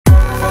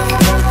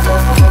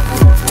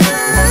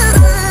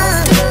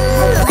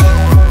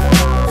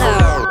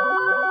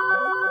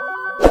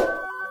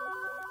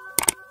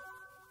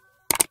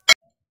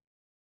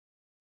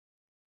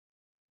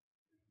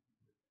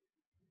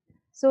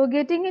So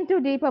getting into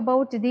deep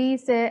about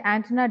these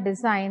antenna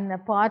design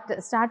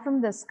part, start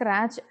from the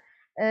scratch.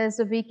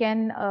 So we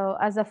can,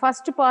 as a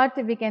first part,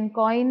 we can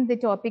coin the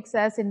topics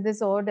as in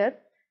this order.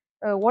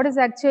 What is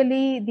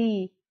actually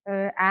the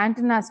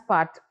antennas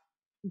part?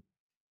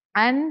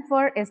 And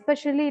for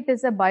especially it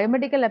is a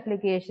biomedical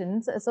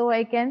applications, so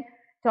I can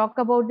talk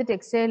about the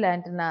textile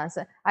antennas.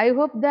 I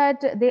hope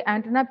that the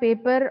antenna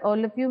paper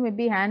all of you may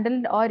be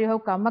handled or you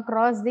have come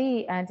across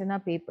the antenna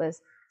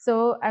papers.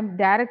 So I'm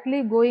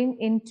directly going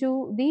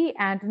into the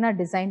antenna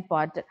design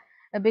part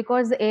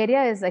because the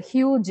area is a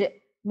huge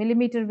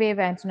millimeter wave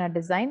antenna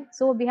design.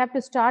 So we have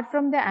to start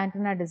from the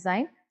antenna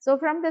design. So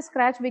from the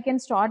scratch we can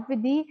start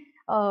with the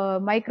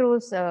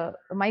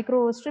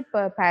microstrip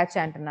patch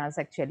antennas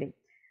actually.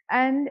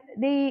 And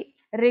the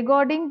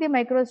regarding the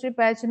microstrip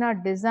antenna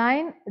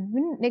design,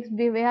 next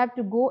we have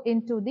to go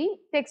into the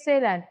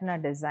textile antenna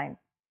design.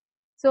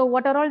 So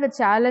what are all the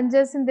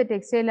challenges in the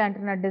textile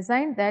antenna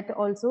design, that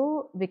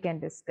also we can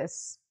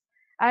discuss,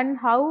 and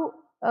how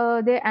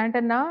the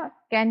antenna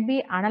can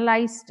be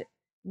analyzed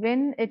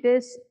when it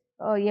is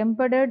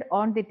embedded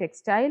on the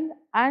textile,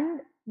 and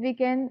we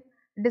can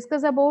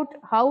discuss about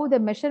how the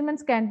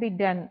measurements can be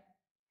done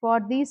for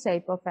these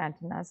type of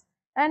antennas,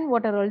 and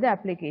what are all the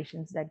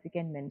applications that we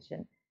can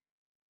mention.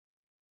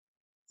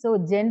 So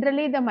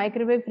generally the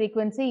microwave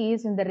frequency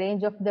is in the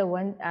range of the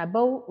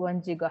above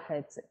 1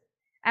 gigahertz.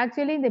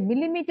 Actually the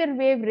millimeter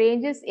wave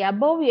range is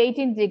above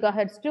 18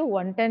 gigahertz to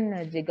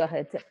 110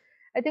 gigahertz.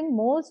 I think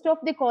most of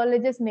the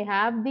colleges may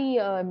have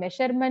the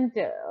measurement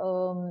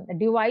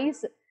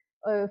device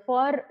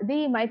for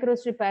the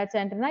microstrip patch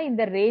antenna in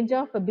the range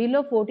of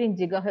below 14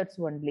 gigahertz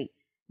only.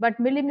 But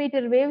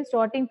millimeter wave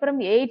starting from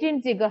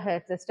 18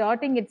 gigahertz,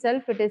 starting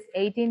itself it is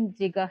 18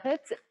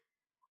 gigahertz.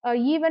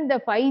 Even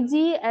the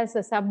 5G as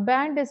a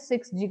subband is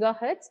 6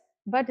 gigahertz,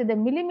 but the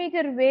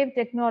millimeter wave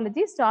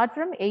technology start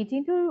from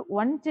 18 to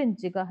 110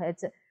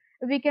 gigahertz.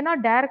 We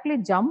cannot directly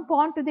jump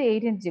on to the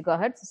 18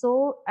 gigahertz.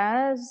 So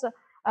as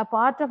a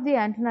part of the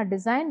antenna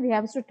design, we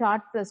have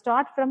to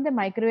start from the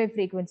microwave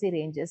frequency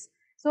ranges.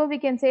 So we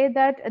can say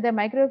that the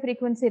microwave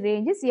frequency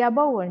range is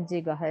above 1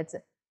 gigahertz.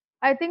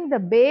 I think the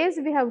base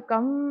we have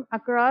come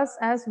across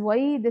as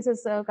why this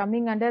is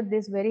coming under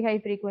this very high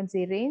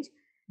frequency range.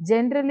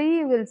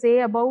 Generally, we'll say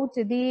about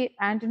the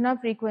antenna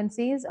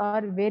frequencies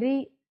are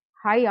very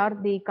high, or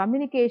the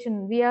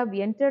communication we have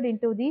entered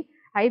into the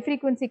high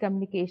frequency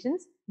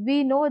communications.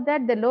 We know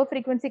that the low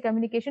frequency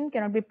communication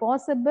cannot be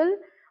possible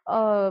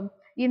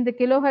in the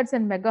kilohertz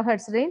and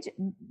megahertz range.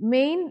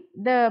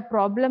 The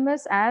problem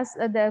is, as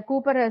the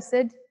Cooper has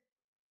said,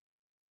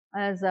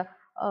 as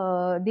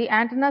the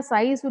antenna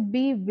size would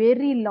be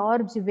very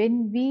large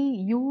when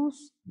we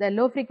use the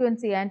low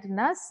frequency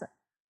antennas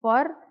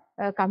for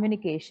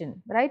communication,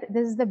 right?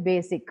 This is the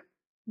basic,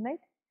 right?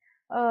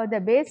 The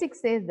basic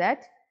says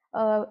that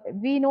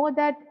we know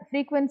that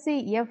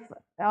frequency f,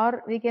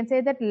 or we can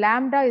say that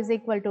lambda is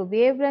equal to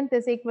wavelength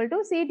is equal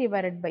to c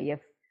divided by f,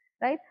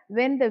 right?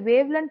 When the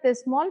wavelength is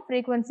small,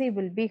 frequency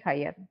will be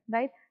higher,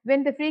 right?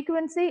 When the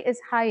frequency is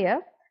higher,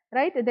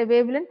 right, the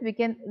wavelength we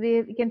can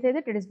say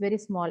that it is very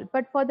small.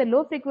 But for the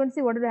low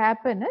frequency, what will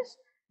happen is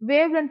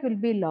wavelength will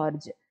be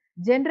large.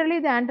 Generally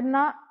the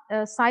antenna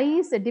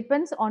size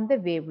depends on the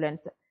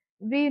wavelength.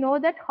 We know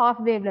that half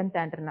wavelength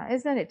antenna,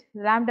 isn't it?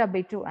 Lambda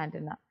by 2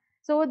 antenna.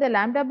 So the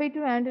lambda by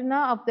 2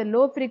 antenna of the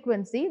low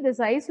frequency, the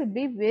size would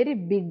be very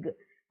big.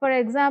 For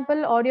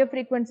example, audio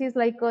frequencies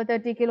like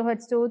 30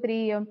 kilohertz to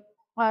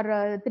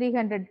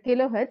 300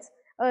 kilohertz,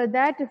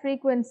 that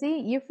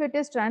frequency, if it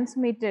is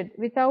transmitted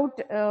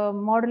without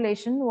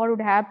modulation, what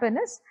would happen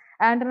is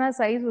antenna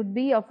size would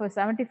be of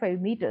 75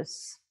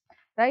 meters,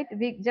 right?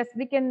 We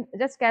can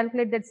just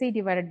calculate that c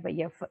divided by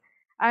f,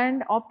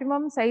 and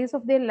optimum size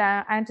of the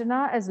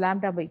antenna is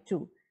lambda by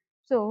 2.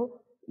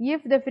 So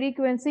if the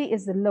frequency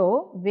is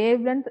low,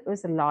 wavelength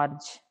is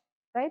large,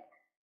 right?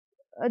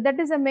 That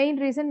is the main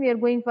reason we are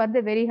going for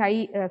the very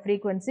high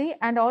frequency.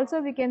 And also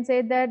we can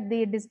say that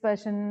the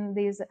dispersion,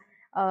 these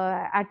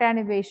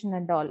attenuation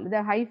and all,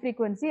 the high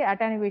frequency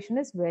attenuation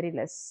is very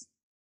less,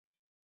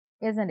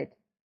 isn't it?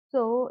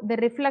 So the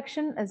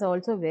reflection is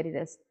also very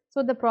less.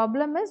 So the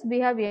problem is we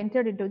have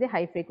entered into the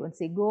high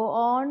frequency. Go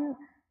on,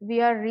 we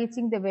are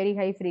reaching the very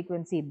high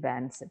frequency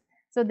bands.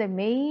 So the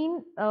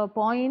main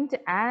point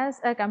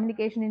as a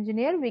communication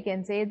engineer, we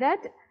can say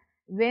that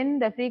when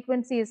the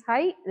frequency is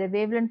high, the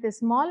wavelength is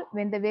small.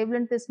 When the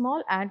wavelength is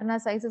small, antenna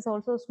size is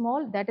also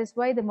small. That is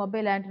why the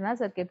mobile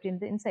antennas are kept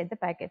inside the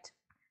packet.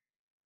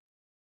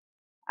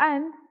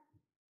 And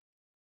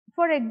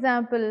for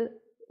example,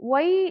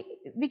 why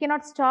we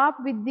cannot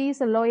stop with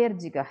these lower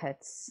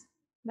gigahertz,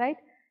 right?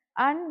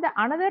 And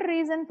another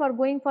reason for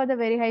going for the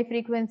very high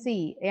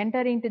frequency,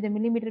 enter into the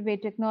millimeter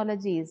wave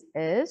technologies,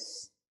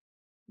 is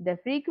the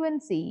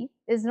frequency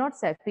is not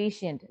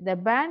sufficient. The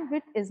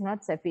bandwidth is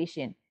not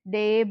sufficient.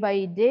 Day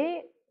by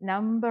day,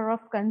 number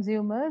of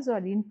consumers are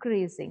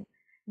increasing.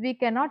 We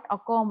cannot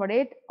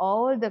accommodate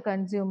all the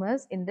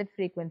consumers in that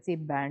frequency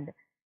band.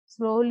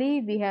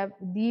 Slowly we have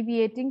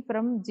deviating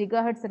from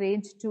gigahertz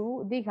range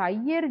to the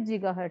higher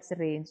gigahertz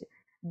range.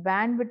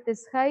 bandwidth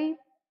is high,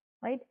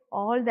 right?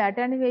 All the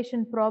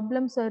attenuation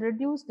problems are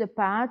reduced, the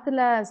path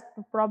loss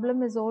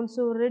problem is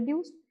also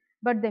reduced.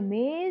 But the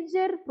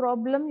major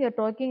problem you're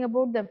talking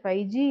about the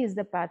 5G is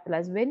the path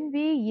loss. When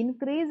we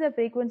increase the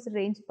frequency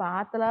range,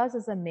 path loss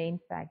is a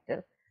main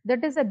factor.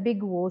 That is a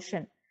big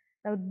ocean.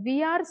 Now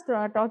we are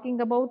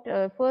talking about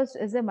first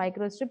is a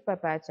microstrip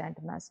patch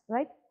antennas,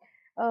 right?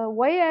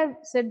 Why I've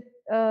said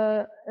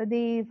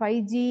the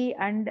 5G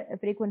and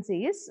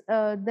frequency is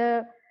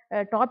the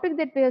topic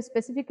that we have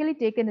specifically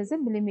taken is a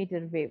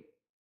millimeter wave,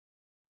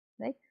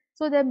 right?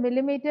 So the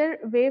millimeter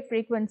wave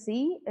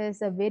frequency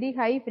is a very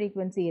high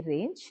frequency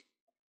range.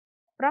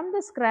 From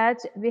the scratch,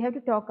 we have to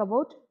talk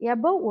about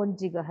above 1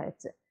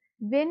 gigahertz.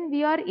 When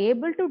we are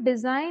able to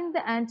design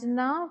the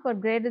antenna for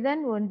greater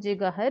than 1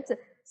 gigahertz,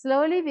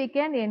 slowly we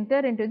can enter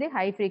into the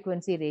high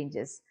frequency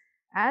ranges.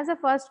 As a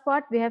first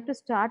part, we have to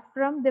start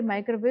from the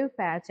microwave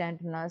patch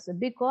antennas,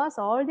 because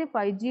all the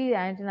 5G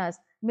antennas,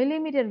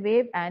 millimeter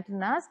wave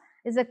antennas,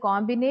 is a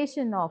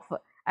combination of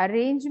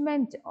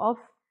arrangement of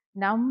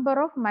number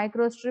of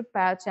microstrip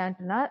patch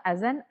antenna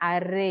as an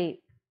array,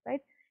 right?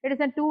 It is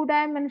a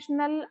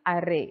two-dimensional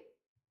array.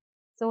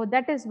 So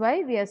that is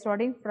why we are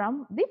starting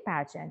from the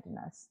patch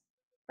antennas,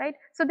 right?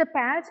 So the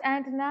patch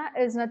antenna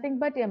is nothing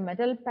but a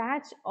metal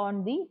patch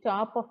on the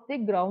top of the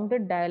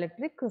grounded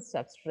dielectric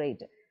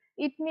substrate.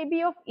 It may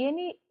be of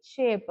any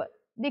shape,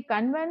 the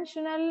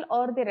conventional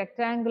or the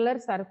rectangular,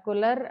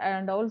 circular,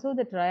 and also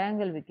the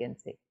triangle, we can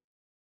say.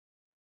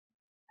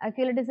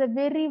 Actually, it is a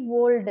very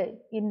old,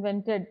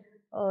 invented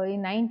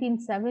in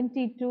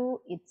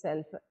 1972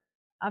 itself.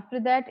 After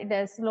that, it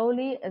has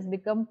slowly has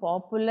become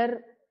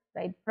popular,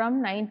 right?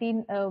 From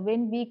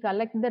when we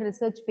collect the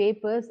research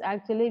papers,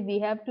 actually we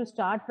have to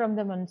start from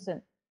the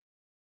Munson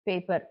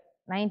paper,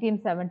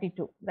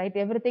 1972, right?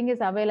 Everything is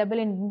available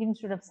in Indian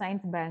Institute of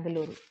Science,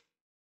 Bangalore.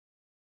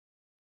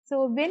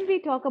 So when we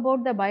talk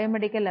about the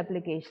biomedical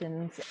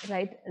applications,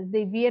 right,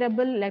 the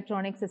wearable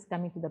electronics is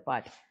coming to the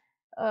part.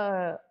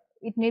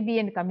 It may be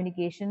in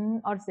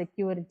communication or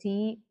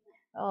security,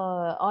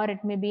 or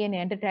it may be in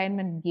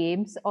entertainment,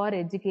 games, or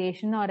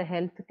education, or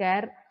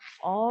healthcare.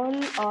 All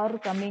are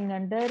coming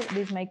under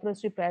these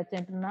microstrip patch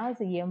antennas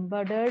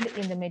embedded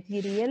in the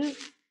material,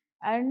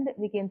 and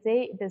we can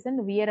say it is a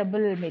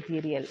wearable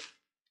material.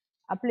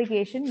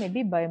 Application may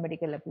be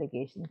biomedical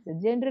applications. So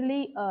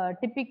generally,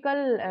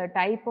 typical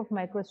type of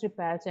microstrip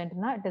patch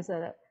antenna, it is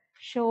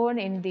shown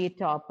in the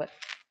top,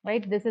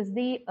 right? This is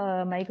the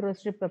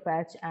microstrip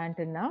patch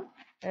antenna,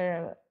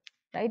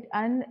 right?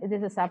 And this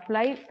is a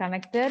supply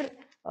connector.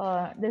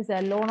 This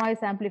a low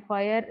noise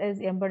amplifier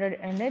is embedded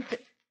in it.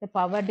 The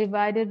power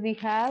divider we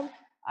have,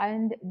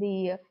 and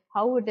the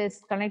how it is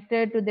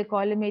connected to the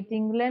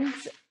collimating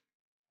lens.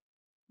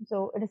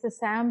 So it is a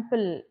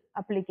sample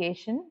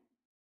application.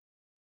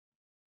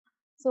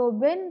 So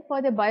when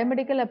for the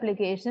biomedical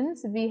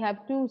applications, we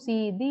have to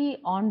see the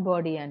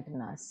on-body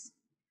antennas.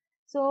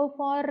 So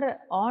for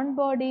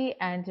on-body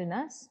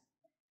antennas,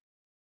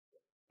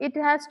 it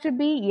has to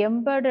be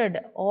embedded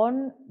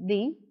on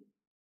the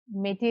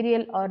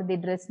material or the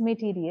dress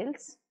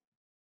materials,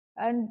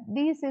 and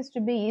this is to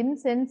be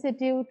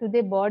insensitive to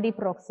the body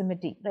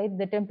proximity, right?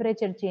 The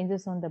temperature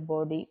changes on the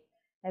body,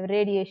 a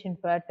radiation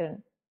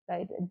pattern,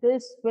 right?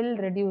 This will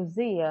reduce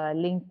the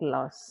link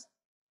loss.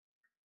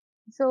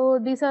 So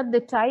these are the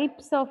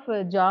types of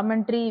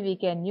geometry we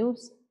can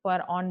use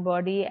for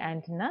on-body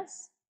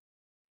antennas.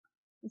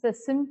 It's a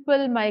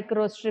simple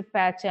microstrip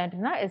patch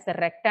antenna is a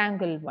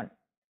rectangle one,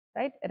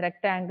 right?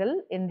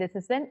 Rectangle, in this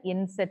is an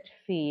inset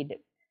feed.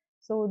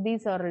 So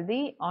these are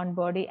the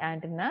on-body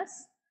antennas.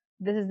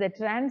 This is the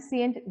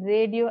transient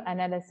radio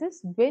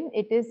analysis when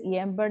it is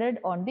embedded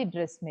on the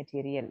dress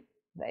material,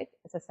 right?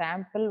 It's a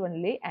sample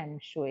only, I'm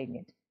showing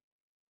it.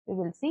 We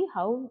will see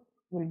how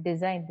we'll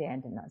design the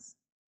antennas.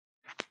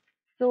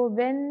 So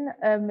when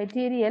a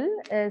material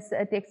is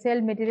a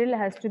textile material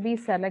has to be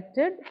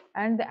selected,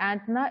 and the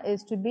antenna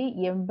is to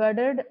be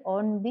embedded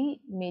on the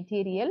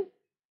material,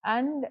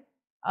 and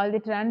all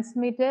the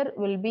transmitter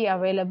will be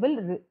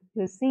available,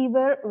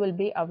 receiver will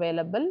be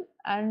available,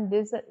 and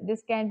this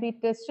can be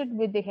tested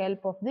with the help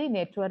of the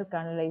network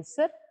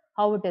analyzer,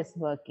 how it is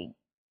working.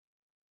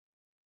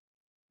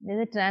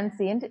 The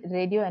transient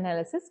radio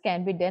analysis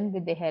can be done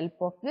with the help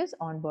of this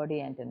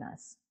on-body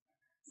antennas.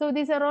 So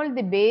these are all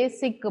the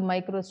basic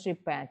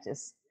microstrip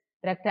patches: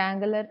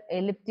 rectangular,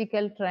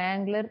 elliptical,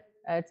 triangular,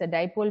 it's a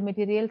dipole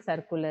material,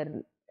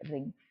 circular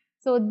ring.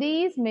 So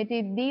these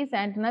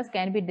antennas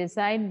can be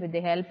designed with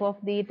the help of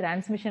the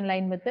transmission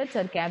line methods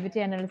or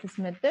cavity analysis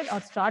method, or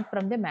start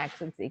from the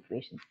Maxwell's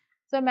equation.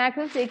 So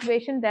Maxwell's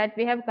equation that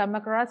we have come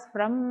across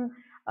from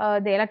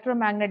the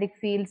electromagnetic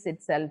fields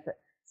itself.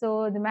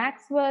 So the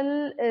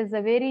Maxwell is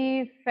a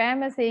very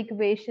famous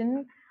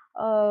equation.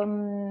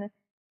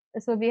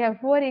 So we have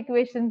four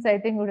equations, I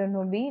think, would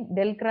know me.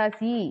 Del cross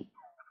E,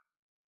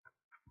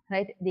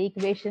 right? The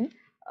equation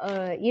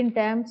in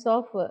terms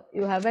of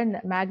you have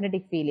a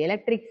magnetic field,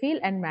 electric field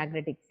and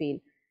magnetic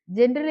field.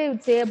 Generally, I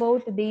would say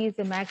about these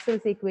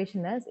Maxwell's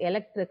equation as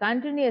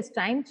continuous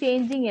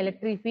time-changing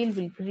electric field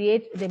will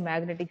create the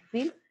magnetic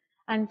field,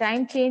 and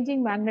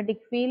time-changing magnetic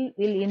field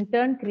will in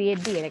turn create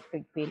the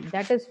electric field.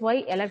 That is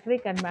why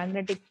electric and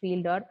magnetic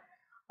field are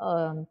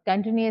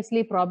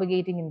continuously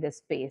propagating in the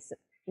space.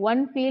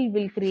 One field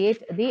will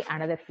create the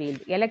another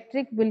field.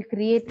 Electric will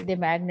create the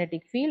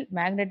magnetic field.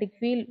 Magnetic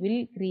field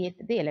will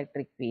create the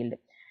electric field.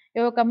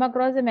 You have come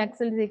across the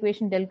Maxwell's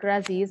equation del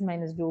cross E is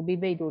minus dou B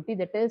by dou T.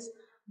 That is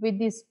with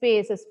the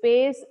space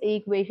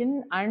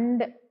equation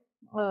and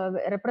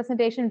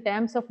representation in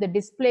terms of the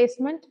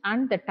displacement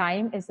and the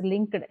time is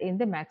linked in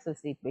the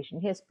Maxwell's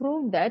equation. He has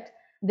proved that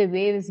the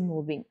wave is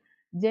moving.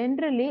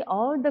 Generally,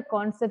 all the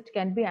concept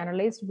can be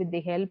analyzed with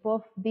the help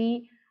of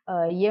the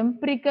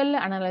empirical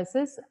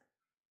analysis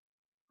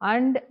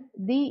and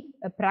the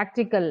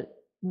practical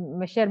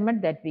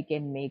measurement that we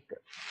can make.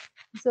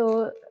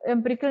 So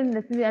empirical,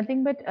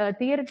 nothing but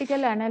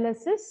theoretical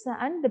analysis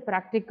and the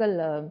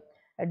practical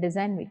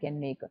design we can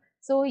make.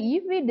 So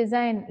if we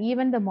design,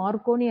 even the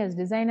Marconi has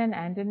designed an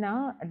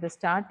antenna at the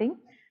starting,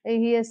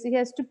 he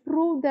has to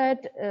prove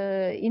that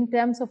in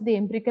terms of the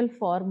empirical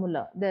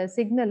formula, the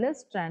signal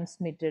is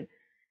transmitted.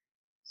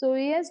 So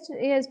he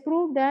has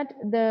proved that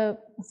the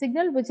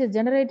signal which is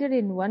generated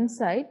in one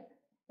side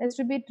has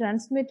to be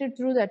transmitted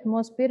through the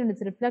atmosphere and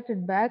it's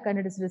reflected back and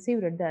it is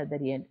received at the other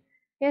end.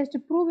 He has to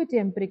prove it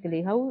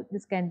empirically how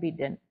this can be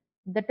done.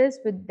 That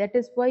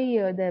is why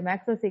the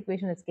Maxwell's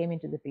equation has came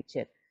into the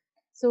picture.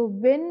 So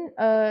when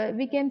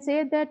we can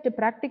say that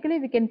practically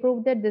we can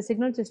prove that the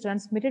signal which is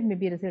transmitted may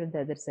be received at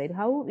the other side.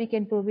 How we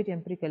can prove it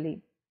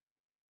empirically?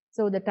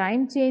 So the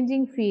time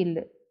changing field,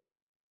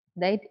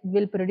 right,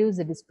 will produce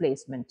a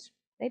displacement,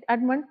 right?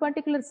 At one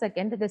particular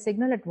second, the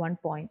signal at one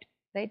point,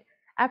 right?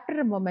 After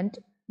a moment,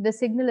 the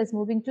signal is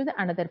moving to the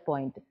another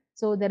point.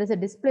 So there is a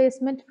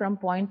displacement from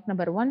point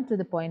number 1 to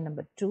the point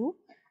number 2,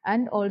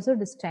 and also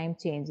this time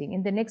changing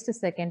in the next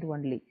second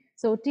only.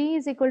 So t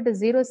is equal to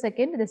 0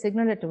 second, the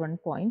signal at one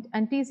point,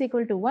 and t is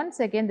equal to 1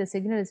 second, the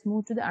signal is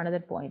moved to the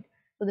another point.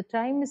 So the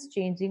time is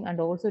changing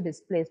and also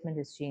displacement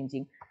is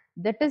changing.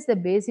 That is the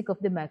basic of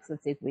the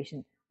Maxwell's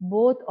equation.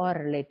 Both are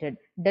related.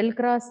 Del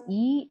cross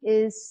E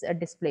is a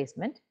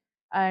displacement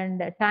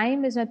and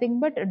time is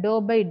nothing but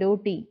dou by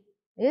dou T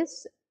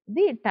is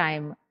the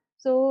time.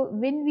 So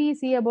when we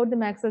see about the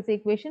Maxwell's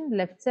equation,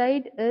 left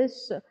side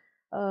is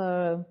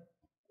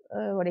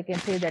what I can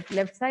say, that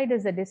left side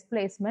is the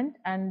displacement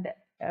and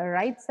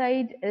right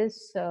side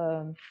is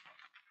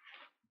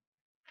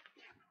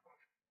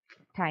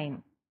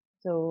time.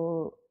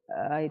 So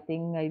I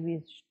think I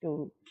wish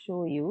to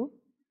show you.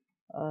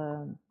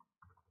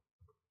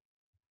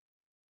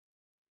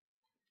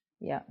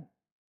 Yeah.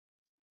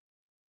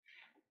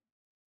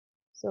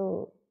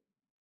 So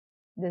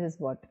this is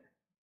what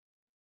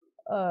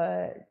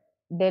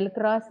del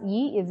cross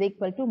E is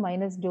equal to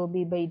minus dou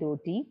B by dou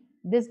T.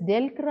 This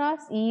del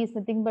cross E is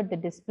nothing but the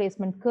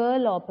displacement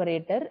curl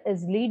operator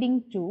is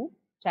leading to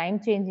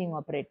time changing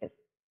operator,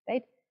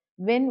 right?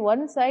 When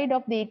one side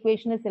of the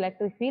equation is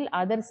electric field,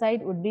 other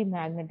side would be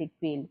magnetic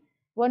field.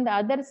 When the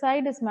other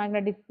side is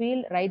magnetic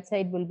field, right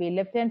side will be,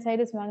 left hand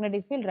side is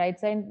magnetic field, right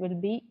side will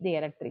be the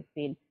electric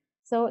field.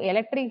 So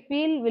electric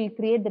field will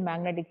create the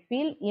magnetic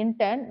field. In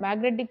turn,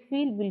 magnetic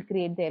field will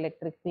create the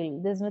electric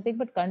field. There's nothing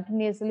but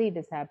continuously it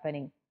is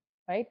happening,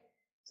 right?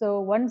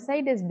 So one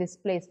side is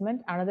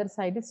displacement, another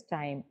side is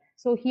time.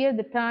 So here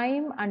the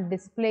time and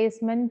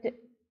displacement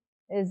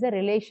is the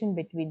relation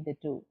between the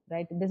two,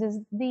 right? This is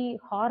the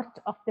heart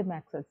of the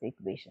Maxwell's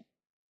equation,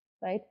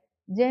 right?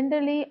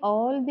 Generally,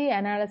 all the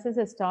analysis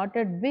is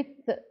started with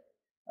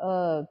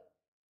the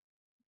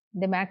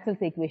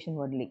Maxwell's equation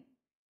only.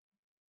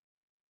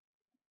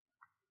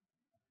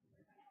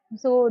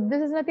 So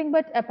this is nothing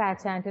but a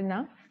patch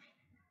antenna.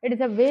 It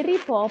is a very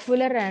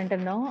popular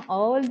antenna.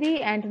 All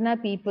the antenna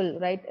people,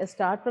 right,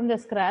 start from the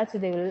scratch.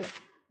 They will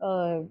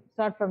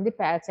start from the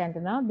patch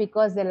antenna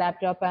because the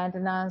laptop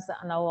antennas,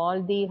 now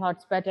all the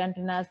hotspot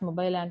antennas,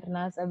 mobile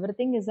antennas,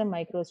 everything is a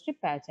microstrip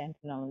patch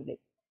antenna only.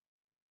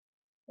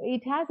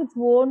 It has its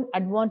own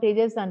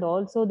advantages and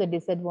also the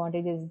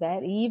disadvantages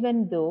there,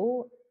 even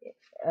though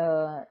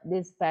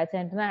this patch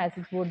antenna has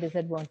its own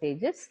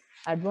disadvantages.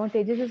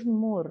 Advantages is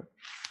more.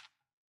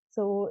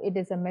 So it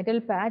is a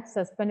metal patch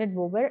suspended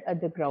over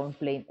the ground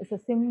plane. It's a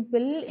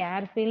simple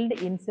air-filled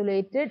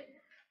insulated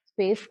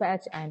space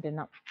patch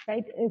antenna,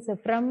 right? It's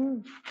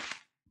from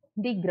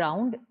the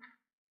ground,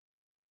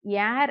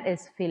 air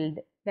is filled.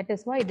 That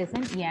is why it is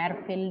an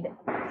air-filled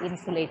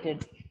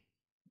insulated.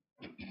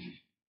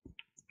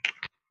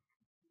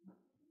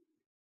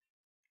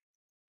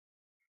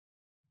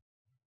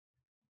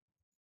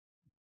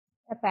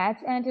 A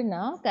patch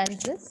antenna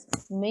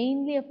consists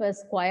mainly of a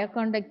square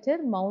conductor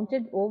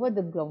mounted over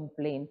the ground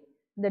plane.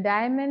 The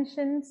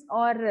dimensions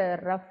are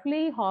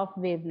roughly half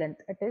wavelength.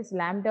 It is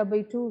lambda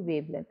by 2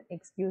 wavelength.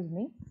 Excuse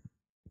me.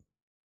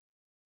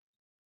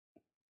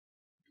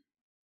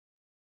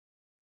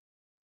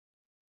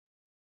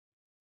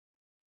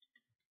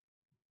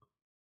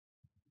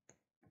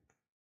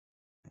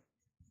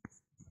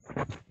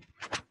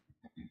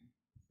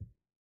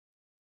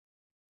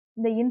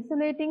 the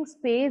insulating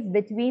space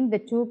between the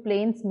two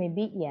planes may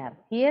be air.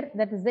 Here,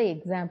 that is the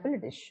example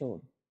it is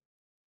shown.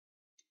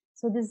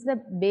 So this is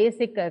the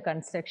basic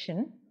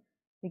construction.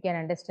 We can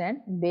understand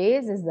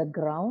base is the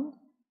ground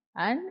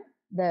and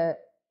the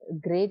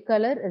gray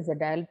color is the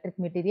dielectric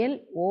material.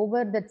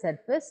 Over that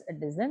surface,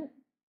 it is a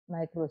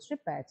microstrip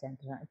patch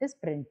antenna. It is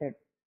printed.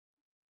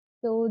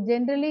 So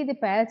generally, the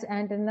patch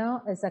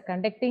antenna is a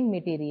conducting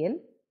material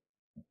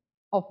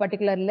of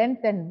particular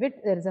length and width.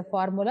 There is a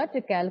formula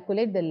to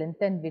calculate the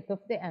length and width of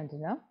the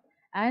antenna,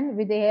 and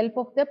with the help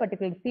of the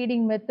particular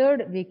feeding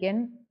method, we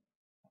can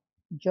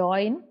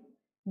join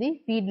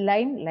the feed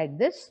line like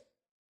this,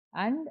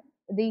 and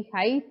the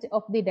height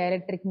of the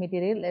dielectric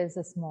material is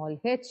a small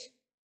h,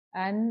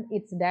 and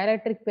its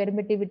dielectric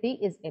permittivity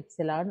is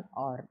epsilon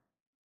r.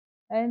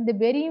 And the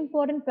very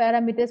important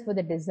parameters for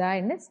the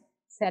design is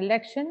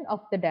selection of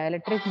the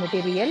dielectric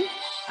material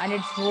and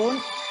its own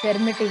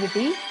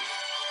permittivity.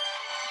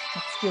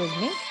 Excuse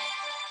me.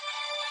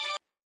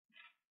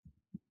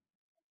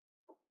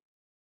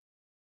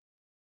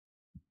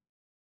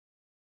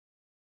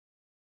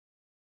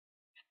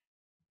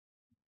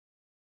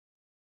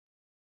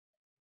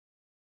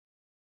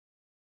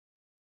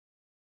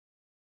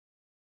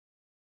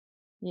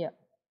 Yeah.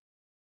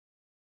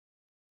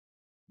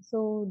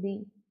 So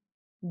the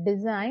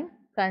design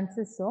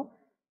consists of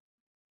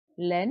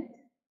length,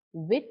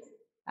 width,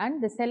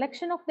 and the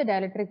selection of the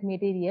dielectric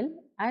material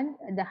and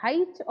the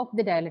height of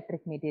the dielectric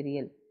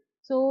material.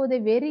 So the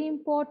very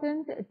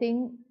important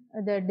thing,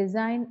 the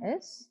design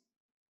is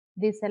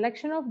the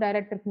selection of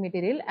dielectric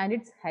material and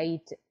its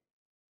height.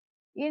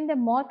 In the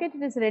market,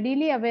 it is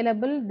readily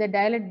available the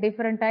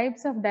different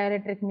types of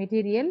dielectric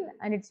material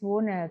and its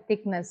own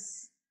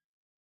thickness.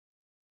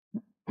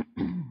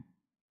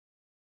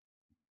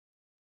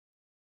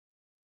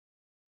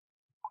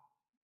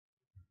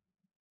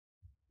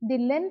 The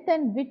length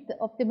and width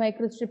of the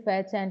microstrip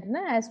patch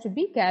antenna has to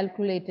be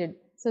calculated.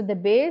 So the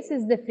base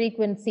is the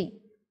frequency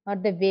or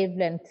the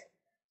wavelength.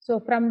 So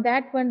from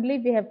that only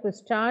we have to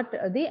start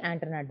the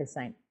antenna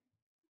design.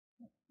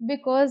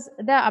 Because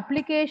the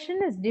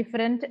application is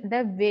different,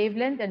 the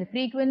wavelength and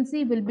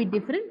frequency will be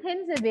different,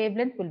 hence the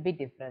wavelength will be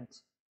different.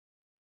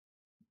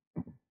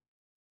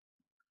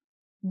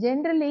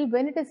 Generally,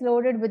 when it is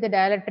loaded with the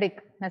dielectric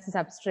as a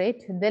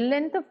substrate, the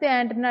length of the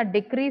antenna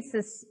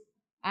decreases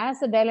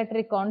as the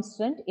dielectric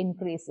constant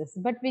increases.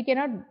 But we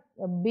cannot,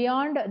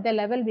 beyond the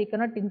level, we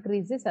cannot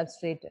increase the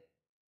substrate.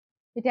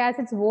 It has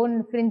its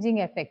own fringing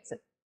effects.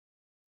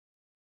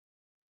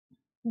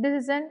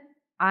 This is an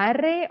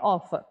array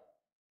of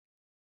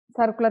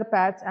circular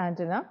patch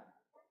antenna.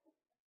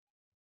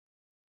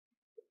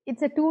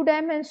 It's a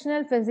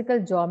two-dimensional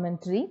physical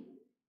geometry.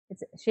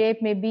 Its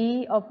shape may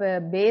be of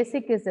a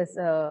basic is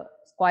a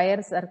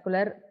square,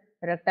 circular,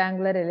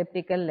 rectangular,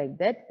 elliptical, like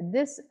that.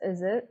 This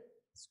is a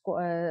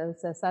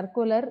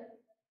circular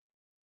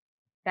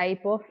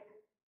type of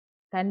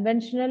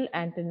conventional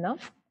antenna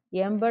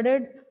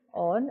embedded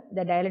on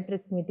the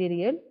dielectric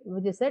material,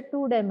 which is a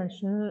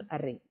two-dimensional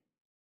array.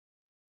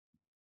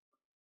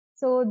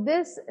 So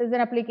this is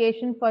an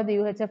application for the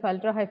UHF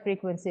ultra high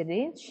frequency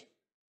range.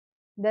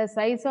 The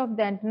size of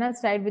the antenna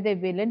is tied with a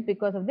wavelength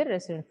because of the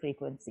resonant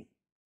frequency.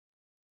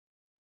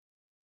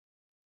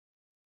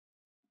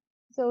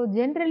 So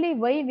generally,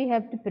 why we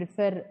have to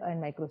prefer a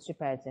microstrip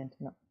patch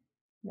antenna,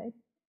 right?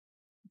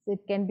 So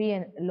it can be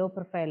a low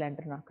profile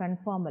antenna,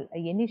 conformal,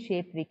 any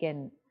shape we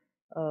can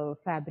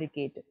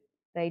fabricate,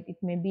 right? It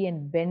may be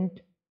in bent,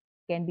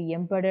 can be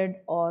embedded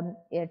on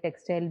a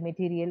textile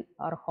material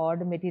or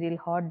hard material,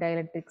 hard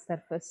dielectric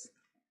surface,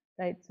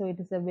 right? So it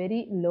is a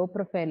very low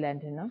profile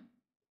antenna,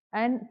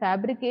 and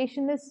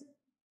fabrication is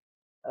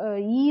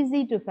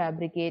easy to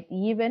fabricate.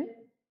 Even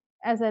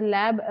as a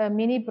lab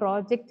mini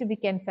project, we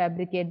can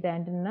fabricate the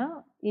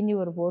antenna in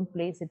your own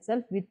place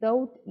itself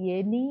without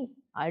any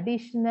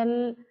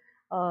additional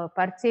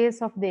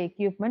purchase of the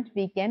equipment.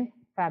 We can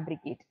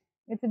fabricate.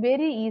 It's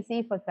very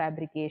easy for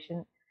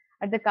fabrication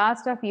at the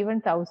cost of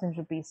even 1000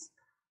 rupees.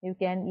 You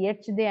can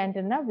etch the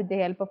antenna with the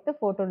help of the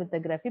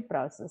photolithography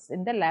process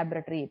in the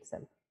laboratory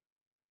itself.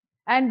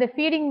 And the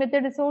feeding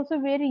method is also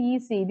very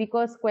easy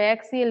because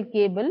coaxial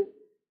cable,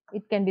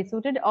 it can be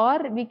suited, or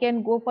we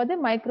can go for the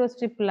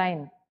microstrip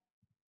line.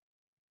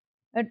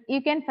 But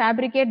you can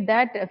fabricate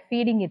that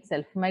feeding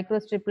itself.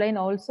 Microstrip line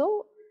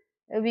also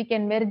we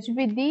can merge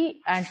with the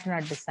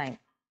antenna design.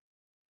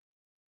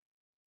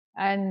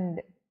 And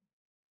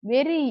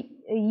very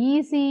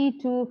easy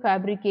to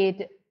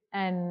fabricate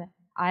an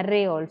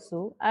array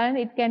also, and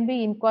it can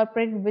be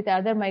incorporated with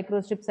other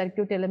microstrip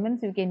circuit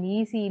elements. You can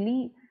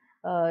easily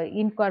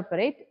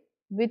incorporate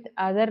with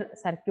other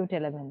circuit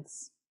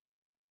elements.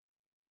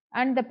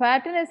 And the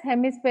pattern is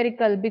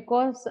hemispherical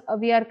because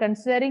we are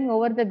considering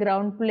over the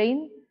ground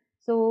plane.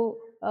 So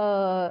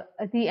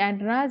the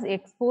antenna is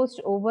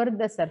exposed over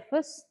the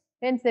surface,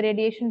 hence the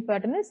radiation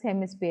pattern is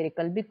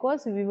hemispherical,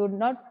 because we would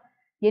not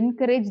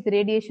encourage the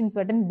radiation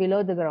pattern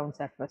below the ground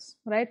surface,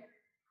 right?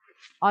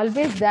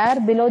 Always there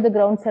below the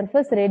ground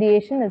surface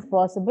radiation is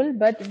possible,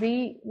 but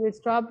we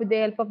stop with the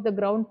help of the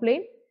ground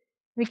plane.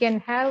 We can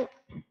have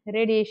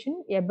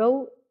radiation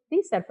above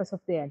the surface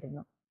of the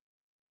antenna.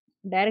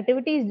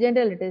 Directivity is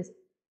general, it is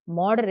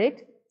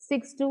moderate,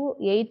 6 to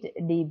 8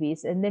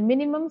 dBs, and the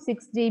minimum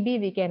 6 dB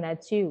we can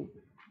achieve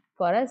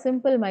for a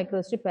simple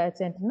microstrip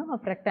patch antenna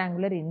of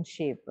rectangular in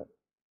shape.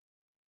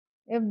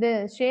 If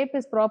the shape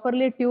is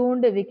properly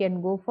tuned, we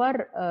can go for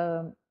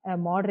a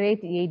moderate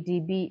 8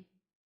 dB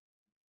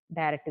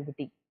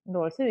directivity, and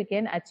also we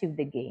can achieve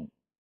the gain.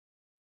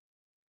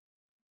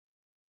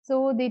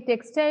 So the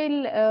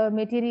textile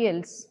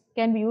materials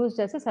can be used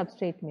as a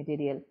substrate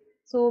material.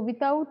 So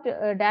without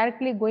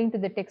directly going to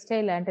the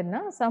textile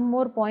antenna, some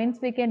more points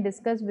we can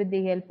discuss with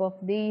the help of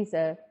these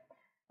uh,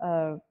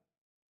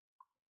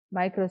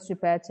 microstrip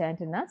patch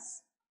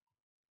antennas.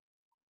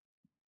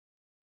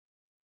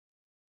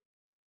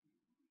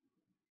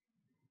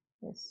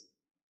 Yes.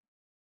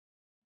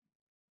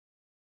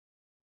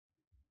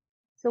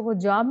 So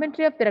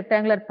geometry of the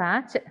rectangular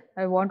patch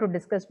I want to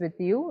discuss with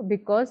you,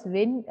 because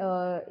when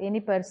any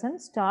person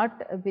start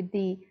with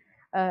the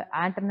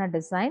antenna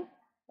design,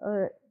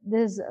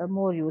 this is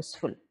more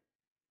useful.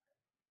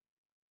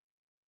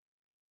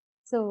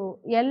 So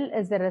L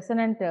is the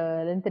resonant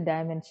length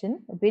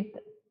dimension. Width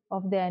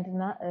of the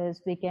antenna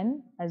is, we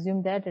can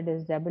assume that it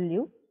is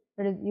W.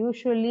 It is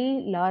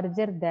usually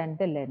larger than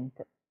the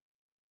length,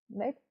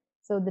 right?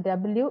 So the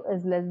W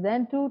is less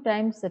than 2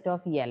 times that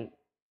of L,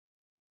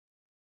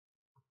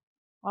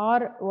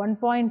 or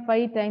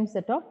 1.5 times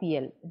that of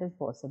L. It is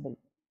possible.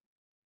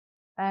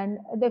 And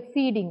the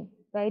feeding,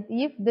 right?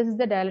 If this is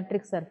the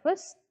dielectric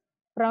surface,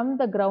 from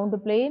the ground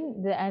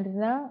plane, the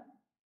antenna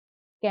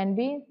can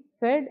be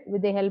fed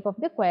with the help of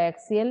the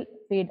coaxial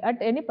feed at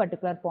any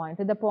particular point.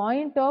 The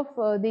point of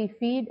the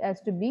feed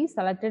has to be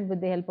selected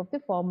with the help of the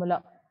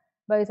formula.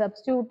 By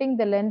substituting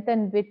the length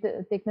and width,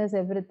 thickness,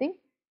 everything,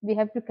 we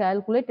have to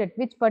calculate at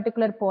which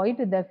particular point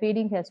the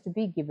feeding has to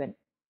be given.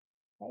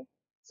 Right?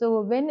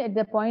 So when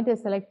the point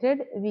is selected,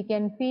 we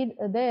can feed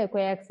the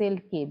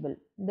coaxial cable.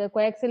 The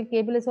coaxial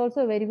cable is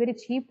also very, very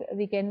cheap.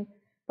 We can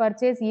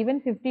purchase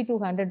even 50 to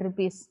 100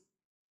 rupees.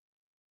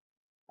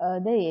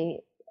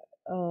 The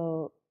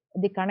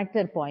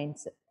connector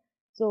points.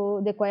 So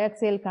the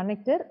coaxial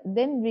connector,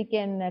 then we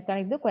can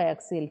connect the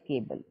coaxial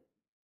cable.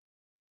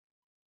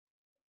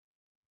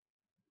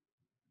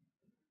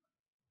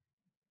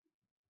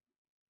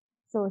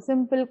 So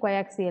simple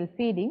coaxial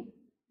feeding,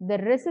 the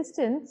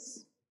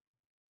resistance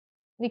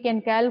we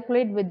can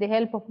calculate with the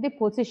help of the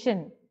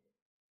position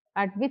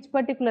at which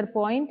particular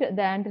point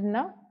the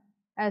antenna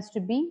has to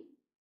be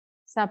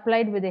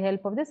supplied with the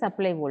help of the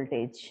supply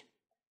voltage.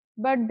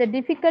 But the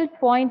difficult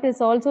point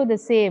is also the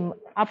same,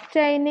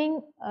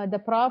 obtaining the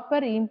proper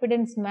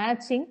impedance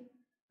matching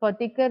for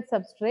thicker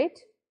substrate,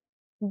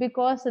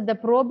 because the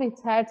probe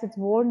has its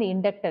own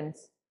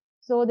inductance.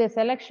 So the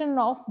selection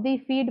of the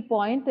feed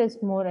point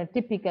is more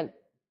typical.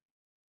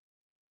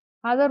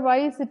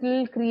 Otherwise, it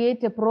will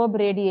create a probe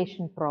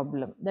radiation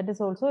problem. That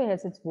is also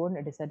has its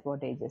own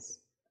disadvantages,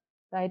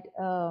 right?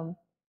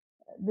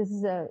 This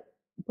is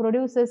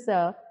produces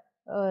a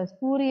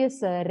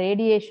spurious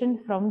radiation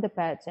from the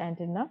patch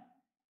antenna,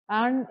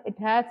 and it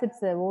has its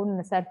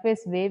own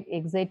surface wave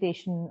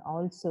excitation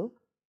also.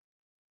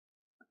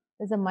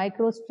 There's a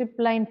microstrip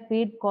line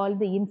feed called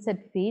the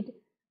inset feed.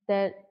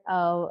 The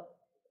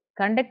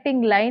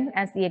conducting line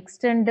as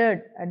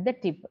extended at the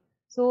tip.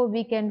 So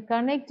we can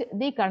connect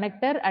the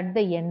connector at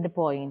the end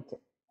point.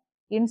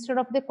 Instead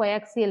of the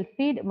coaxial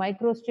feed,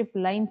 microstrip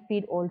line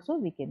feed also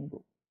we can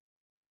do.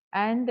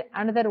 And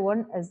another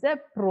one is the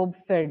probe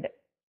fed.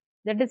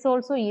 That is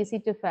also easy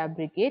to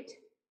fabricate.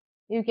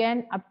 You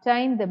can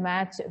obtain the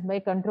match by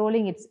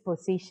controlling its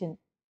position.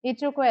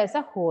 It requires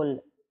a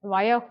hole,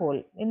 wire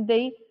hole. In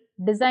the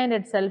design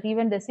itself,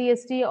 even the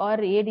CST or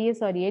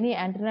ADS or any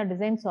antenna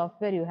design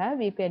software you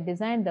have, you can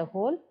design the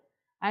hole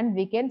and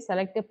we can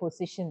select a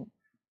position.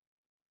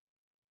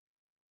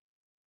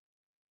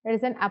 There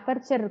is an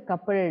aperture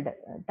coupled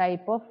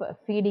type of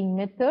feeding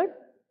method.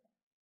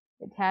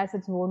 It has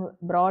its own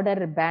broader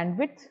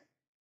bandwidth,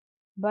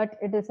 but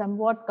it is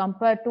somewhat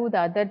compared to the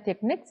other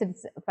techniques.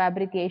 Its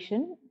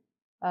fabrication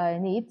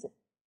needs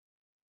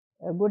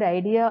a good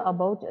idea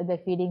about the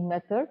feeding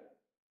method.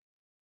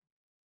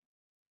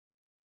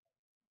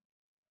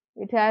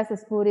 It has a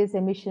spurious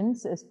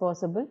emissions is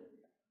possible.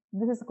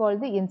 This is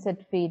called the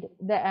inset feed.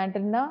 The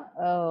antenna,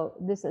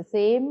 this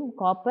same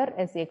copper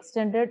is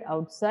extended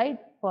outside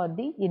for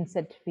the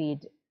inset feed.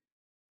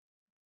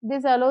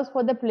 This allows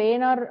for the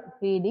planar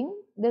feeding.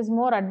 There's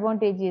more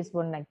advantageous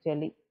one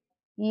actually.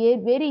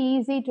 Very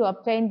easy to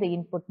obtain the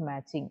input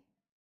matching.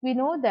 We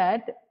know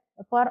that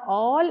for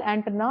all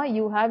antenna,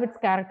 you have its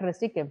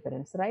characteristic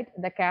impedance, right?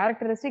 The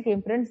characteristic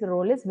impedance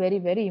role is very,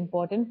 very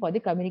important for the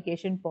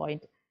communication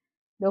point.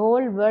 The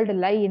whole world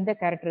lie in the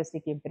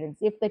characteristic impedance.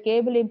 If the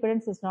cable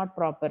impedance is not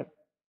proper,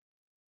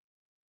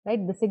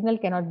 right, the signal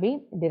cannot be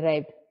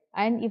derived.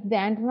 And if the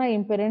antenna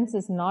impedance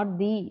is not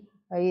the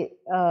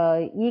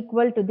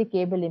equal to the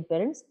cable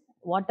impedance,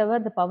 whatever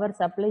the power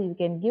supply you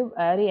can give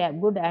very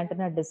good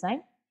antenna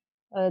design,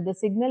 the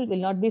signal will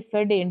not be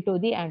fed into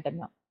the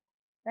antenna,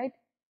 right?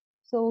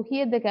 So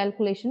here the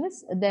calculation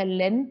is the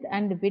length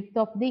and width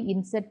of the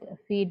inset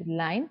feed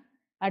line.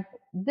 At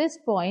this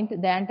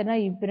point, the antenna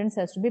impedance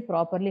has to be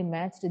properly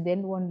matched.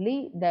 Then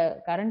only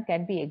the current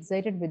can be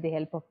excited with the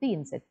help of the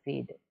inset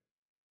feed.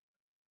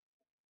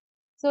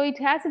 So it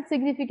has a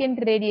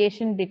significant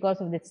radiation because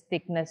of its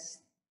thickness.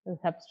 The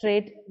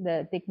substrate,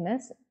 the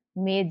thickness,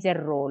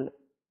 major role.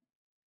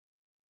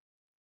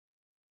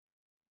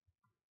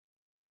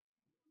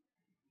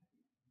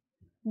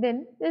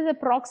 Then there is a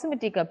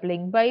proximity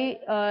coupling by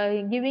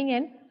giving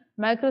an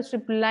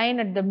microstrip line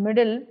at the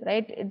middle,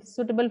 right? It's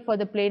suitable for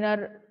the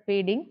planar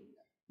feeding,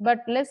 but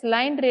less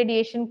line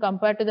radiation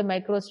compared to the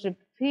microstrip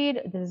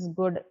feed. This is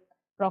good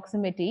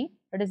proximity.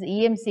 That is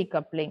EMC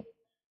coupling.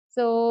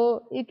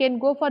 So you can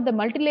go for the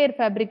multi-layer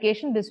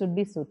fabrication. This would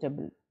be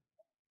suitable.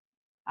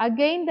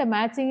 Again, the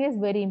matching is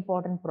very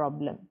important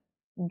problem.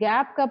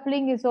 Gap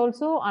coupling is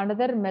also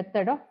another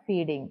method of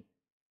feeding,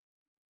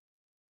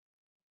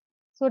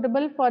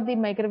 suitable for the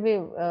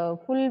microwave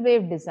full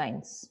wave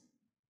designs.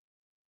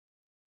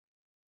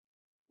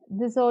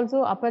 This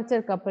also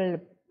aperture coupled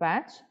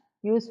patch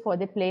used for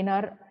the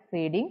planar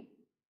feeding.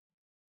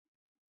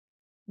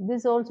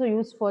 This also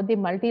used for the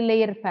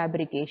multi-layer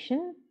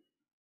fabrication.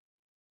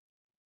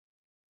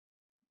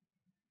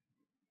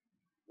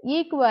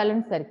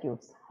 Equivalent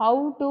circuits,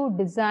 how to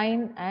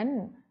design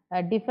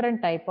a different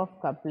type of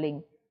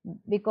coupling,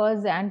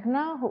 because the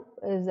antenna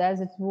is as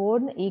its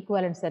own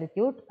equivalent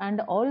circuit, and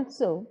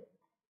also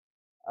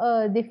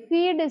the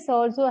feed is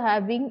also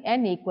having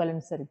an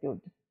equivalent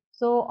circuit.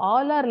 So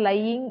all are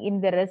lying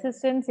in the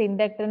resistance,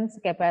 inductance,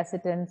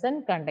 capacitance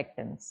and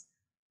conductance.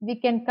 We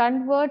can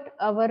convert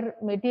our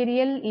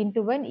material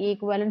into an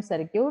equivalent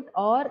circuit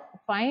or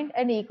find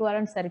an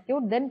equivalent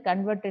circuit, then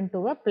convert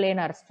into a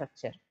planar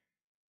structure.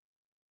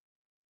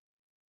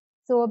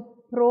 So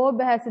a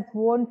probe has its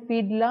own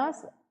feed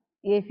loss,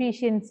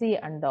 efficiency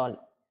and all.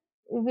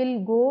 We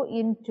will go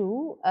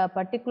into a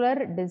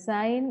particular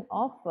design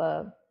of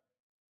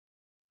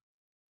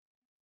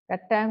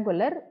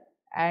rectangular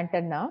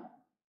antenna.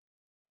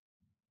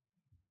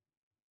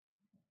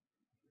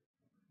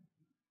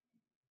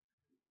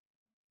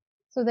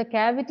 So the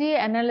cavity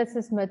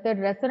analysis method,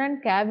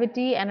 resonant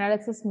cavity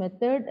analysis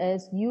method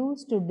is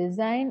used to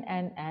design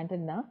an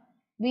antenna.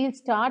 We'll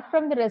start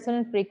from the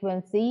resonant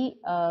frequency,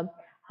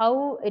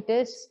 how it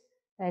is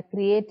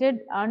created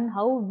and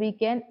how we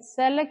can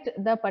select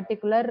the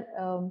particular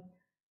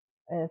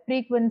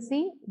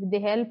frequency with the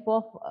help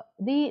of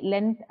the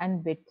length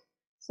and width.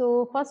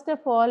 So first of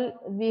all,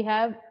 we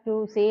have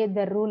to say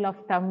the rule of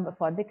thumb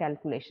for the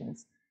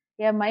calculations.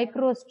 A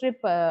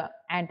microstrip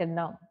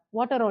antenna,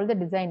 what are all the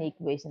design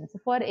equations?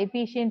 For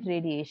efficient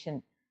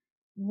radiation,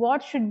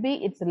 what should be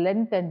its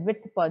length and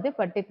width for the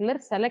particular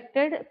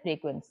selected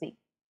frequency,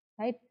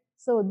 right?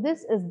 So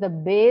this is the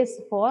base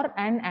for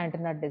an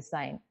antenna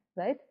design,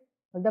 right?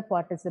 The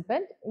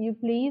participant, you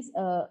please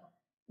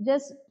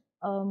just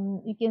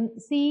you can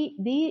see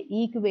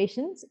the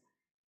equations.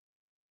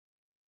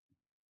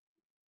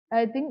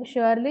 I think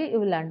surely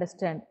you will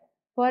understand.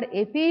 For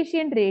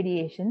efficient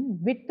radiation,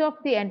 width of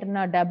the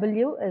antenna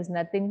W is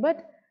nothing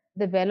but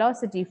the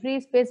velocity, free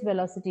space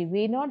velocity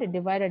V0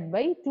 divided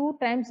by 2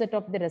 times that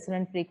of the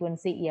resonant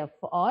frequency F,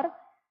 or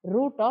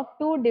root of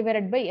 2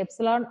 divided by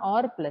epsilon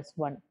r plus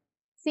 1.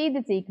 See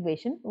this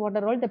equation. What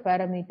are all the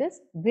parameters?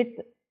 Width.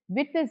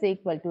 Width is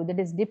equal to, that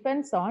is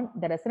depends on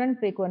the resonant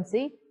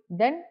frequency,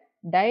 then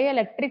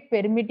dielectric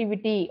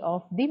permittivity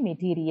of the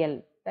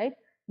material, right?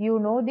 You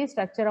know the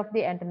structure of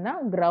the antenna,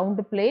 ground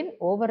plane,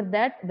 over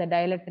that the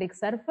dielectric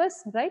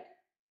surface, right?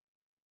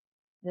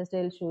 Just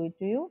I'll show it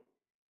to you.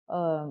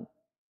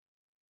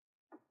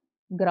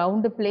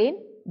 Ground plane,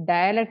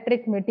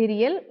 dielectric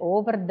material,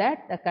 over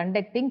that the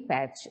conducting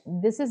patch.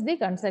 This is the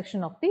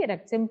construction of the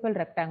simple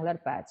rectangular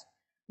patch.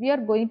 We are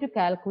going to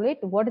calculate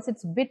what is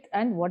its width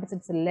and what is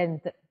its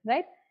length,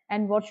 right?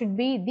 And what should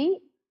be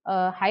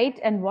the height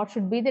and what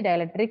should be the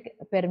dielectric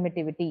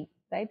permittivity,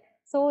 right?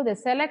 So the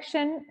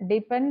selection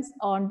depends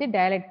on the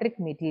dielectric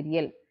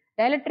material.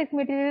 Dielectric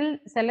material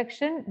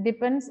selection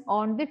depends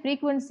on the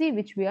frequency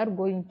which we are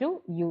going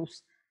to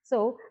use.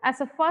 So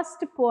as a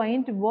first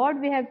point, what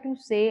we have to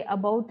say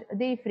about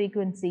the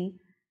frequency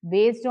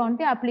based on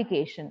the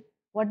application.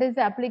 What is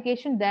the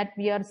application that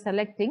we are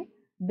selecting?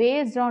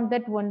 Based on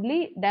that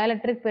only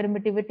dielectric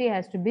permittivity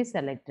has to be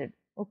selected.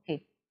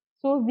 Okay.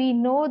 So we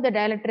know the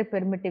dielectric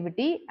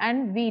permittivity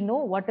and we know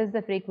what is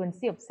the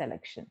frequency of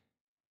selection,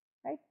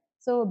 right?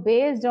 So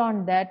based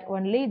on that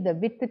only the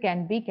width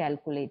can be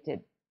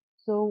calculated.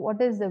 So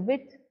what is the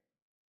width?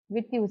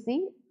 Width, you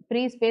see,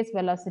 free space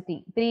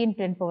velocity 3 in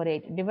 10 power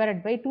 8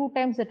 divided by 2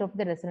 times that of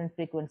the resonant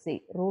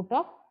frequency, root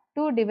of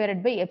 2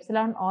 divided by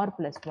epsilon r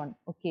plus 1.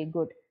 Okay,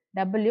 good.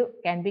 W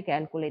can be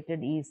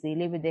calculated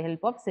easily with the help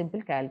of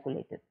simple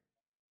calculator.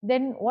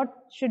 Then what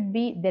should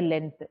be the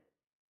length?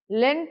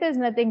 Length is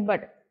nothing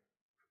but,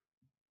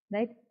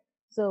 right?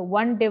 So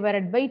 1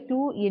 divided by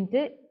 2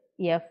 into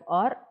F,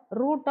 or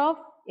root of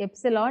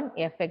epsilon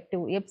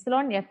effective.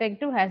 Epsilon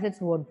effective has its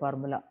own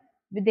formula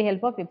with the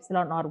help of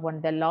epsilon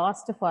r1, the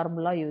last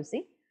formula you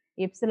see.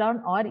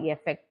 epsilon or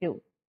effective,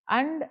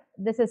 and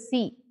this is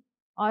C,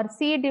 or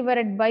C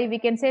divided by, we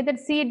can say that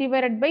C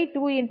divided by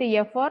 2 into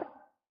F or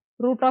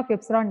root of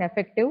epsilon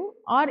effective,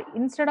 or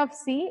instead of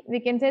C we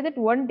can say that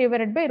 1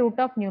 divided by root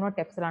of mu naught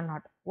epsilon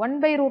naught. 1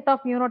 by root of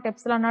mu naught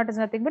epsilon naught is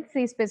nothing but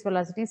free space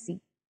velocity C,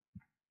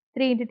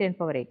 3 into 10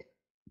 power 8.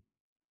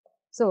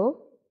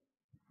 So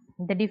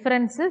the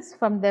differences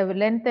from the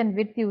length and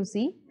width you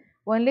see,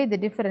 only the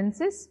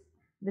differences,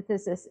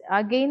 this is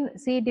again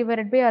C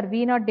divided by or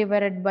V naught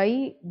divided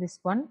by this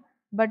one,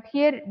 but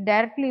here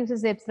directly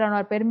uses epsilon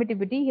or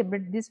permittivity,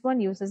 but this one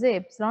uses a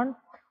epsilon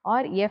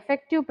or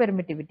effective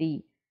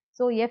permittivity.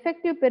 So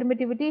effective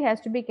permittivity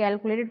has to be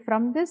calculated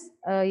from this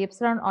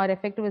epsilon or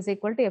effective is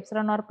equal to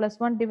epsilon or plus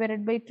 1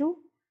 divided by 2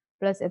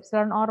 plus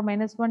epsilon or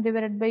minus 1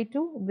 divided by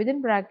 2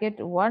 within bracket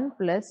 1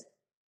 plus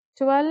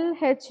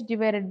 12h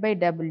divided by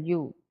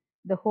W,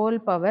 the whole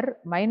power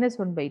minus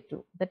 1 by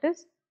 2, that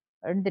is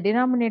in the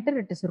denominator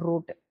it is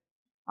root,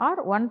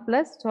 or 1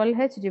 plus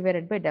 12h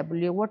divided by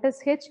W. What is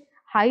h?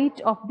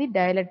 Height of the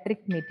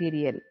dielectric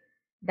material.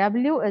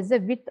 W is the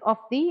width of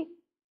the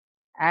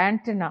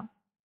antenna,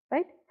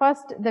 right?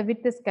 First the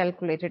width is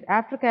calculated.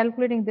 After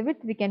calculating the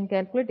width we can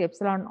calculate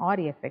epsilon or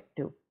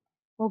effective.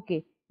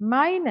 Okay,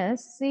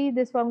 minus, see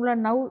this formula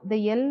now,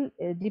 the L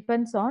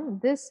depends on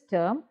this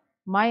term,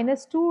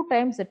 minus 2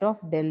 times that of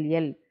del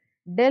L.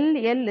 Del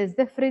L is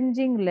the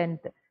fringing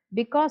length.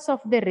 Because of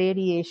the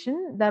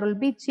radiation, there will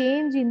be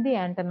change in the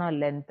antenna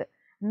length,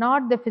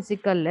 not the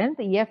physical length.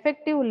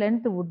 Effective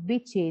length would be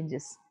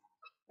changes,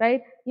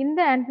 right? In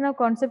the antenna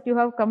concept, you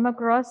have come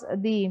across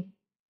the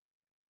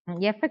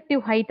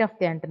effective height of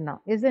the antenna,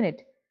 isn't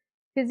it?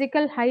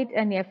 Physical height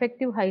and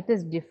effective height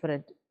is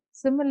different.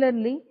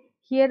 Similarly,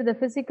 here the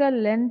physical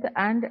length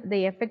and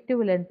the effective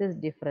length is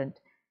different.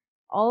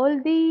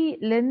 All the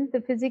length,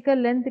 physical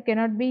length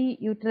cannot be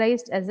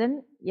utilized as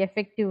an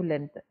effective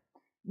length.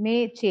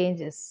 May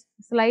changes,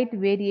 slight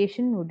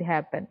variation would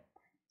happen.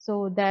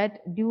 So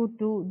that due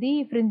to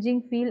the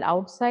fringing field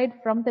outside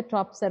from the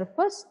top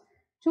surface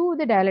to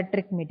the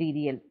dielectric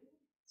material.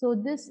 So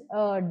this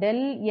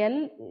del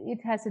L, it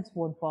has its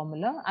own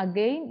formula.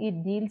 Again,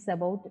 it deals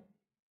about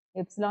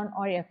epsilon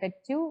or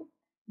effective,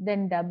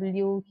 then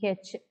W,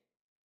 H,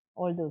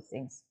 all those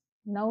things.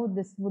 Now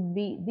this would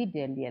be the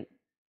del L.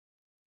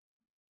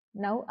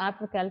 Now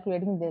after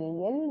calculating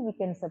del L, we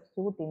can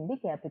substitute in the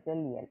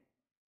capital L.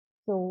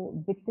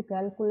 So width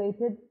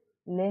calculated,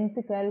 length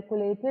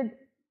calculated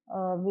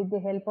with the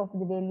help of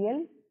the del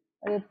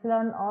L,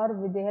 epsilon or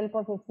with the help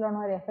of epsilon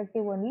or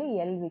effective only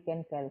L we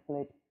can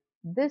calculate.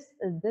 This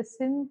is the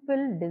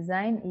simple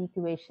design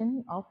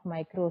equation of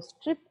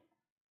microstrip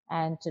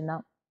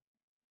antenna.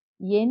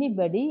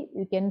 Anybody,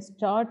 you can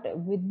start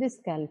with this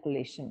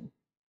calculation.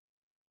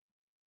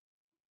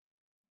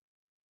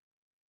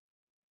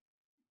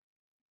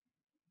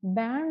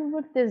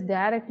 Bandwidth is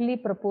directly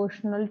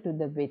proportional to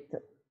the width,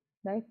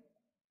 right?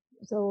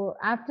 So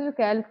after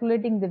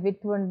calculating the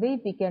width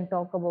only, we can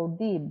talk about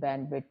the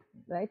bandwidth,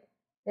 right?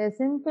 A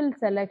simple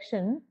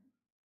selection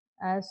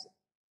as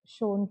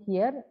shown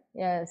here,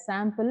 a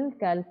sample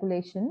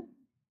calculation,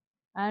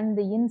 and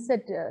the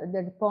inset,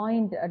 the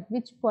point at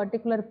which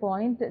particular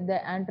point the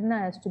antenna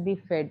has to be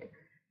fed,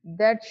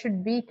 that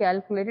should be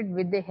calculated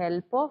with the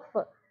help of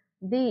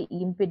the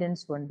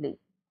impedance only.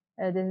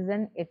 This is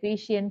an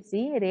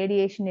efficiency,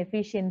 radiation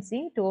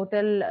efficiency,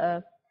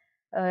 total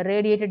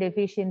radiated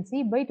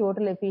efficiency by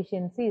total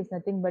efficiency is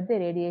nothing but the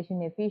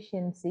radiation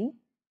efficiency.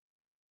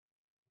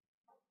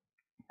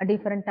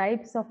 Different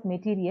types of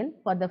material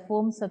for the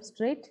foam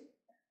substrate,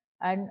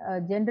 and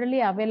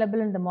generally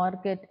available in the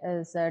market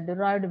is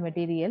derived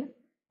material,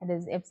 it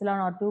is epsilon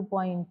or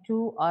 2.2,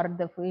 or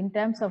the in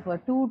terms of a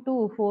 2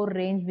 to 4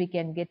 range we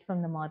can get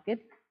from the market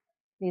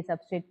the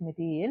substrate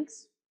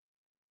materials.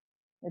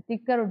 The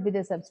thicker would be the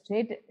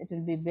substrate, it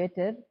will be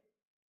better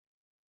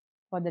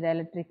for the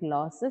dielectric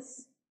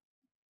losses.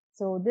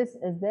 So this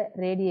is the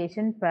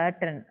radiation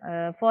pattern.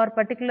 For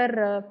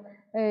particular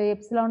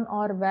epsilon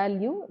or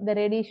value, the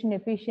radiation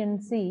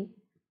efficiency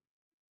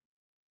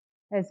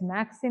is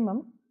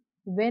maximum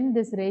when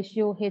this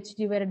ratio h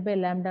divided by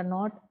lambda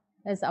naught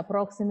is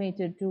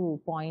approximated to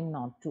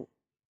 0.02,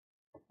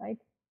 right?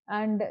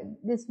 And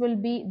this will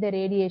be the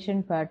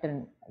radiation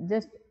pattern.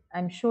 Just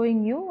I'm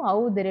showing you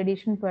how the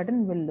radiation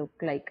pattern will look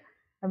like.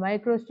 A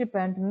microstrip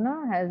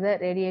antenna has a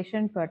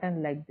radiation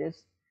pattern like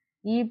this.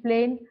 E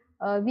plane,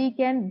 we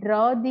can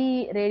draw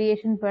the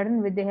radiation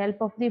pattern with the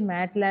help of the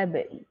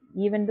MATLAB.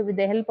 Even with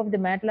the help of the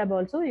MATLAB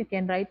also, you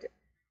can write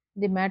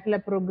the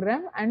MATLAB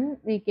program and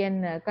we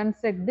can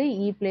construct the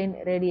E plane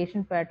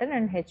radiation pattern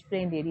and H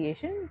plane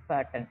radiation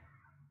pattern.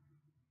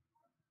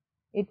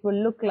 It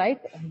will look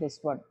like this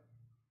one.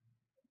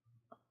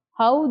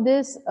 How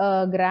this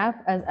graph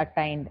is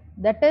attained?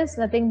 That is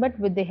nothing but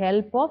with the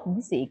help of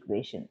this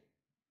equation.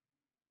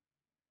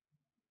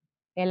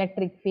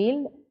 Electric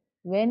field,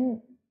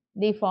 when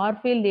the far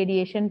field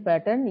radiation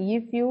pattern,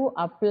 if you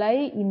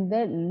apply in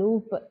the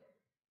loop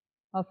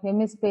of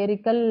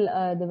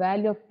hemispherical the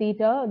value of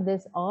theta,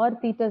 this r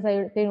theta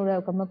side would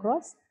have come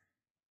across.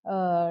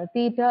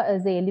 theta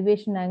is the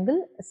elevation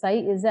angle, psi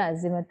is the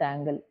azimuth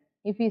angle.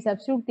 If we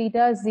substitute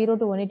theta as 0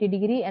 to 180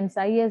 degree and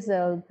psi is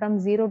from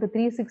 0 to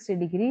 360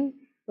 degree,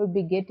 we'll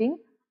be getting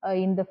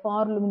in the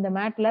for loop, in the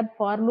MATLAB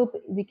for loop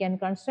we can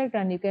construct,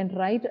 and you can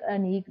write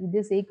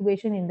this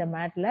equation in the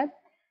MATLAB,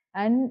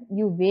 and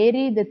you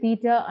vary the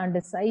theta and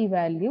the psi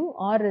value.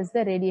 R is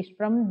the radiation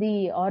from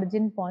the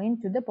origin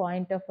point to the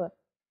point of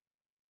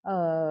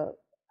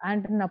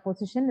antenna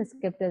position is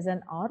kept as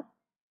an R.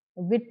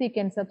 Width you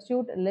can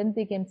substitute, length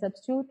you can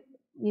substitute.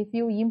 If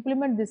you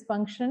implement this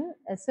function,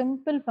 a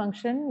simple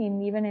function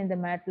even in the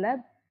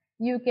MATLAB,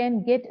 you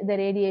can get the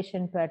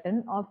radiation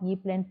pattern of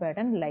E-plane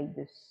pattern like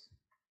this.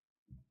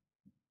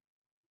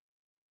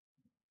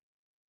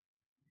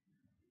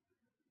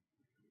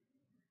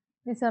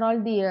 These are all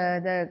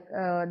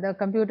the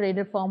computer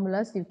aided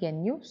formulas you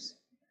can use.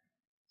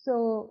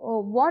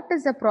 So, what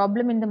is the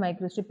problem in the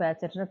microstrip patch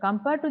antenna?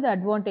 Compared to the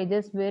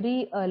advantages,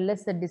 very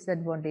less the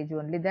disadvantage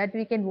only, that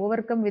we can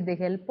overcome with the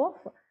help of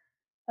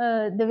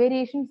the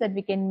variations that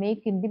we can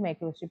make in the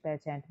microstrip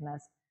patch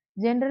antennas.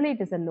 Generally,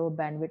 it is a low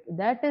bandwidth.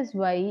 That is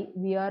why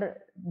we are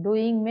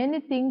doing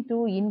many things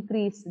to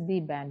increase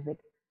the bandwidth.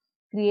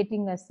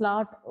 Creating a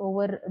slot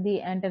over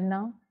the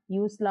antenna,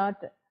 U slot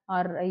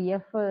or a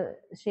F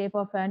shape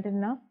of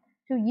antenna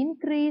to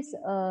increase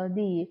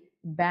the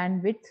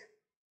bandwidth,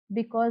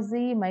 because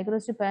the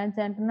microstrip patch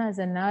antenna has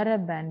a narrow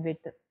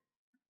bandwidth.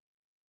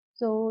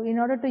 So, in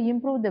order to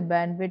improve the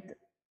bandwidth,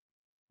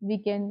 we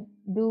can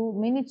do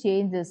many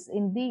changes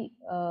in the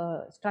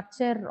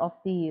structure of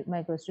the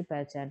microstrip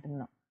patch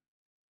antenna,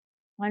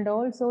 and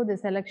also the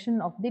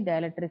selection of the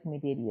dielectric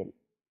material.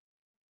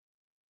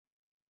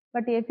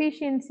 But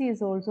efficiency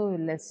is also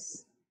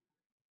less.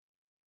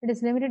 It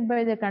is limited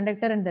by the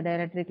conductor and the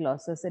dielectric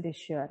losses, it is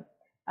sure,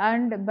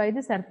 and by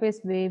the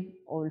surface wave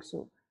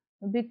also,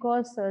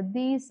 because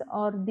these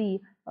are the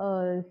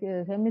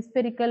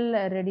hemispherical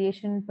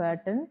radiation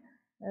pattern.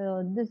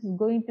 This is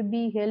going to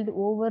be held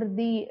over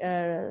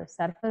the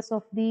surface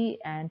of the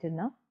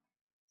antenna,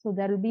 so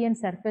there will be a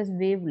surface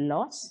wave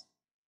loss.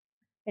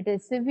 It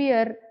is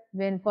severe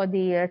when for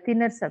the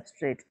thinner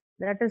substrate.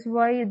 That is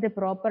why the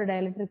proper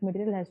dielectric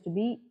material has to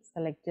be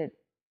selected.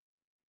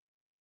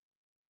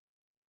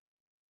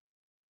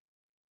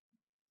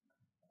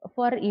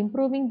 For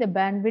improving the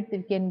bandwidth,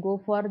 you can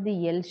go for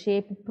the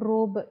L-shaped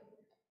probe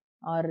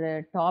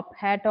or top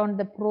hat on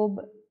the probe,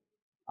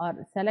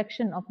 or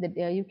selection of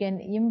the, you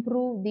can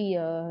improve the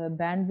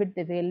bandwidth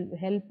with the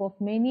help of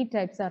many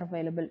types are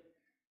available.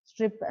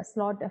 Strip,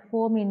 slot,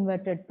 foam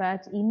inverted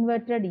patch,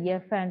 inverted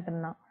F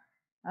antenna,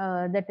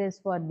 that is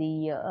for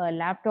the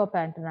laptop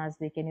antennas.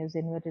 We can use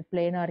inverted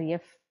planar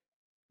F.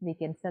 We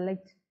can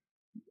select,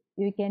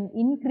 you can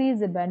increase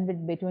the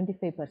bandwidth by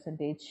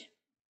 25%.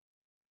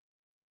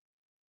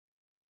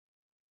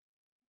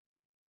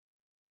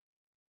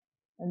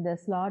 And the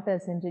slot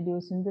is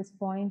introduced in this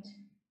point.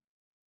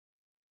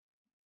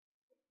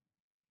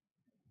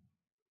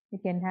 We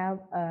can have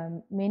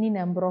many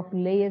number of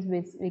layers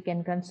which we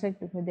can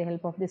construct with the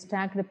help of the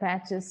stacked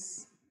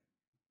patches.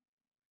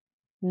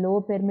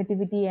 Low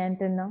permittivity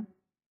antenna,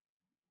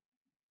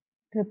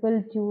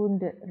 triple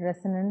tuned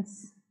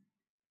resonance.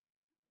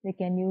 We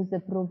can use the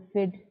probe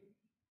fed.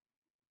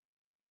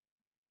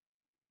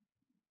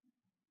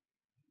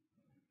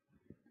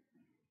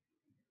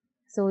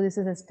 So this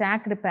is a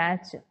stacked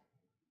patch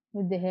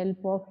with the help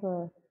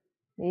of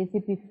the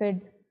ACP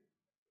fed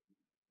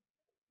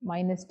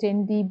minus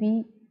 10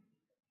 dB.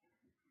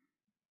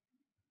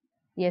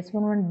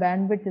 S11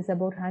 bandwidth is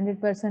about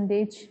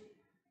 100%.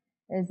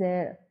 Is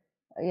a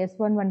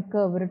S11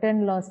 curve,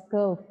 return loss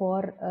curve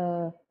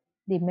for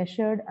the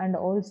measured and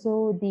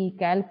also the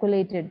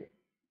calculated,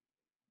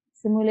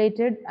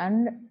 simulated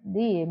and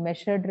the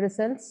measured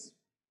results.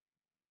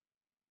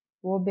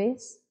 O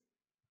base.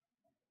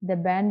 The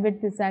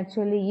bandwidth is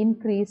actually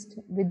increased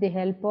with the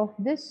help of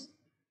this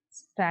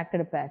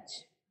stacked patch.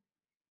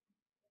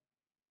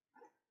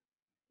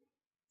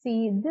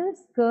 See, this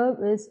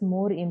curve is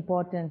more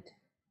important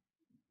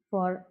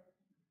for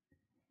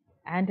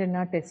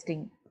antenna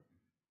testing,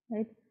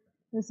 right?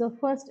 So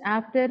first,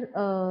 after,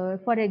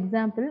 for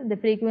example, the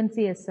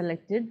frequency is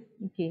selected,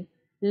 okay,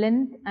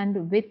 length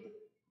and width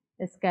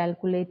is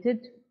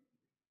calculated,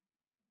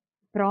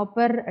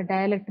 proper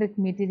dielectric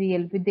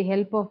material, with the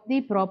help of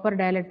the proper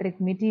dielectric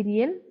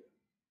material,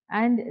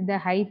 and the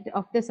height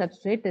of the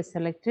substrate is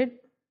selected.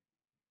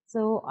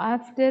 So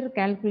after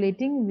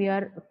calculating, we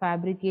are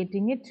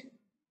fabricating it,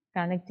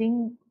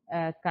 connecting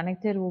a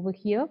connector over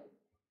here.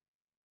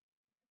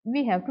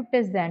 We have to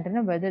test the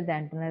antenna whether the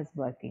antenna is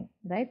working,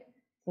 right?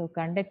 So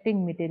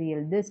conducting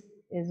material, this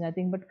is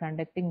nothing but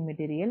conducting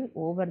material.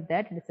 Over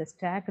that, it is a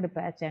stacked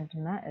patch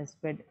antenna is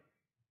fed,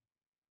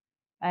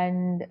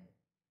 and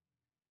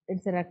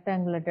it's a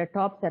rectangular. The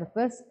top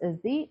surface is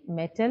the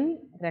metal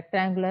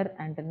rectangular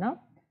antenna.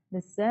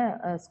 This is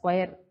a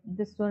square.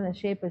 This one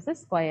shape is a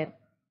square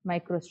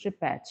microstrip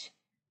patch.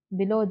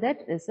 Below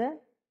that is a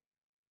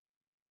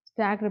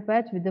stacked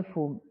patch with the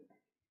foam.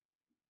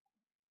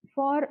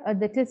 For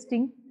the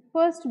testing,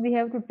 First, we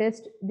have to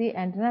test the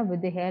antenna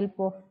with the help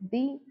of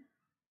the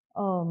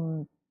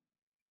um,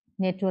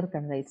 network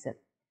analyzer.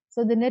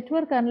 So the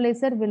network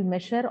analyzer will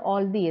measure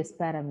all the S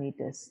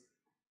parameters.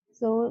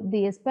 So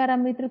the S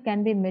parameter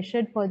can be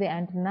measured for the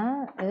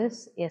antenna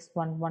is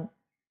S11.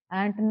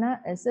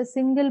 Antenna is a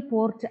single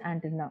port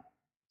antenna.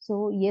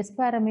 So S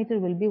parameter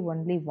will be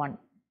only 1.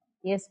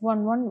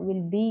 S11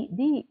 will be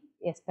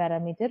the S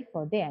parameter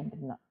for the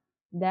antenna.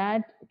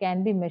 That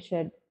can be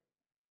measured.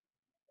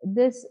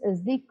 This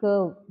is the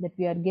curve that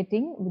we are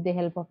getting with the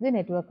help of the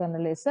network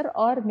analyzer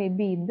or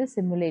maybe in the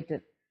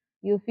simulator.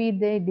 If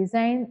they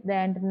design the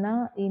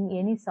antenna in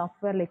any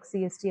software like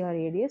CST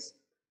or ADS,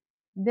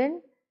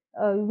 then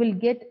we will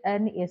get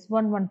an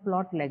S11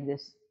 plot like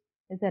this.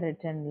 It's a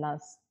return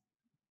loss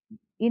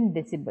in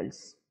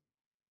decibels.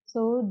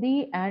 So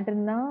the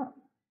antenna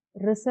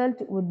result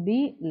would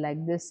be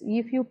like this.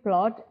 If you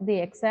plot the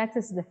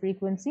x-axis is the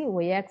frequency,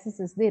 y-axis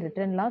is the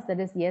return loss, that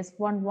is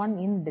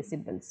S11 in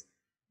decibels.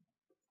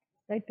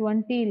 Right,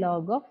 20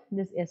 log of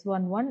this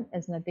S11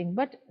 is nothing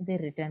but the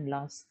return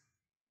loss.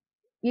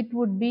 It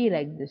would be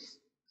like this.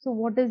 So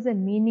what is the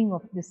meaning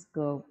of this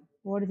curve?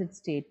 What is its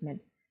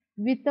statement?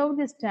 Without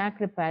the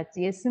stacked patch,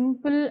 a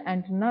simple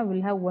antenna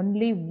will have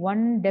only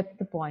one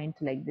depth point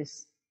like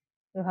this.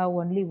 You have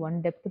only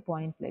one depth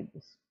point like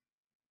this.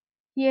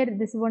 Here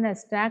this one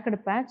has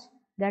stacked patch,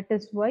 that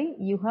is why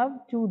you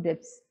have two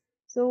depths.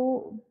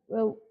 So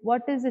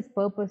what is its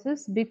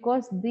purposes?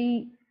 Because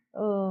the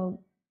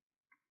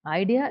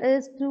idea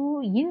is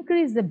to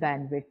increase the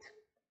bandwidth.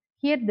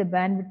 Here the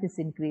bandwidth is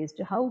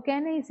increased. How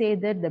can I say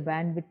that the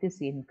bandwidth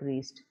is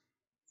increased?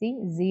 See,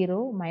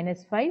 0,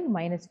 minus 5,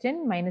 minus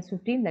 10, minus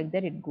 15, like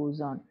that it goes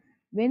on.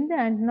 When the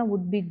antenna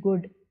would be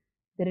good,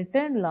 the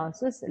return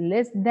loss is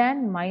less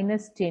than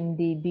minus 10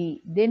 dB,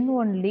 then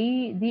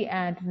only the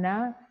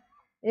antenna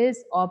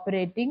is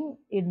operating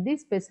in the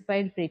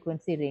specified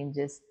frequency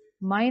ranges.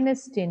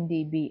 Minus 10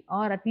 dB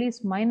or at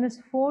least minus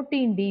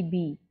 14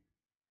 dB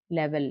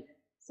level.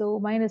 So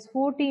minus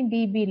 14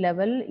 dB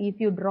level, if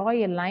you draw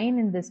a line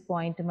in this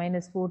point,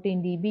 minus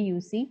 14 dB,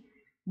 you see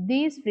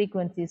these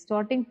frequencies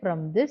starting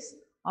from this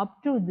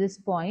up to this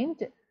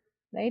point,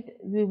 right,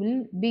 we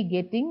will be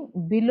getting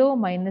below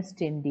minus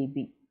 10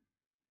 dB,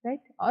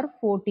 right, or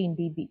 14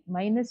 dB,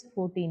 minus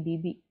 14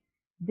 dB,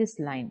 this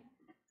line,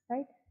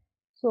 right.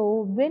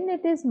 So when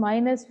it is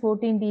minus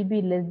 14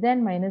 dB less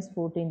than minus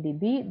 14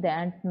 dB, the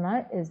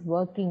antenna is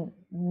working,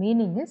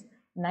 meaning is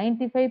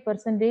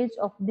 95%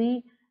 of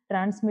the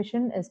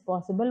transmission is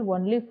possible,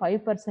 only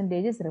 5%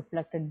 is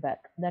reflected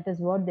back. That is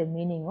what the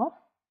meaning of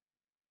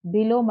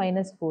below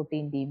minus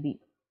 14 dB.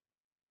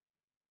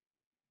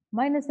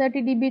 Minus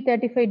 30 dB,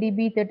 35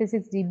 dB,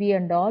 36 dB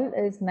and all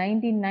is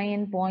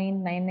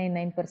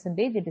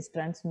 99.999%. It is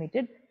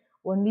transmitted.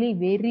 Only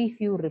very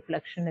few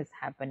reflection is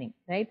happening,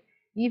 right?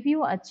 If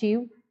you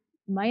achieve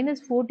minus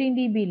 14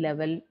 dB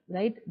level,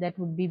 right, that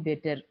would be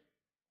better.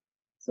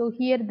 So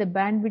here the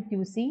bandwidth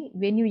you see,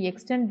 when you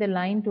extend the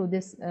line to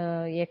this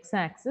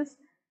x-axis,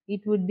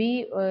 it would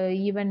be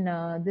even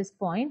this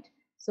point.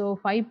 So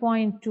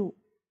 5.2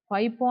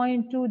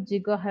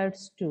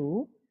 gigahertz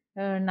to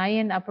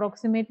 9,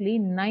 approximately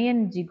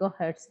 9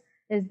 gigahertz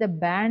is the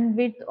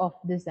bandwidth of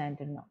this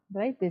antenna,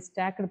 right? This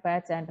stacked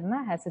patch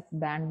antenna has its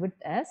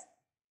bandwidth as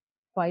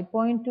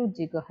 5.2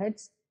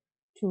 gigahertz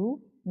to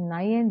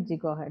 9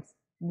 gigahertz,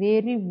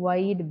 very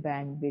wide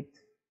bandwidth.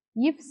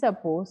 If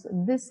suppose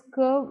this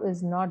curve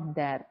is not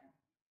there,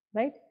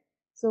 right?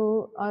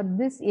 So or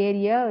this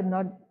area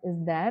not is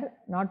there,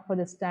 not for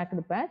the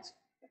stacked patch.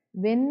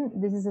 When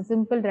this is a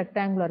simple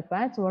rectangular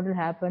patch, what will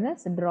happen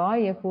is draw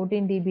a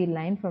 14 dB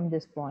line from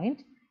this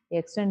point,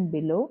 extend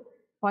below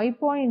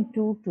 5.2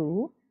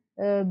 to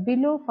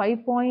below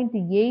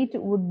 5.8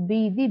 would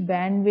be the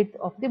bandwidth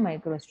of the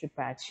microstrip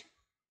patch,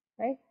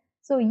 right?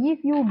 So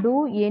if you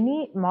do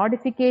any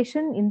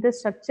modification in the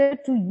structure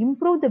to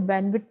improve the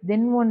bandwidth,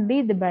 then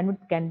only the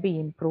bandwidth can be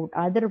improved.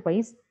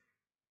 Otherwise,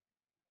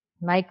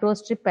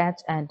 microstrip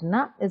patch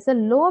antenna is a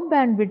low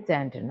bandwidth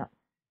antenna,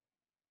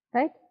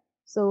 right?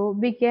 So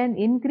we can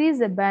increase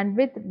the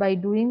bandwidth by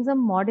doing some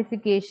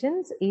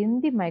modifications in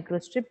the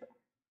microstrip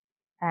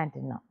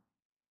antenna.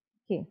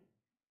 Okay.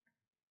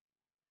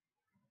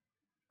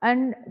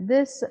 And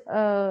this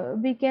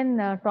we can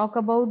talk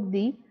about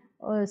the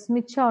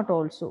Smith chart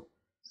also.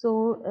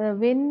 So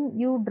when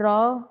you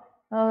draw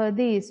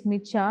the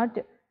Smith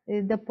chart,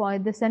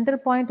 the center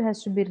point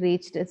has to be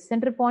reached.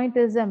 Center point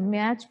is a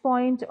match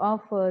point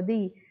of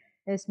the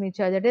Smith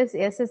chart, that is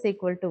S is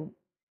equal to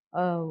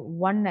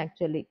 1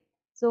 actually.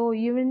 So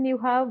even you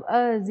have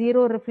a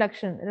zero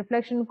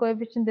reflection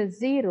coefficient is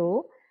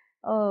 0,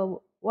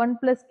 1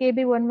 plus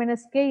kb 1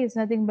 minus k is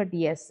nothing but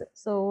S.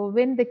 So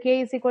when the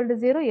k is equal to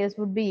 0, S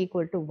would be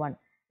equal to 1.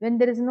 When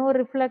there is no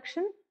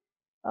reflection,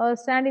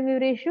 standing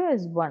wave ratio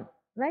is 1,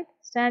 right?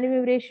 Standing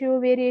wave ratio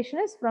variation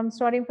is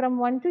starting from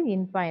 1 to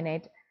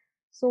infinite.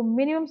 So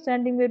minimum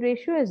standing wave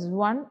ratio is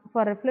 1,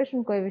 for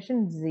reflection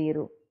coefficient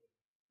 0.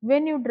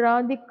 When you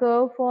draw the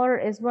curve for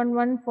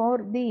S11 for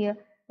the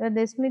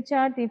Smith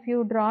chart, if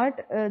you draw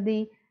it,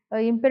 the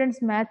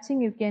impedance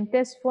matching, you can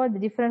test for the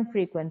different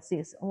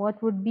frequencies.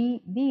 What would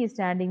be the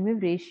standing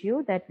wave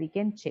ratio that we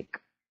can check?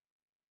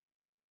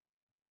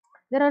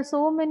 There are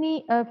so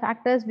many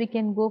factors we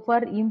can go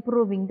for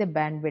improving the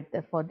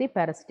bandwidth for the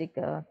parasitic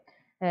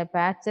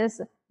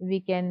patches. We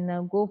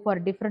can go for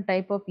different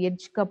type of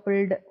edge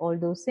coupled, all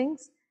those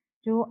things,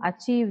 to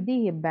achieve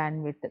the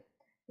bandwidth.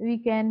 We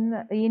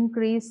can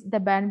increase the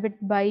bandwidth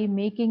by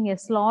making a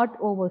slot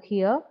over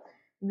here.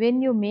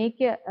 When you make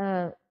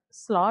a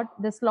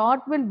slot, the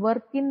slot will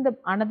work in the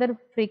another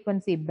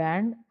frequency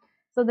band.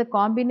 So the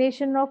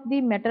combination of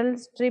the metal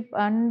strip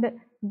and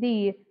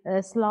the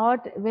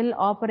slot will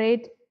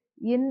operate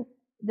in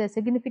the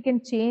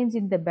significant change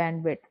in the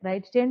bandwidth,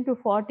 right? 10 to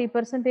 40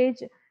 percentage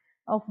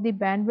of the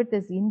bandwidth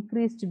is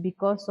increased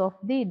because of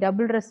the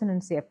double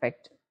resonance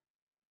effect.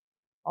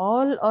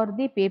 All or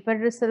the paper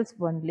results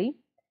only.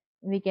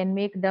 We can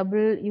make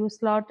double U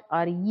slot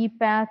or E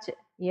patch,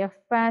 F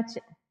patch.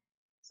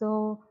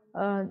 So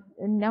a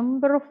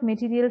number of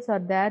materials are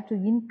there to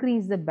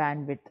increase the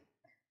bandwidth.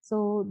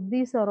 So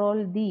these are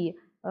all the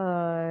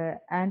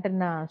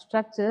antenna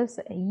structures.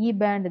 E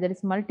band, there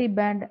is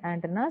multi-band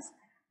antennas.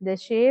 The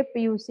shape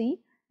you see,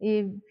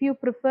 if you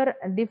prefer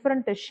a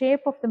different shape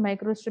of the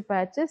microstrip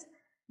patches,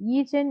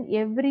 each and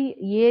every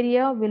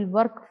area will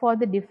work for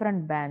the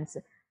different bands.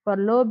 For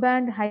low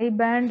band, high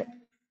band,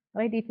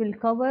 right, it will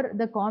cover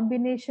the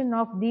combination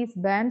of these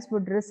bands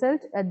would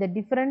result at the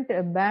different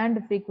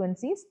band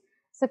frequencies.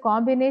 So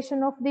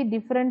combination of the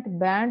different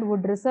band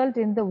would result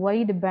in the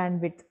wide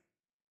bandwidth.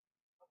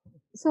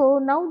 So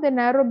now the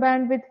narrow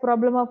bandwidth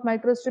problem of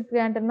microstrip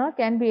antenna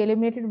can be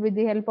eliminated with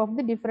the help of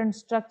the different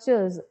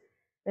structures,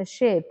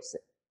 shapes.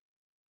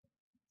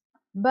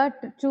 But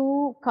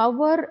to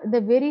cover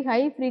the very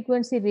high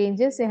frequency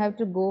ranges, you have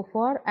to go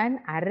for an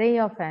array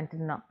of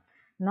antenna,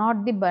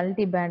 not the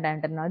multi-band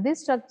antenna. These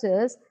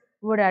structures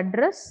would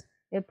address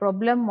a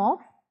problem of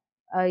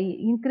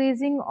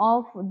increasing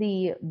of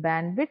the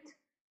bandwidth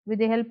with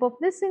the help of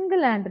the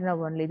single antenna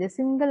only. The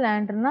single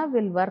antenna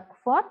will work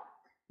for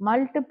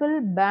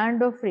multiple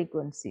band of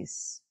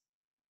frequencies.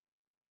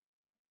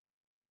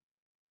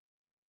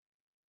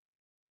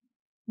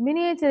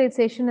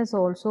 Miniaturization is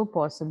also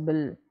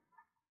possible.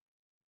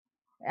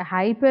 A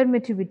high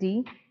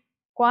permittivity,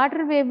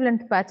 quarter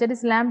wavelength patch, that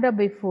is lambda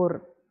by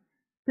 4.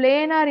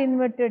 Planar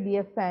inverted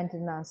F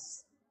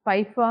antennas,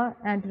 PIFA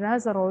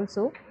antennas are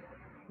also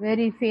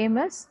very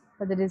famous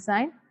for the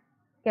design.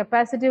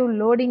 Capacitive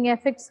loading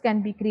effects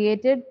can be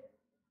created.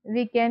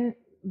 We can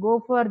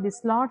go for the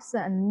slots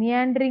and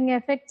meandering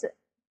effects.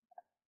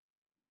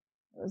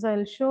 So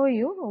I'll show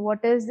you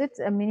what is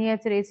its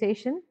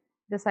miniaturization.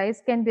 The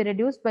size can be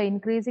reduced by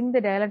increasing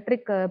the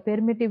dielectric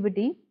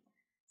permittivity.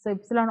 So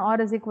epsilon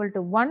r is equal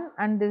to 1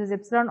 and this is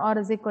epsilon r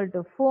is equal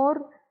to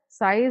 4.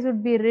 Size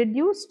would be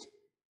reduced,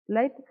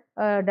 like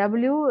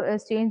W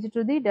is changed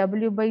to the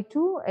W by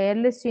 2,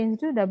 L is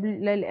changed to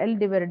L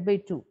divided by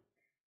 2.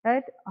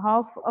 Right,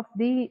 half of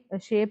the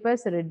shape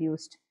is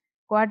reduced.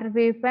 Quarter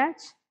wave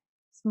patch,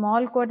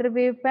 small quarter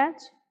wave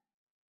patch.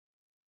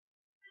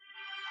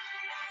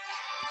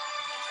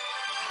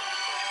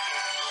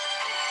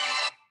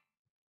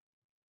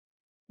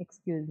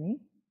 Excuse me.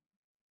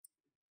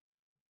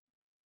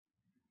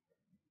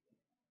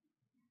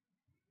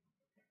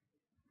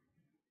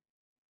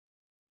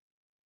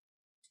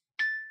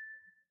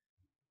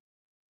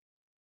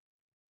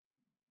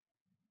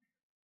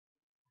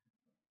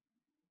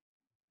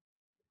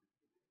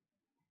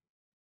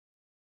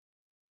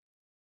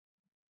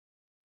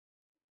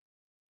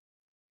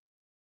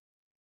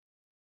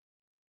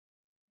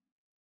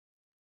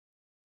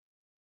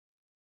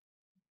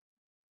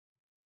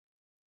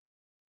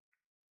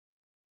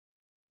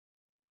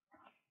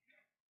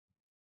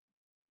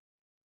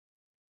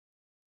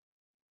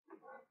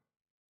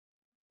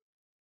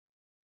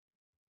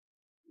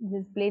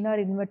 This planar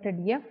inverted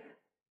F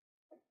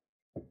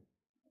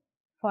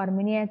for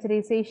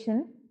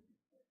miniaturization.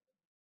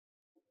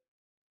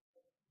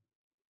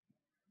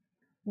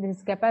 This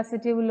is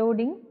capacitive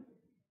loading,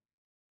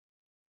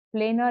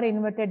 planar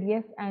inverted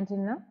F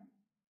antenna.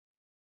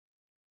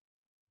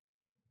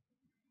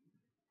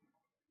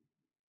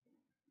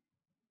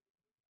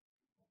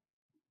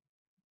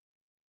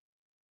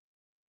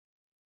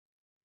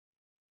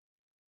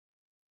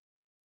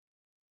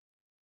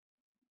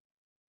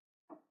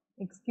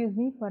 Excuse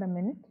me for a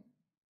minute.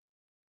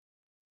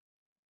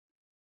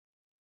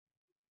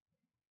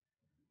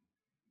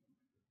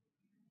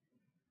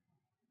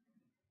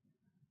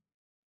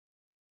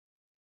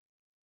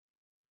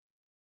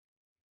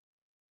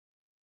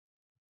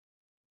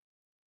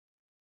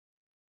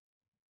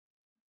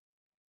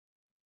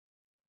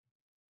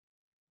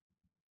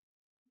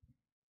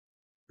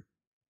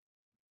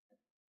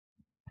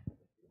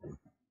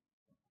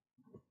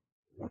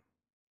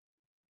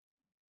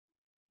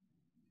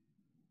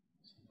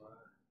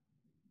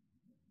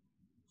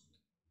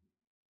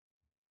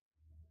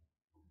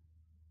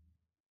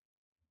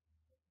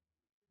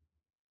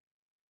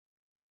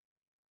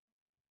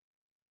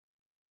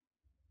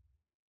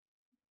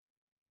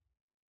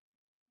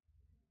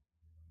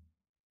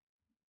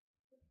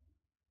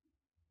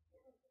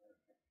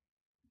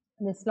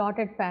 the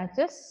slotted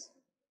patches.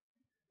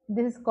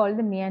 This is called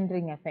the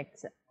meandering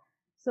effects.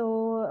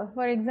 So,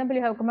 for example,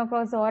 you have come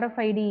across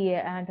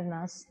RFID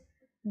antennas.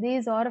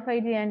 These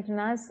RFID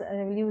antennas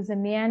will use the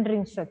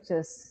meandering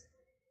structures.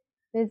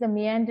 There is a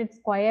meandered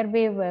square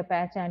wave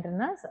patch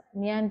antennas,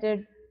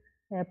 meandered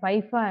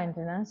PIFA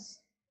antennas.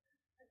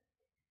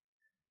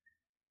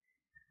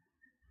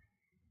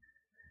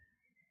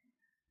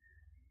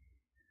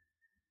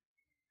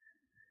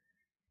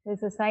 There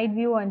is a side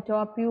view and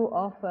top view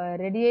of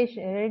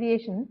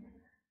radiation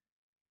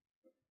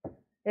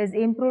is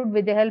improved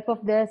with the help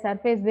of the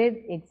surface wave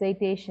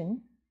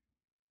excitation.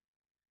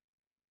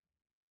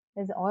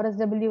 There is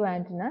RSW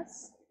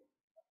antennas.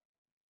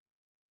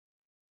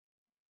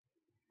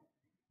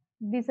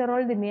 These are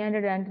all the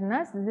meandered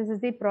antennas. This is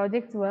the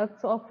project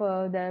works of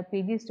the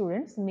PG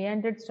students.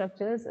 Meandered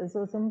structures is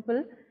so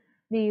simple.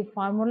 The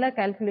formula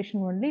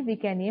calculation only we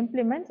can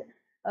implement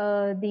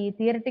the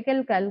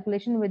theoretical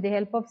calculation with the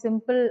help of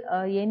simple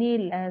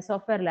any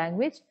software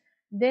language.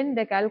 Then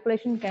the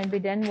calculation can be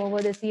done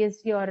over the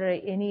CST or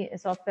any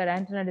software,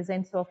 antenna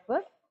design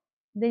software.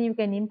 Then you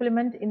can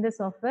implement in the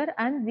software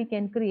and we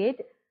can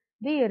create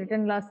the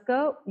return loss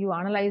curve. You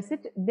analyze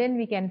it, then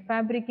we can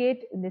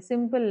fabricate the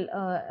simple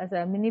as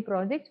a mini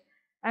project,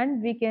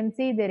 and we can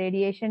see the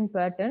radiation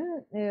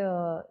pattern.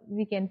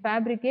 We can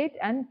fabricate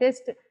and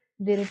test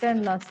the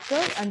return loss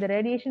curve, and the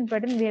radiation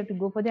pattern we have to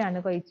go for the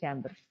anechoic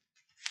chamber.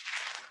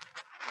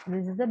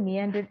 This is the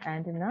meandered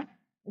antenna.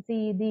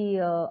 See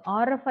the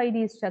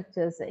RFID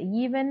structures,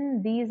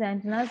 even these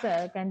antennas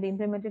can be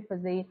implemented for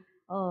the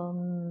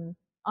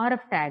RF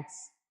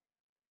tags.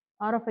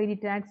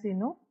 RFID tags, you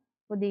know,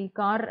 for the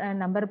car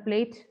number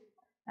plate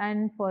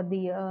and for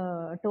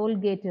the toll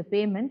gate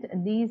payment,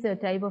 these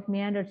type of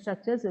meandered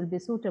structures will be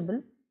suitable.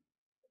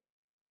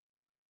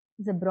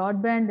 It's a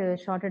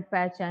broadband shorted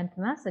patch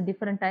antennas,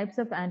 different types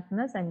of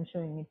antennas. I'm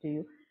showing it to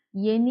you.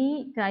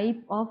 Any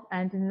type of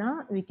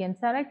antenna we can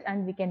select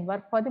and we can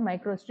work for the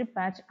microstrip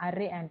patch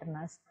array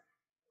antennas.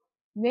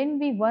 When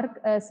we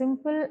work a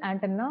simple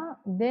antenna,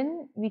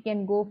 then we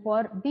can go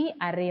for the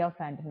array of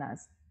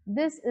antennas.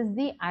 This is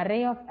the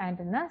array of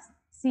antennas,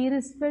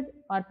 series fed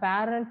or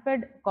parallel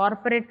fed,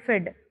 corporate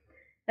fed.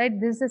 Right?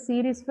 This is a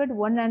series fed,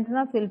 one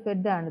antenna will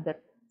fed the another.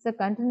 So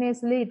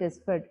continuously it is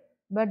fed,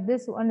 but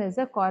this one is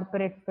a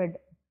corporate fed.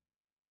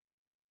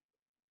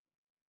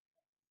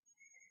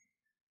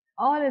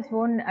 All its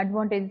own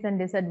advantages and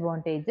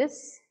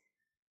disadvantages.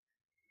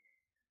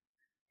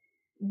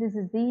 This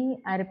is the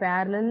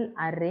parallel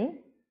array,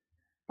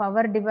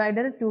 power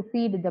divider to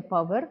feed the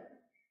power.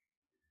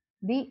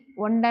 The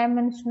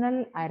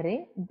one-dimensional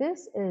array.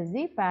 This is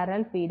the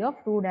parallel feed of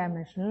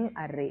two-dimensional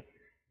array.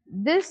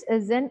 This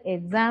is an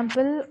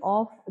example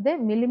of the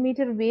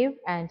millimeter wave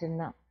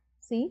antenna.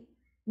 See,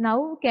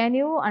 now can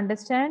you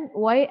understand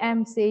why I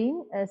am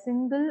saying a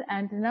single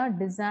antenna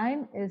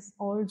design is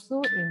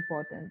also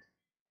important?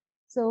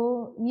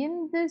 So,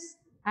 in this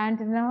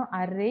antenna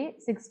array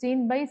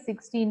 16 by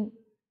 16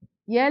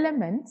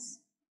 elements,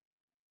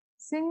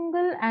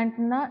 single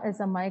antenna is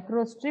a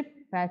microstrip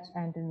patch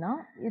antenna.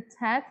 It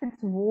has its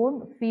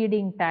own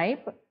feeding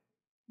type,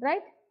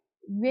 right?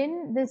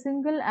 When the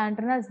single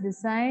antenna is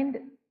designed,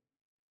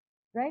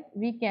 right,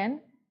 we can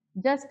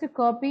just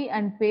copy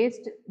and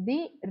paste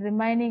the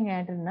remaining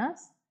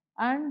antennas.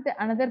 And the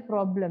another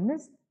problem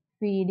is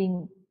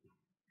feeding.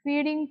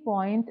 Feeding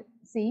point,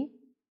 see,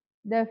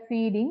 the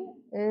feeding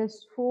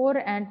is 4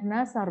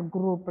 antennas are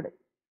grouped.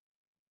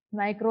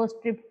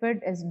 Microstrip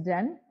fed is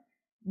done.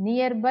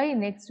 Nearby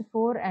next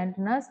 4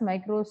 antennas,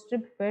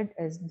 microstrip fed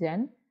is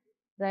done.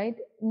 Right?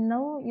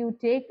 Now you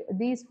take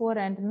these 4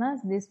 antennas,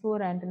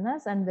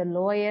 and the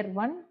lower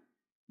one,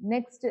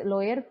 next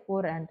lower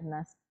 4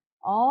 antennas.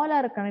 All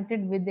are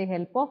connected with the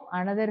help of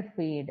another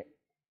feed.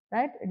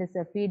 Right? It is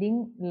a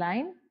feeding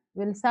line,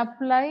 will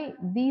supply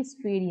these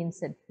feed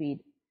insert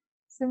feed.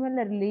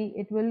 Similarly,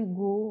 it will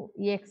go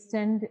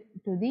extend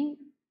to the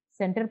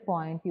center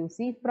point. You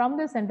see, from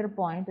the center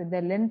point,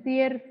 the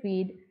lengthier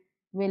feed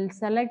will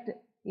select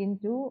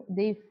into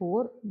the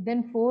 4,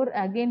 then 4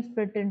 again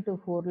split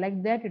into 4.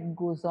 Like that it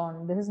goes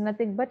on. This is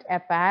nothing but a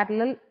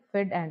parallel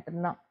fed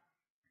antenna.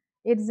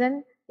 It's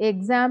an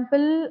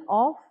example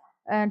of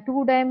a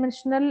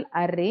two-dimensional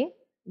array.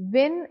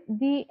 When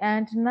the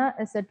antenna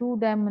is a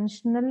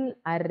two-dimensional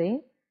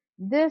array,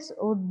 this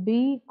would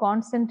be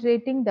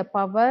concentrating the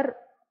power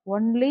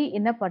only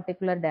in a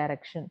particular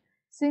direction.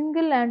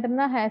 Single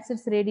antenna has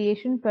its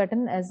radiation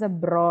pattern as a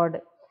broad,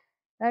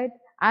 right?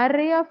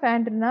 Array of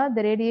antenna,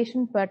 the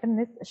radiation pattern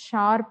is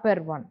sharper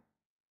one,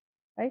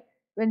 right?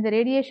 When the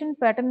radiation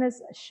pattern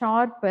is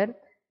sharper,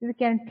 we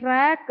can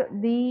track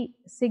the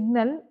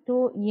signal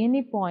to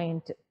any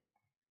point.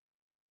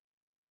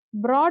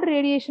 Broad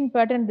radiation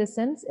pattern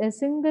distance, a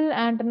single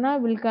antenna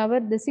will cover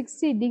the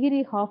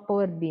 60-degree half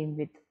power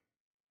beamwidth.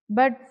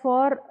 But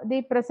for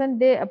the present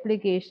day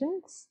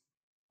applications,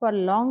 for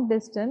long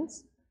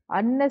distance,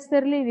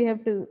 unnecessarily we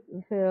have to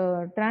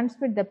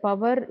transmit the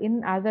power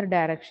in other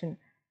direction.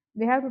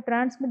 We have to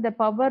transmit the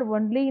power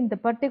only in the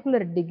particular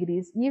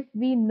degrees. If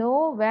we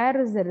know where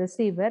is the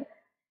receiver,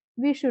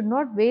 we should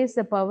not waste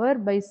the power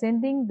by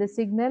sending the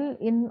signal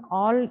in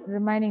all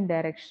remaining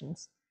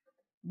directions.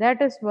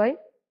 That is why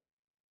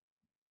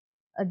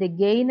the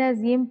gain has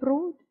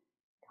improved,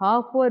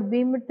 half-power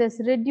beamwidth is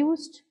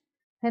reduced,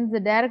 hence the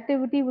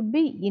directivity would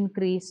be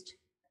increased,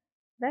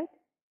 right?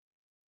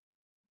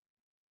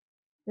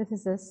 This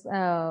is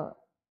a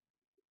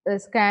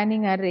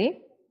scanning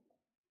array.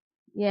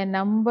 A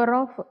number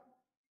of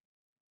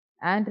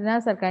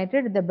antennas are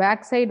connected. The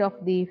backside of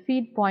the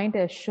feed point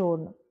is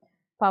shown.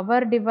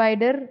 Power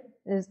divider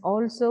is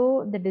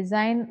also the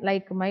design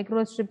like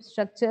microstrip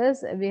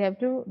structures. We have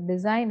to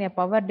design a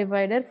power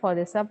divider for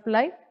the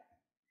supply,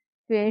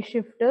 phase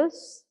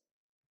shifters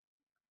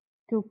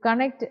to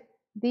connect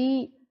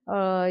the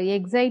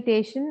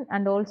excitation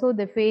and also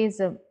the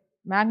phase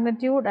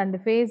magnitude and the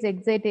phase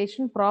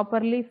excitation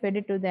properly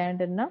fed to the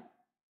antenna.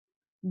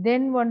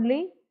 Then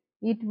only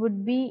it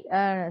would be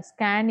a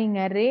scanning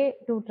array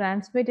to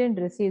transmit and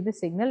receive the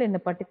signal in a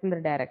particular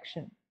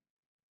direction.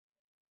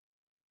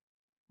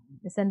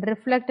 It's a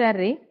reflect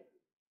array,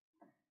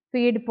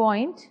 feed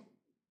point,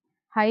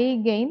 high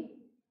gain,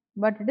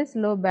 but it is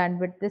low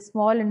bandwidth. It is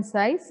small in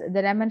size.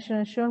 The dimension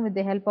is shown with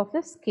the help of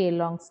the scale,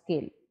 long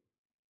scale.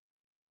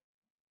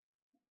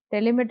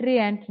 Telemetry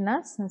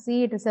antennas,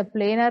 see it is a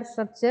planar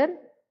structure.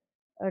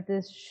 It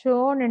is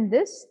shown in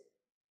this,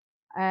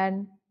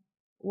 and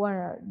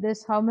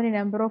this how many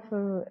number of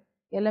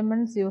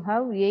elements you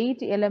have.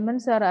 8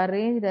 elements are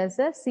arranged as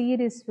a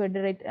series fed,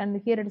 right?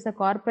 And here it is a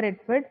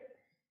corporate fed,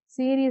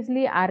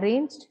 seriously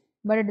arranged,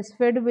 but it is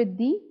fed with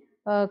the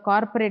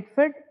corporate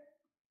fed,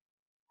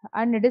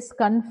 and it is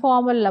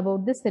conformal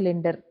about the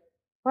cylinder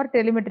for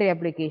telemetry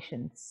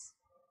applications.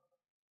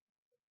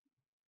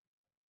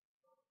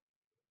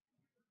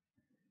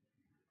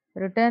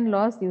 Return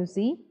loss, you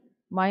see,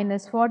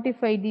 minus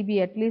 45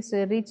 dB, at least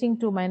reaching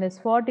to minus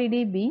 40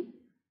 dB,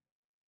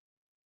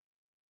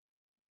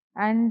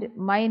 and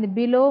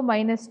below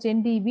minus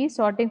 10 dB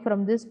starting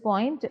from this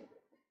point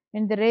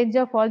in the range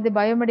of all the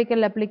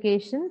biomedical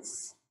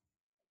applications.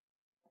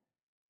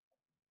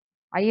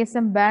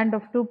 ISM band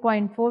of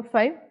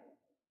 2.45,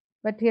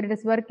 but here it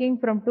is working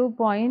from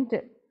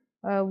 2.18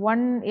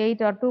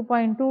 or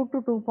 2.2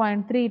 to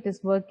 2.3 it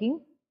is working.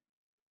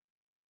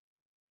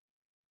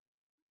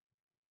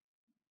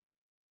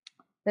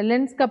 The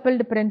lens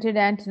coupled printed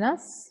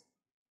antennas.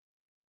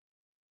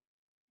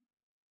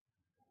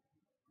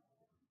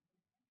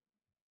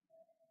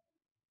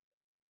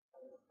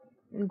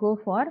 We'll go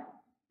for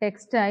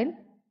textile.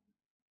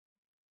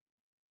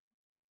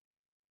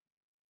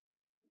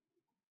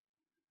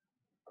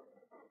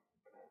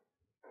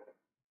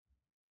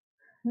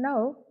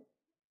 Now,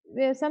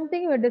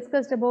 something we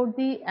discussed about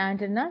the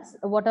antennas.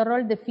 What are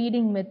all the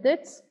feeding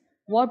methods?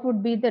 What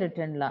would be the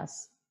return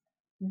loss?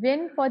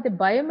 When for the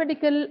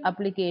biomedical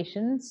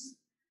applications,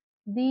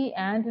 the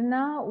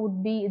antenna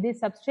would be, the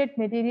substrate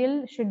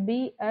material should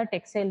be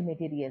textile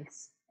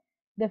materials.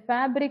 The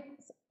fabric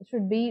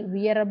should be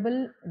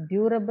wearable,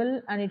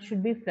 durable, and it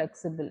should be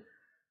flexible.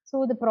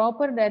 So the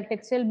proper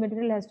textile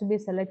material has to be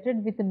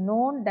selected with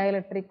known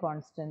dielectric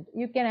constant.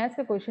 You can ask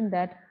a question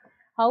that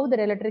how the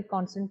dielectric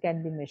constant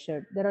can be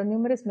measured. There are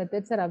numerous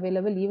methods are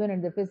available even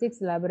in the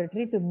physics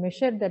laboratory to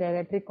measure the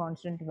dielectric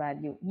constant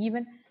value.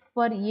 Even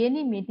for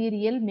any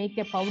material, make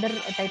a powder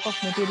type of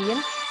material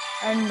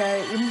and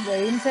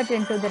insert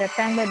into the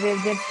rectangular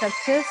waveguide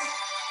structures.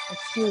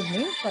 Excuse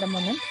me for a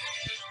moment.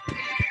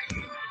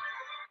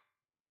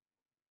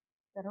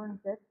 Saravanan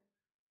sir.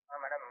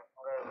 Madam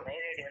உங்க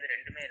mail ID வந்து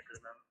ரெண்டுமே இருக்குது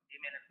ma'am.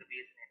 Gmail இருக்கு,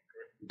 BSN இருக்கு.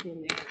 சரி.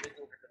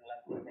 விட்டுட்டுங்களா?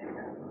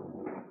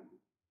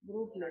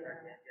 குரூப்ல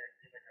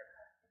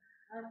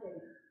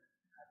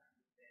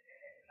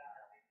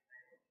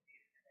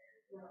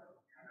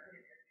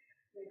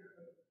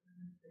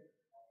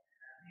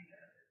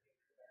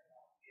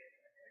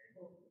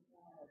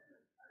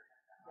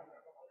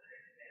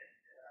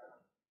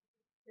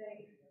சரி.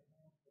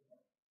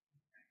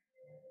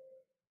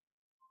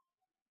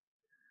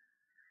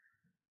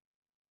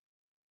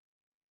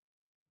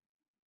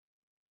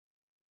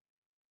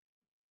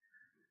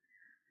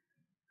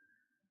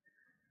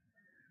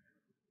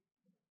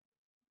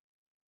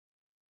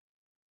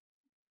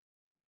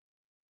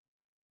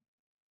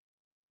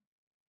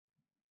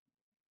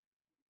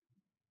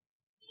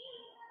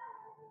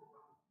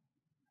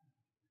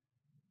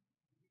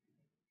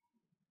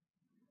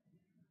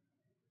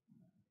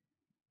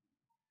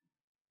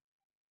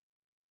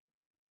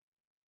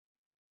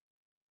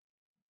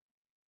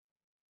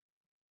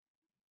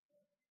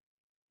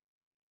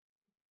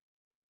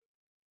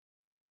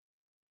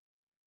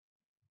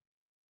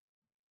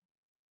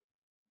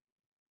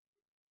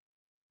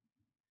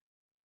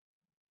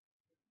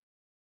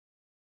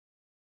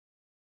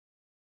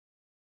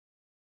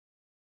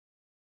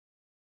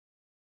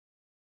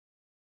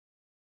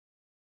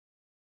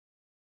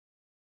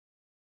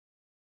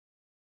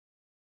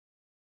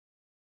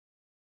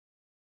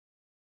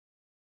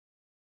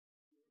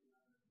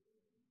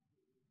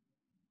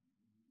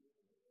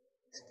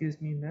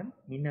 Excuse me, ma'am.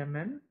 Meena,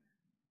 ma'am.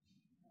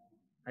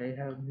 I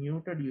have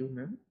muted you,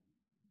 ma'am.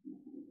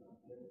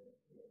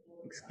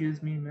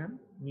 Excuse me, ma'am.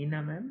 Meena,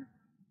 ma'am.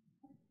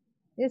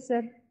 Yes,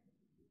 sir.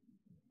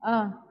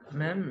 Ah,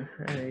 Ma'am,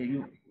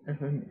 you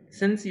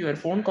since your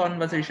phone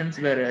conversations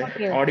were okay,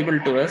 okay. audible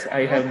to us,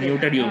 I have Okay.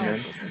 muted you, Ah,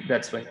 ma'am. okay.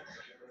 That's why.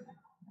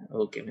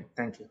 Okay, ma'am.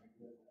 Thank you.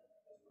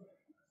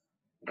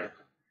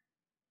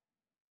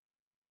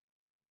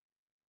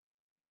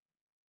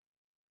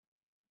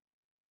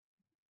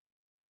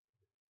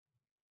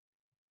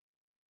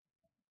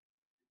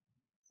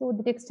 So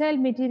the textile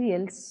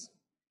materials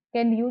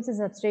can use a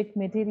substrate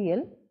material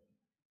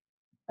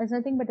as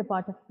nothing but a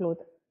part of cloth.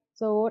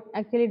 So what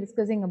actually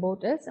discussing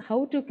about is how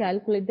to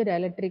calculate the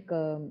dielectric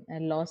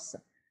loss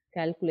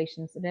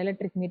calculations,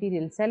 dielectric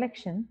material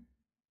selection.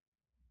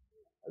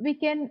 We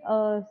can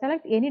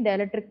select any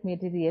dielectric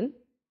material,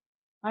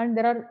 and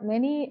there are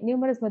many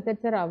numerous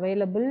methods are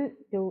available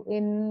to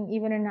in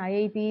even in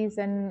IITs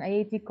and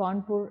IIT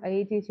Kanpur,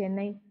 IIT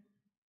Chennai,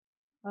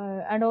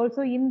 and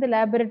also in the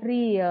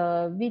laboratory,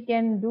 we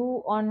can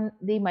do on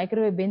the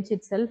microwave bench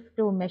itself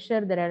to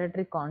measure the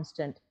dielectric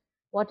constant.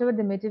 Whatever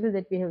the material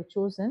that we have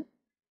chosen,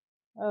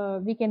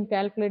 we can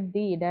calculate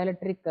the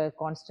dielectric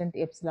constant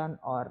epsilon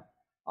r.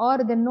 Or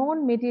the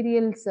known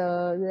materials,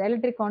 the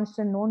electric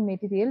constant known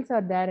materials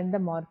are there in the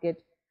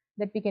market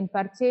that we can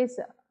purchase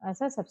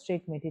as a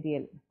substrate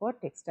material for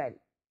textile,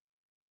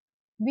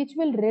 which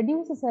will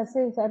reduce the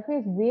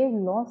surface wave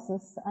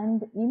losses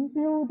and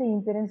improve the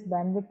impedance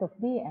bandwidth of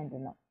the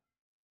antenna.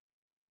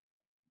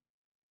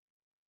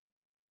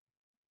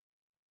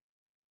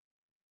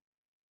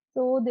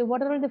 So,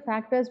 what are all the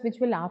factors which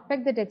will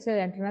affect the textile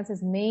antennas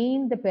is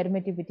main the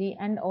permittivity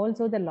and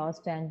also the loss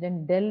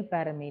tangent del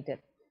parameter.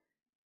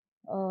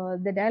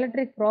 The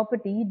dielectric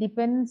property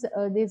depends.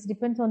 This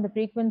depends on the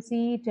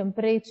frequency,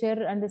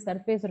 temperature, and the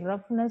surface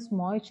roughness,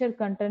 moisture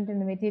content in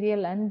the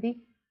material, and the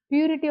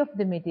purity of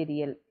the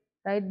material.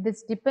 Right.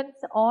 This depends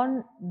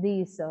on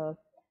these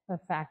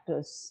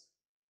factors.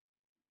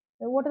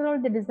 What are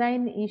all the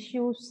design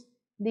issues?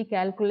 The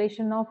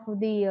calculation of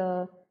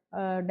the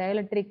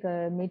dielectric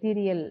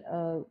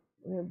material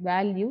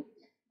value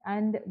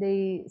and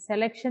the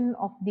selection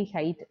of the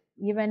height.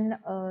 Even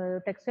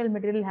textile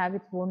material have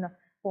its own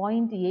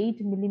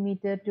 0.8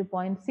 millimeter to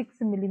 0.6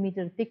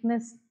 millimeter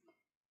thickness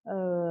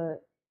uh,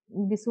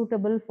 be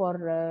suitable for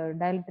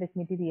dielectric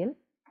material.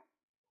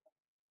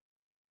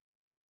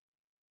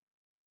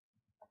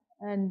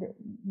 And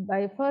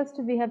by first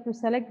we have to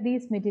select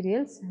these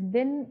materials,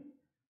 then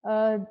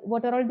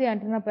what are all the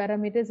antenna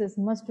parameters is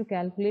must to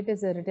calculate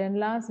is a return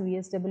loss,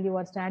 VSW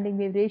or standing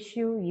wave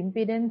ratio,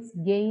 impedance,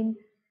 gain,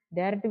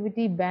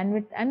 directivity,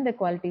 bandwidth, and the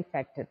quality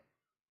factor.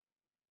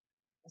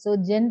 So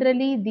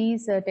generally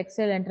these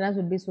textile antennas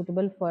would be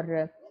suitable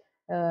for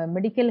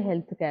medical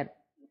health care,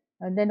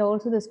 and then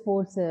also the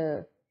sports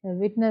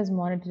witness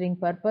monitoring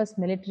purpose,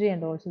 military,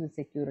 and also the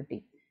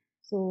security.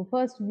 So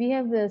first we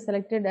have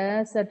selected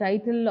as a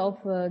title of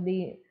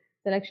the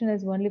selection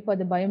is only for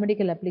the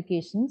biomedical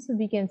applications. So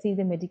we can see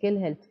the medical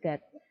healthcare,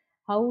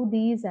 how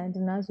these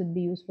antennas would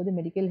be used for the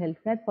medical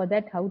healthcare. For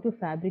that, how to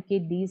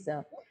fabricate these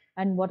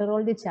and what are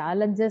all the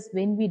challenges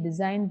when we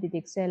design the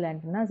textile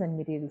antennas and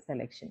material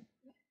selection.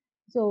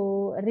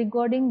 So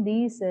regarding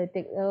these,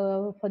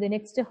 for the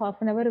next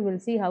half an hour, we'll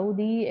see how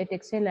the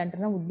textile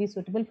antenna would be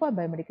suitable for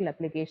biomedical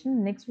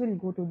application. Next, we'll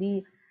go to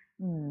the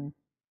um,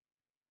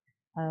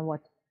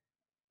 what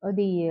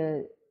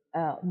the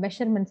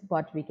measurements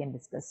part we can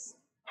discuss.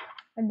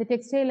 And the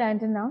textile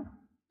antenna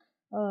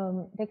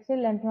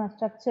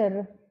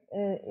structure,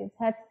 it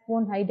has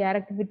own high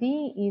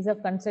directivity, ease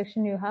of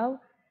construction. You have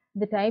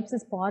the types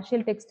is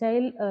partial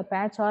textile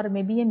patch or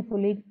maybe in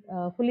fully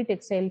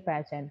textile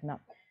patch antenna.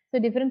 So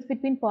difference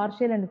between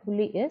partial and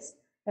fully is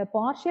a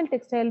partial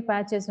textile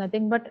patch is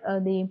nothing but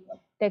the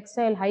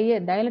textile higher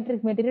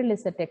dielectric material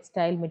is a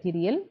textile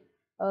material,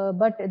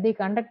 but the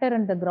conductor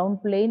and the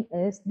ground plane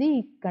is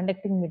the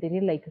conducting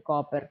material like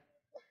copper.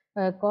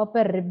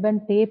 Copper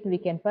ribbon tape we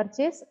can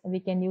purchase. We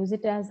can use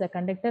it as the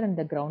conductor and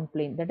the ground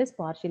plane. That is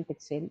partial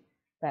textile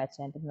patch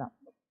antenna.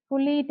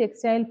 Fully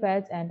textile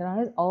patch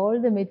antenna is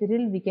all the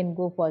material we can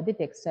go for the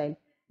textile.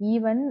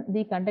 Even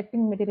the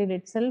conducting material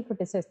itself, it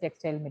is a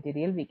textile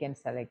material we can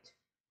select.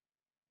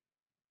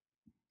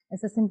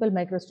 It's a simple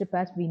microstrip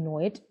patch, we know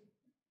it.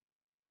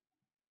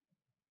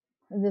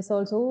 This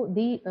also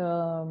the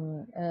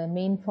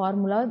main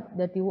formula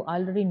that you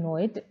already know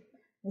it.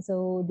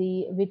 So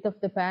the width of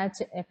the patch,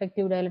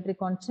 effective dielectric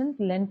constant,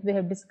 length we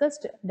have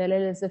discussed. Del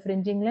is the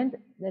fringing length,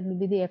 that will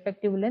be the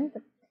effective length.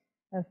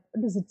 What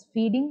is its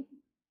feeding?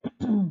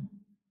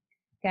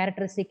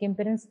 Characteristic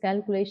impedance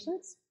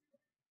calculations.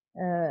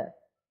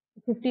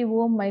 50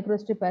 ohm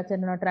microstrip patch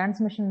and a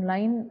transmission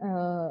line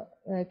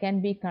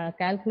can be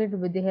calculated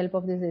with the help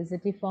of this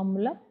SZT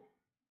formula.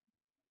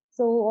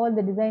 So all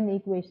the design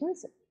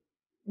equations,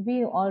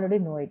 we already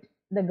know it.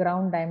 The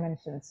ground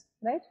dimensions,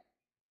 right?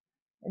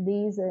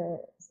 These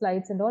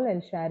slides and all, I'll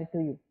share it to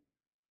you.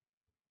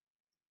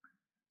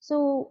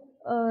 So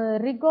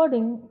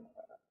regarding,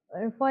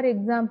 for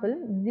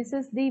example, this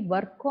is the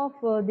work of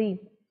the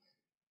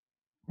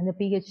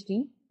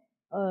PhD.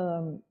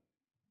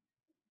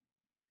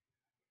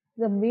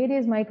 The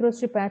various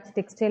microstrip patch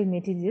textile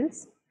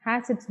materials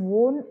has its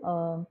own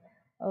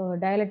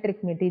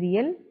dielectric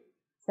material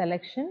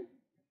selection.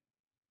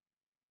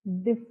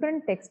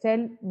 Different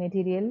textile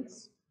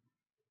materials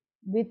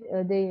with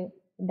the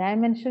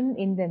dimension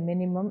in the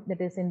minimum,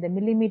 that is in the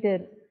millimeter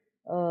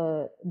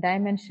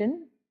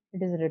dimension,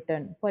 it is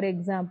written. For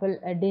example,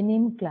 a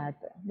denim cloth,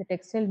 the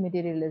textile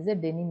material is a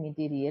denim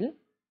material.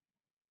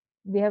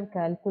 We have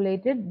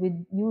calculated with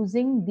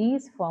using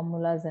these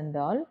formulas and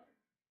all,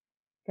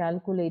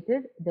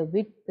 calculated the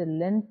width, the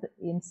length,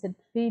 inset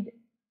feed,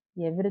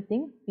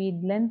 everything,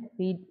 feed length,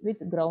 feed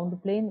width, ground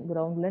plane,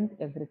 ground length,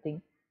 everything.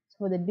 So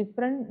for the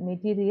different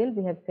material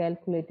we have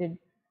calculated.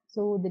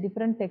 So the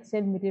different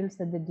textile materials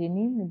are the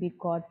denim, maybe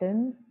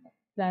cotton,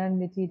 flannel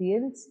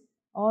materials,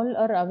 all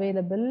are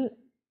available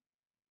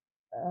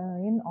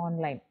in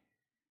online.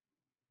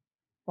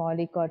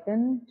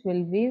 Polycotton,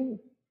 12 weave,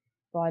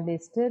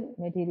 polyester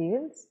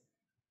materials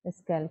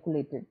is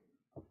calculated.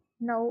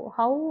 Now,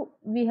 how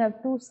we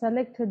have to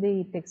select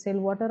the textile?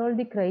 What are all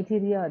the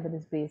criteria that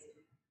is based?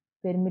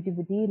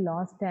 Permittivity,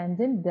 loss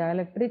tangent,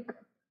 dielectric,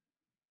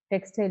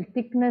 textile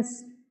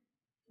thickness,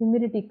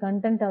 humidity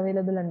content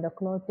available in the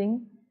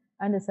clothing,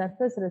 and the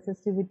surface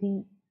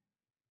resistivity.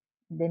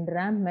 Then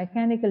ramp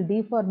mechanical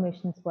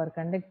deformations for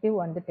conductive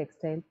and the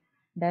textile,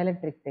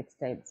 dielectric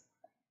textiles.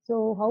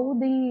 So how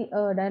the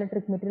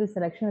dielectric material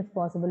selection is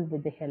possible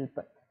with the help.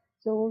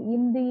 So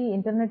in the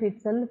internet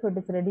itself, it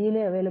is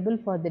readily available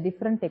for the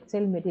different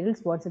textile materials,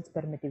 what's its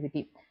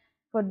permittivity.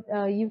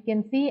 For you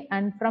can see,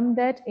 and from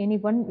that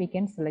anyone we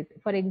can select.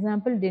 For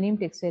example, denim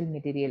textile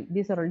material.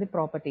 These are all the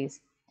properties.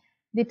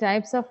 The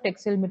types of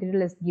textile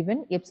material is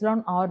given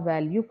epsilon r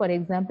value. For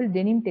example,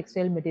 denim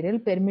textile material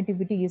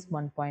permittivity is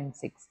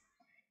 1.6.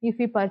 If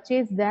we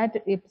purchase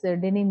that, it's a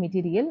denim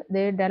material,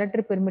 the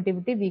dielectric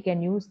permittivity we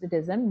can use it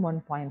as an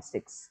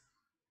 1.6.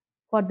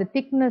 For the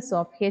thickness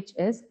of H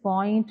is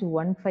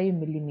 0.15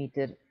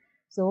 millimeter.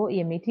 So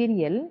a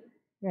material,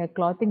 a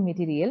clothing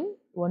material,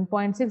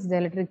 1.6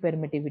 dielectric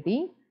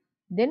permittivity,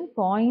 then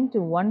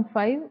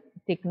 0.15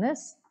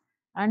 thickness,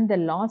 and the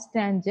loss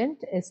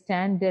tangent is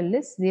tan del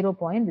is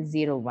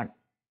 0.01.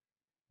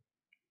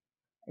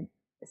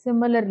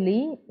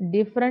 Similarly,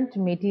 different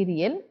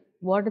material,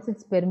 what is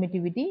its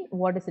permittivity,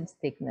 what is its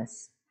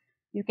thickness.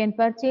 You can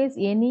purchase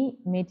any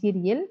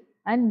material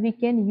and we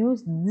can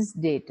use this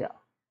data.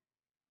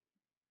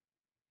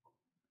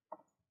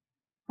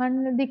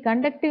 And the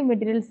conductive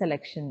material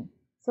selection.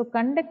 So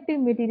conductive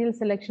material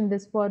selection,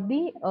 this for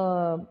the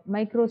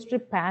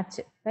microstrip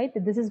patch, right?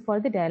 This is for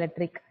the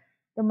dielectric.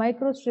 The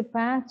microstrip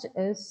patch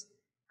is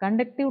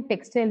conductive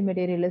textile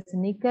material is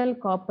nickel,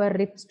 copper,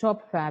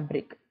 ripstop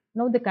fabric.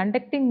 Now the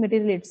conducting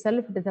material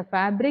itself, it is a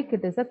fabric,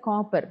 it is a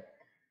copper.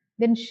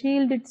 Then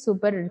shielded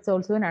super, it's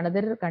also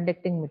another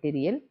conducting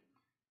material.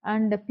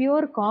 And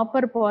pure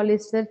copper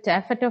polyester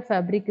taffeta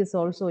fabric is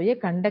also a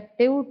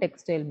conductive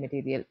textile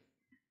material.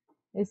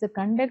 Is a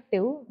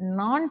conductive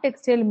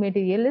non-textile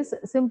material is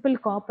simple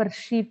copper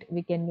sheet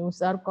we can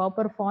use, or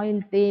copper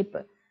foil tape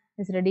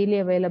is readily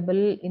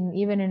available in,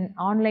 even in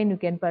online you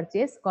can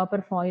purchase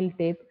copper foil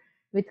tape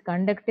with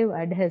conductive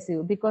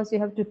adhesive, because you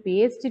have to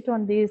paste it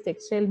on this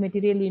textile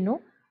material, you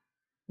know,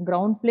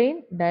 ground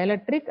plane,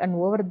 dielectric, and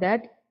over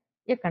that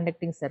a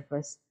conducting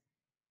surface.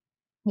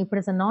 If it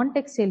is a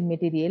non-textile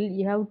material,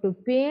 you have to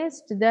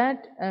paste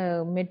that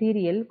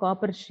material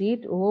copper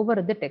sheet over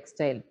the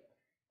textile.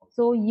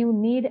 So you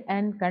need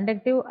an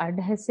conductive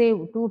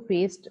adhesive to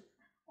paste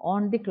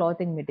on the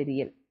clothing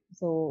material.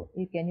 So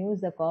you can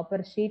use the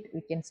copper sheet,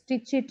 you can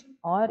stitch it,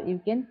 or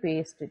you can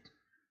paste it.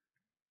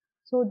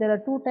 So there are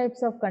two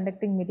types of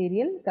conducting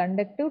material: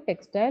 conductive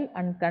textile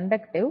and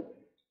conductive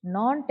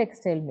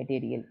non-textile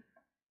material.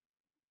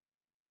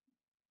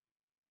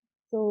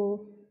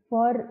 So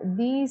for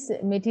these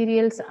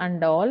materials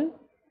and all,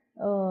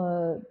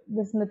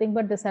 there's nothing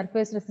but the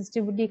surface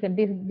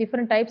resistivity,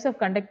 different types of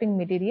conducting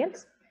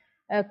materials,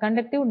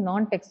 conductive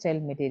non-textile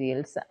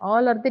materials.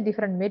 All are the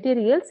different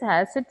materials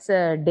has its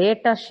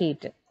data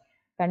sheet.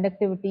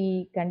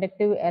 Conductivity,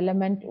 conductive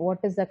element, what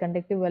is the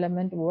conductive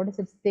element, what is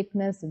its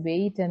thickness,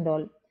 weight and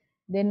all.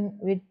 Then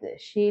with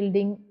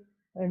shielding,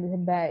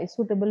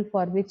 suitable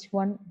for which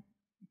one,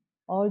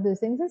 all these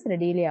things is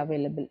readily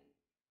available.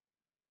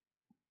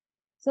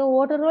 So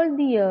what are all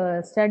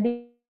the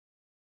study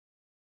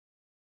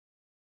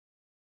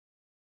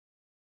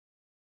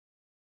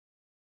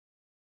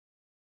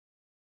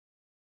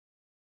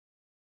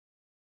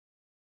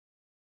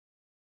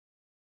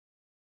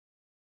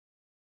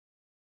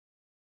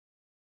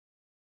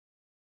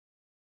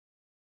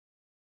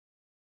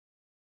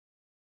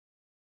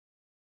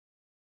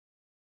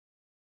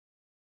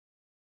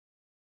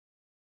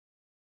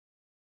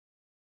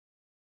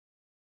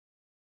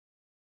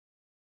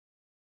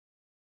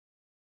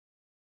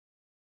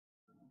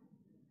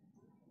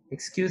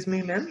Excuse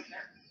me, ma'am.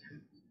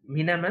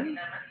 Meena, ma'am.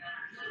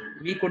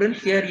 We couldn't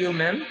hear you,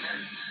 ma'am.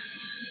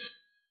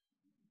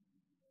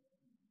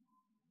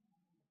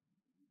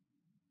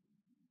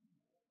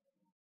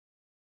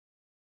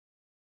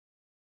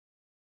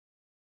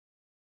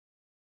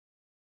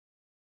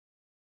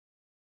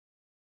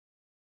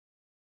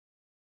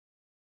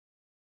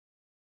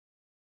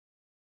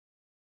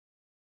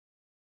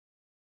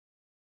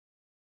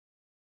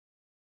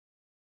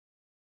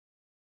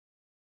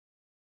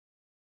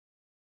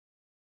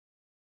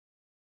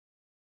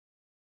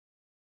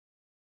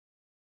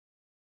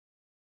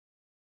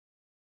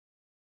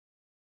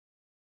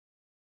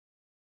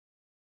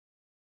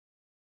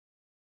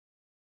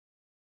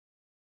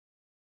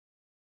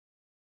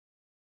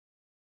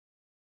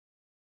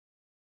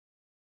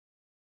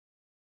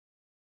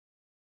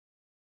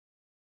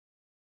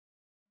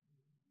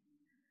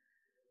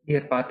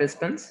 Dear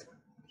participants,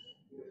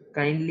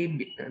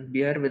 kindly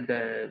bear with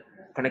the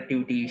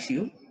connectivity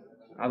issue.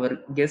 Our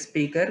guest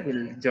speaker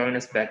will join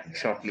us back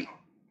shortly.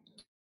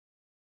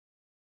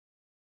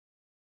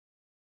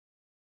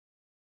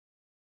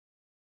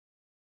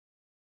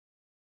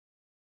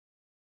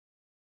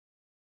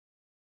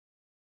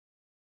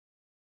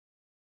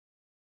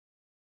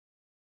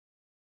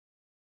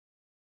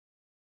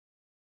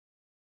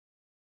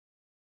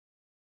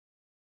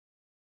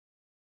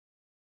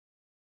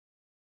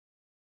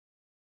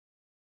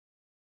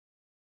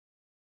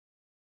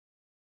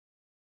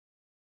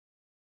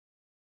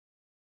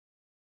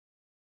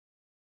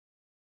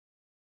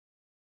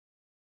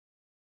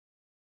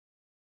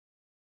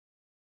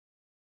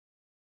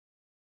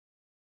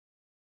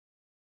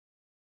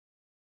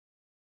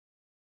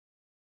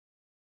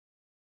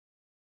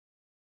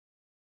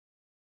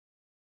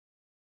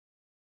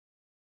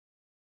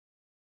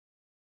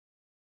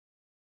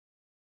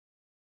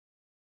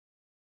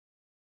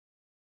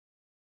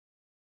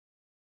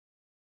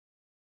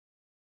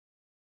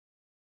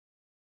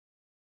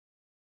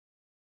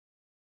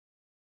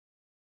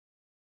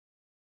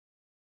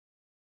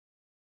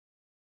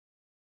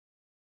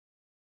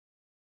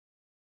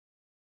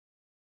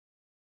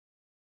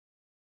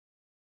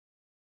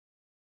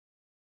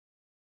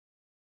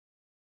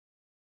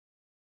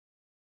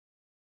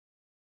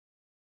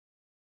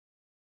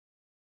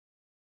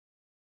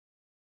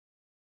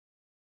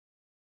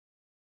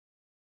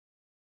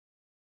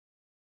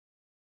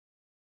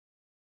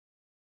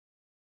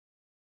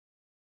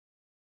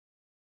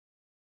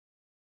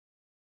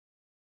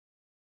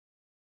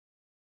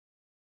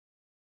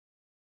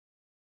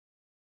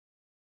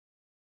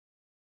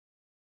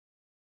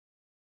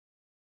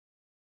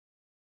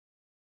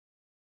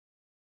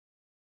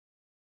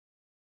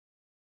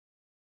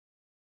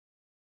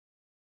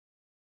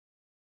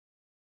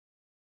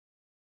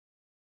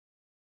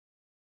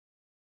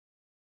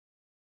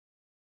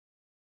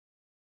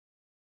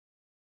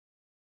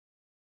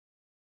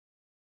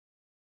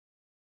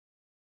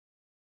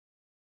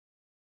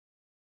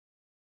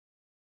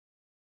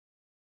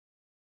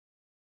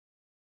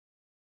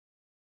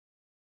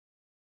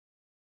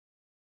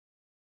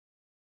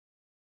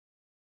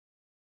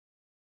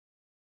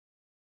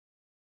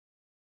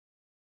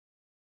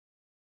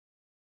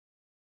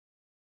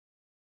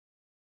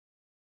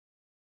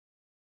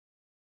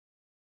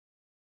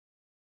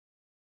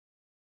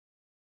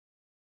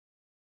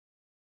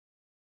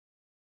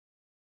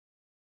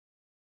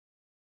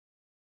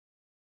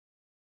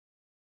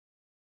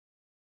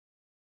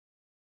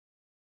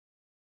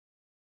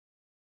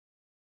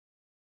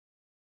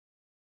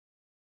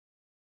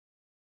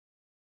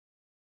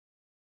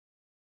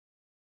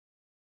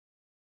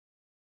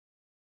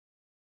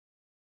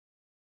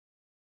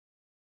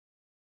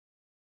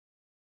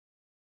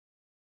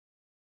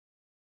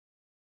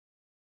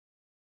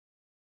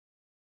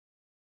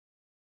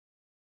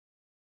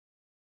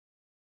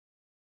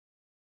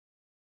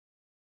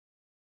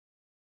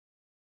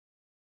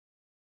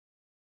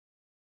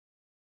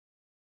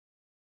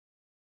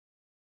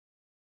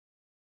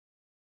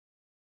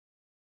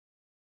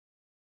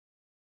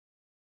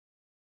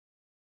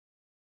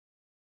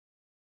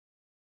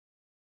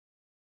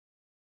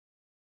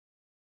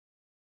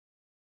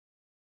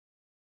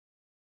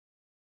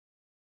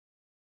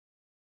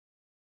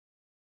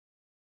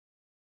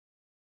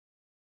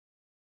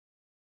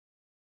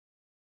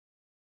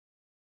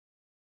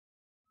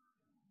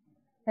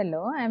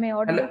 Hello, am I Hello.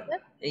 audible, sir?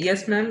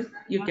 Yes, ma'am.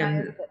 You Yes,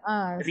 can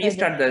sir. Sir,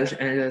 restart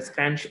the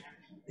scan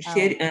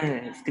share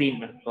okay. screen,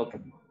 ma'am. Okay.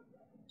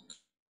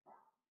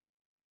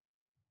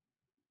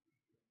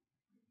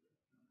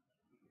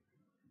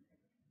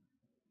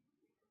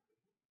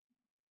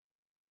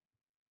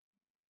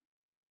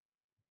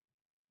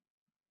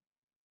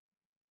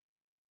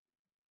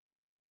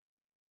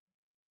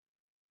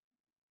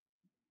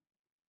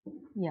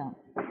 Yeah.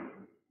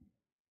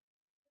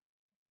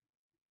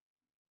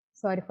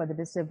 Sorry for the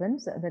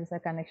disturbance. There is a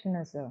connection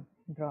has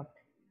dropped.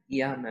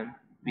 Yeah, ma'am.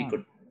 We Ah.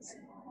 could.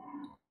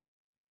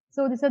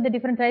 So these are the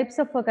different types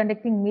of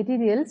conducting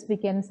materials we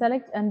can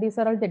select, and these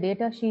are all the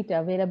data sheet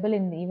available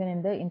in even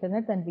in the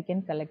internet, and we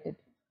can collect it.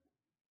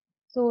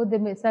 So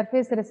the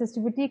surface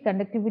resistivity,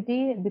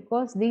 conductivity,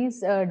 because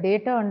these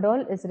data and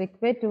all is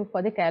required to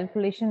for the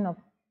calculation of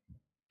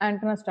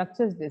antenna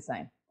structures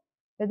design,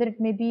 whether it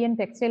may be in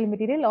textile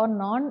material or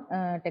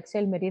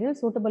non-textile material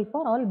suitable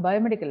for all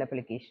biomedical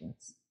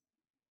applications.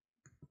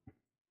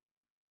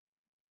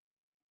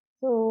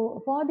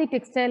 So for the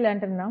textile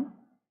antenna,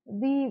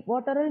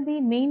 what are all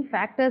the main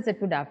factors that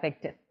would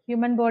affect it?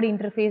 Human body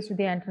interface with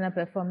the antenna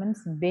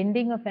performance,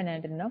 bending of an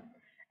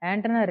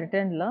antenna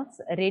return loss,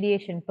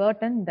 radiation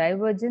pattern,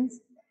 divergence,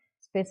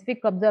 specific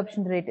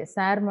absorption rate,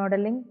 SAR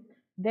modeling,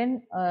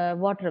 then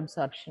water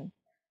absorption.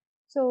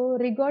 So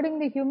regarding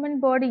the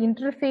human body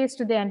interface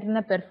to the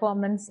antenna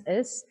performance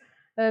is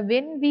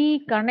when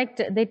we connect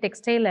the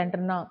textile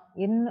antenna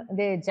in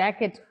the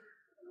jacket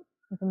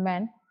of a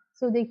man,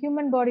 so the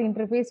human body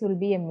interface will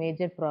be a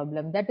major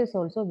problem. That is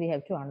also we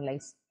have to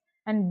analyze.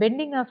 And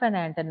bending of an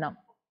antenna.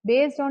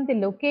 based on the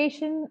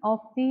location of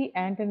the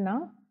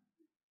antenna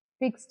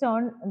fixed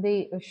on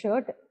the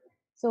shirt,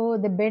 so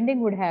the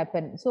bending would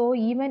happen. So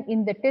even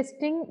in the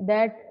testing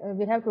that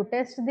we have to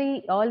test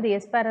the all the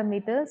S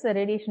parameters, the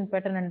radiation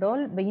pattern and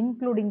all, by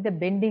including the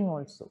bending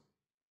also.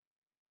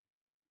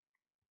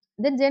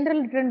 The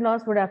general trend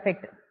loss would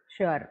affect,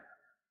 sure.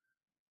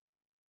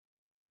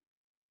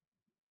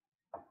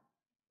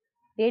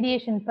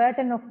 Radiation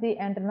pattern of the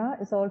antenna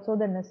is also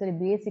the necessary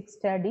basic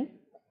study.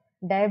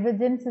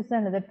 Divergence is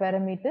another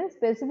parameter.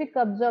 Specific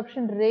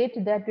absorption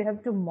rate that we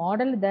have to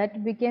model, that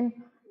we can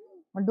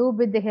do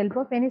with the help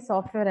of any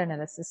software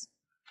analysis.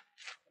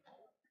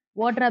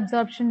 Water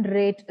absorption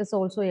rate is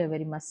also a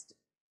very must.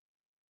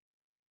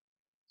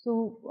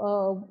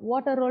 So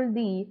what are all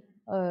the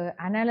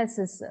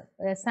analysis,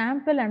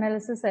 sample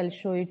analysis, I'll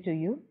show it to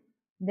you.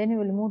 Then we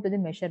will move to the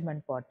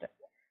measurement part.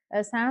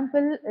 A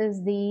sample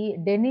is the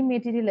denim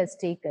material is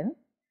taken,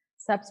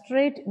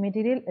 substrate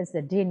material is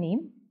the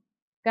denim,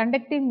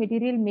 conductive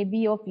material may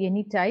be of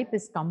any type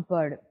is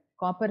compared,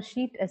 copper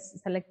sheet is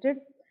selected.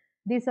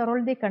 These are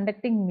all the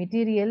conducting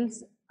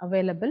materials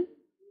available.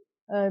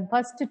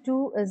 First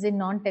two is in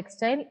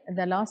non-textile,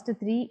 the last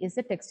three is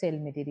a textile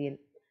material.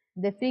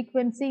 The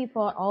frequency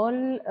for all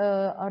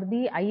or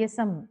the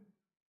ISM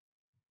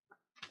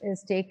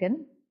is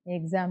taken,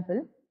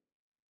 example,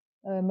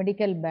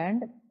 medical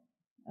band.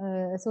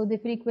 So the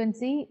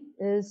frequency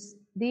is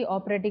the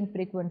operating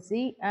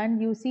frequency,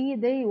 and you see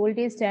the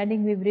voltage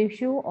standing wave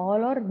ratio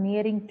all are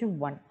nearing to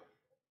 1.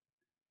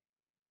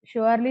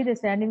 Surely the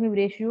standing wave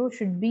ratio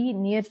should be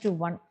near to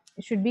 1,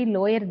 it should be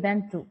lower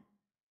than 2.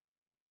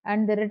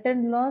 And the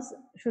return loss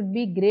should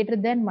be greater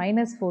than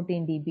minus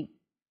 14 dB.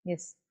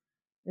 Yes,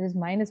 this is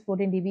minus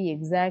 14 dB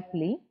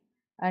exactly.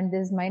 And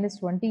this is minus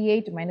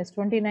 28, minus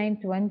 29,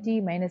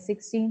 20, minus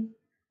 16,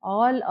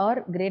 all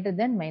are greater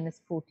than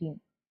minus 14.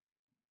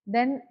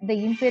 Then the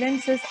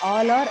impedances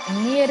all are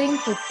nearing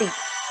 50.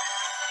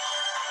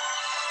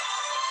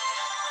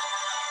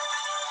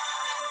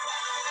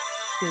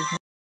 Excuse me.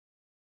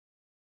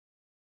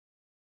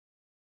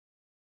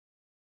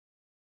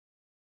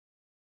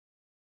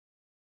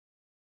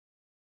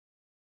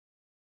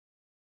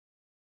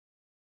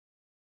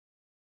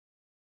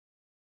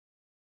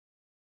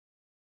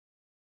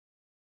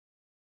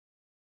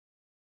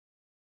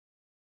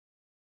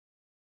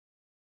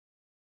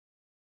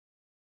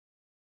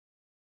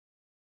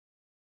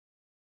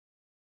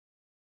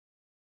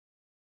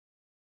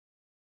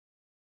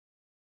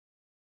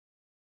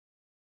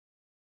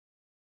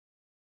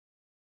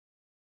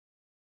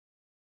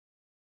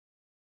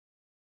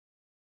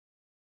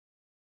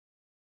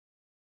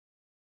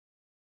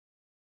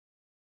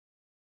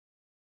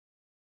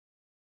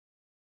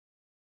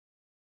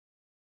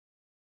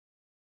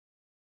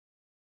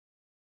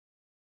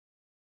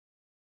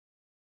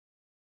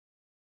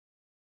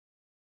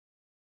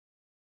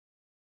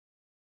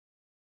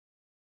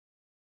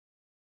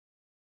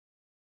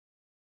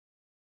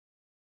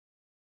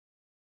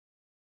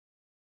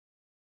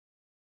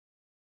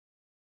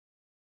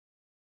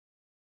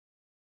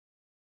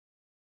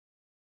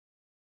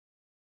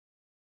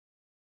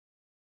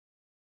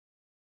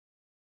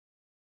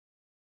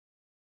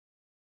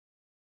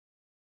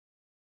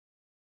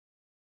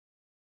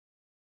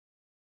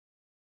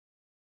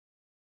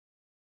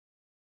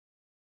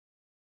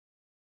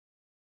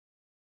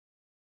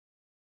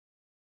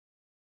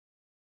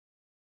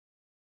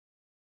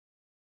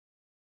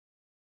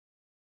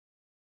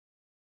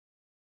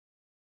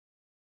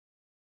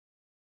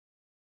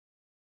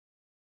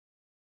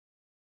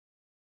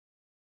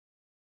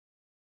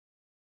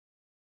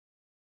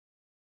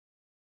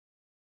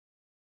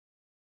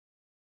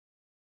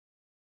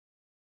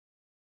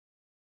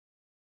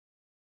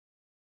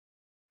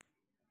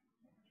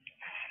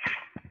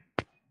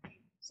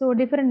 So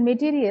different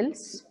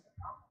materials,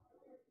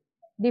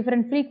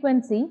 different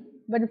frequency,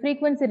 but the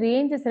frequency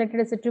range is selected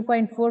as a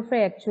 2.45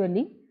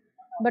 actually,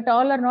 but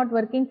all are not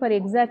working for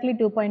exactly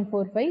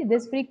 2.45.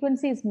 This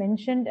frequency is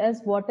mentioned as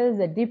what is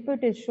the dip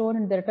it is shown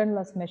in the return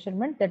loss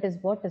measurement, that is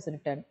what is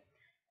returned.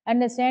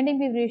 And the standing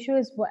wave ratio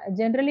is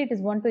generally it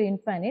is 1 to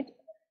infinite,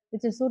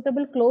 which is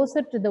suitable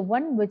closer to the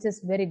 1, which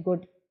is very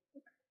good.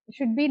 It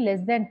should be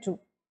less than 2.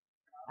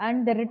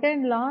 And the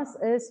return loss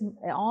is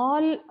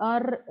all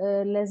are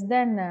less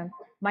than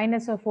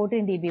minus of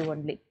 14 dB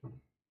only.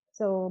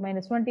 So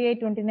minus 28,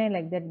 29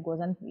 like that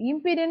goes. And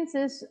impedance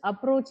is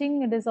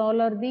approaching, it is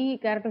all are the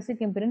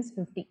characteristic impedance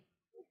 50.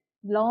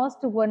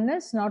 Last one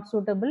is not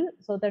suitable,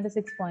 so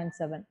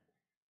 36.7.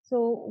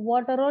 So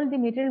what are all the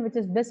material which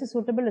is best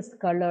suitable is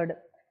colored.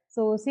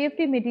 So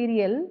safety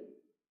material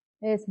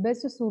is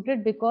best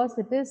suited because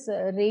it is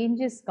range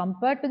is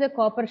compared to the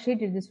copper sheet,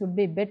 this would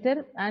be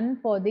better.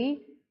 And for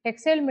the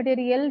textile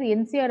material, the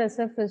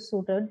NCRSF is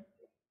suited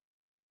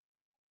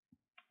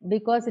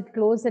because it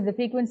closer, the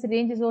frequency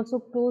range is also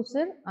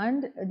closer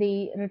and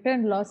the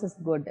return loss is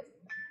good.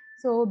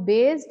 So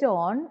based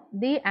on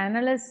the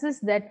analysis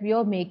that we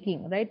are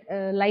making, right,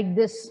 like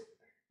this,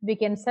 we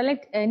can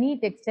select any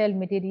textile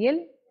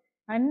material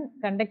and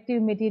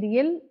conductive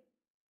material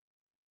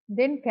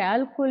then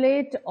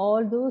calculate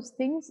all those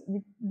things.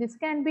 This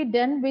can be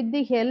done with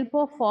the help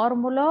of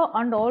formula,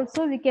 and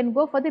also we can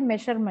go for the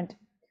measurement.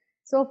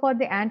 So for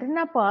the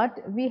antenna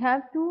part, we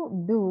have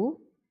to do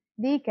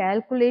the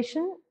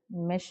calculation,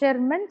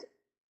 measurement.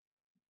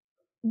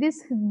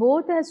 This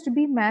both has to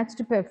be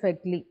matched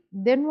perfectly,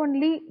 then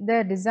only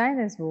the design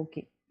is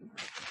okay.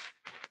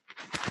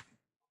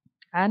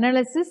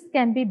 Analysis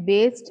can be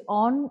based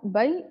on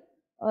by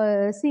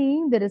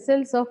seeing the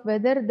results of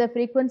whether the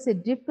frequency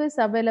dip is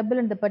available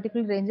in the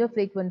particular range of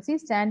frequency,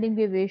 standing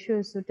wave ratio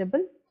is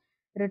suitable,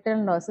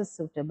 return loss is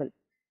suitable.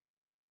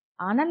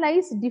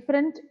 Analyze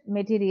different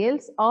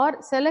materials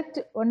or select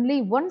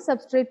only one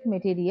substrate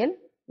material,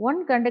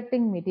 one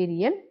conducting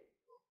material,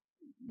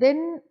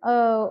 then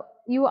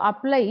you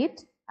apply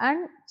it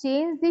and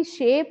change the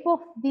shape of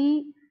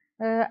the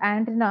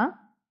antenna,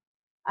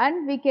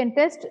 and we can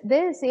test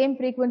the same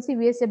frequency,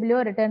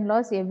 VSWR, return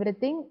loss,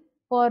 everything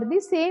for the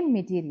same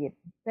material,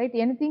 right?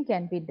 Anything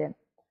can be done.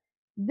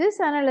 This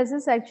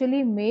analysis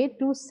actually made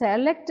to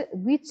select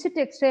which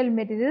textile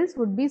materials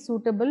would be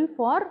suitable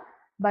for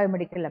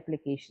biomedical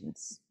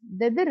applications.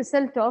 That the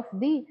result of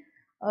the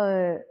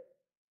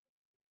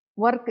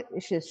work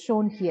is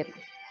shown here.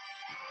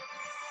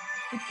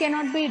 It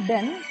cannot be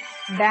done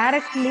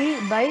directly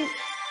by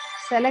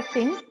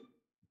selecting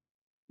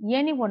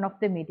any one of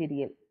the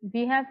material.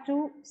 We have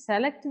to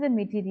select the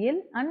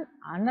material and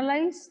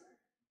analyze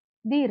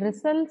the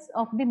results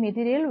of the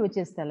material which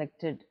is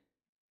selected.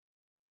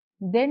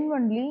 Then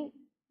only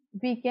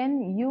we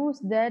can use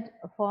that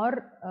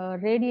for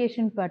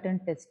radiation pattern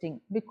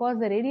testing, because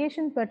the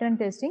radiation pattern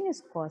testing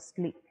is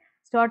costly.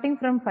 Starting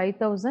from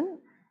 5,000,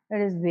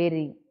 it is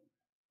varying.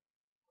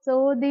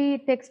 So the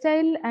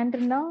textile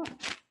antenna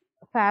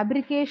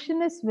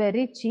fabrication is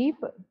very cheap,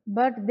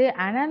 but the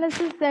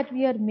analysis that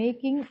we are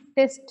making,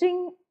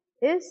 testing,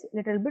 is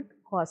little bit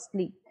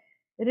costly.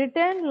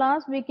 Return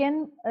loss we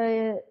can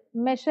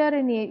measure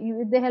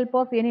with the help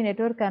of any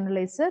network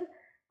analyzer.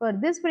 For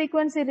this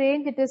frequency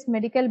range, it is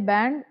medical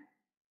band,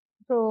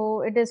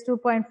 so it is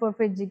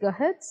 2.45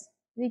 gigahertz.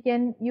 We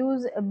can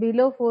use a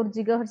below 4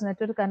 gigahertz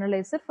network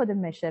analyzer for the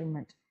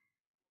measurement.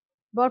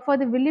 But for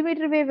the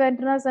millimeter wave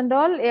antennas and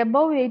all,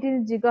 above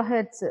 18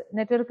 gigahertz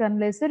network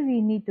analyzer we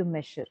need to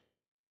measure.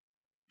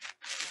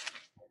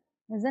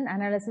 This is an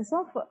analysis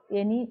of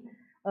any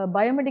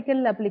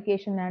biomedical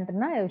application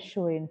antenna I have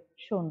shown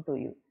to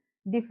you.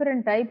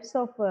 Different types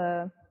of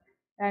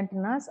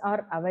antennas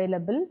are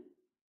available.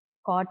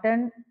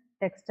 Cotton,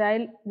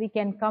 textile, we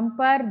can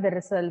compare the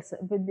results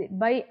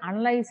by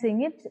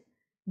analyzing it,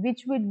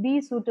 which would be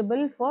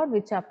suitable for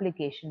which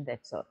application,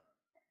 that's all.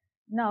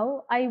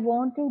 Now I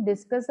want to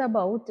discuss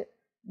about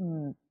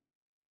the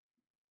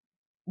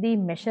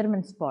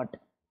measurement spot,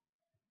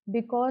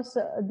 because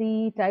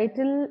the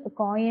title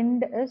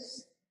coined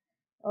is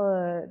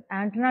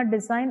antenna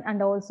design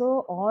and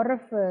also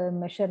RF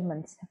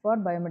measurements for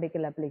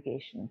biomedical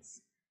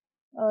applications.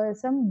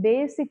 Some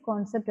basic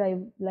concept I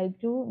would like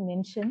to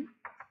mention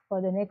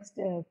for the next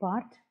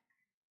part.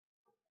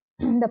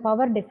 The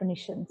power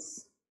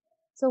definitions.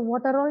 So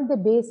what are all the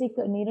basic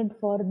needed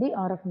for the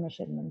RF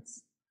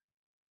measurements?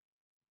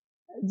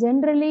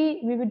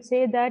 Generally, we would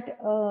say that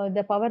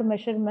the power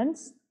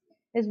measurements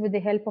is with the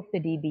help of the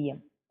dBm.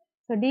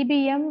 So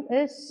dBm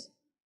is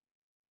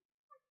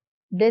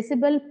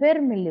decibel per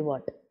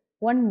milliwatt,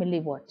 1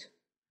 milliwatt.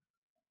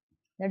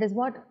 That is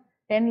what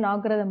 10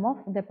 logarithm of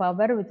the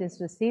power which is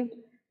received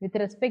with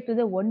respect to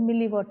the 1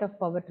 milliwatt of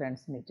power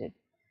transmitted.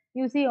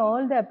 You see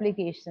all the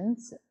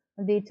applications,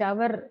 the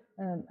tower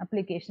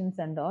applications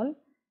and all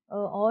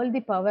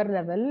the power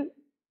level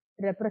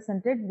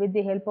represented with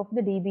the help of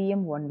the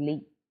dBm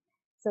only.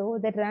 So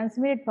the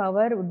transmitted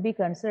power would be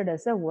considered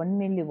as a 1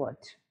 milliwatt.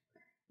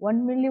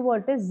 1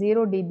 milliwatt is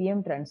 0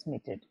 dBm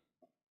transmitted,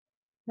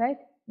 right?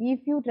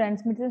 If you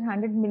transmitted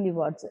 100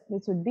 milliwatts,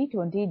 this would be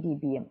 20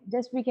 dBm.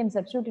 Just we can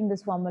substitute in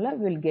this formula,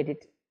 we will get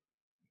it.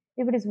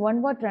 If it is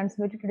 1 watt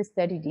transmitted, it is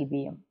 30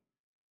 dBm,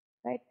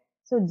 right?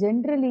 So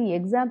generally,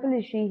 example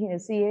is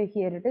see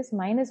here it is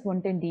minus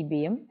 110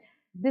 dBm.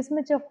 This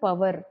much of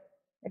power,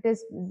 it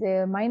is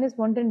minus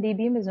 110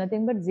 dBm is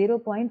nothing but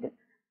 0.401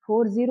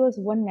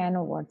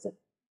 nanowatts.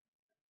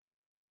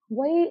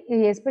 Why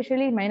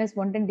especially minus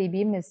 110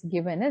 dBm is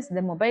given is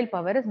the mobile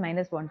power is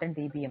minus 110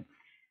 dBm.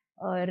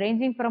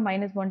 Ranging from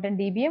minus 110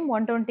 dBm,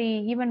 120,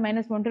 even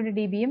minus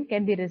 120 dBm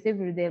can be received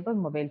with the help of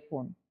mobile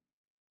phone.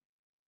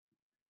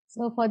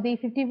 So for the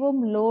 50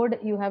 ohm load,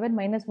 you have a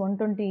minus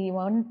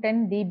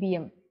 110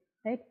 dBm,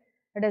 right?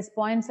 That is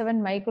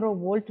 0.7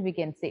 microvolt we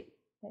can say,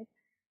 right?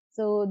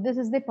 So this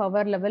is the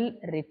power level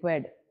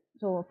required.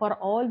 So for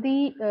all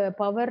the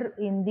power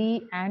in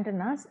the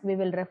antennas, we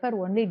will refer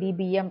only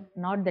dBm,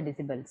 not the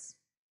decibels.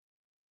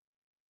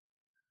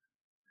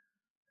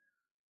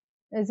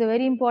 It's a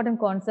very important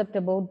concept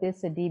about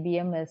this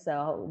dBm is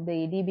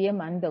the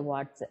dBm and the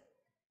watts.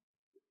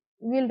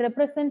 We will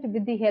represent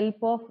with the help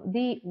of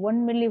the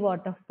 1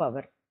 milliwatt of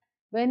power.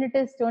 When it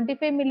is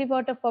 25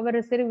 milliwatt of power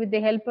received with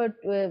the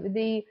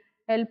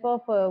help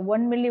of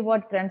 1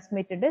 milliwatt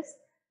transmitted is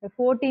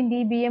 14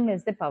 dBm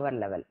is the power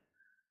level.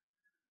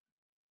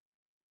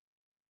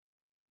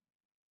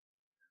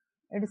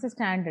 It is a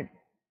standard.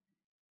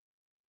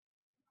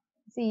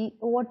 See,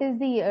 what is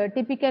the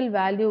typical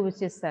value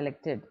which is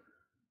selected?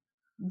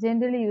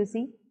 Generally, you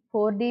see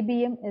 4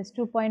 dBm is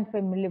 2.5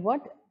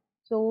 milliwatt.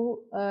 So,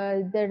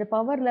 the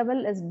power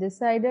level is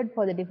decided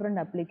for the different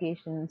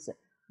applications.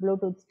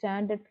 Bluetooth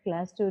standard,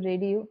 class 2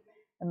 radio,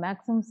 the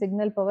maximum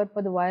signal power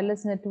for the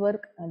wireless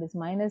network is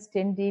minus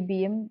 10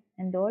 dBm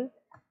and all.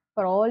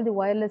 For all the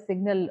wireless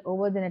signal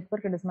over the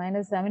network, it is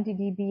minus 70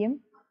 dBm.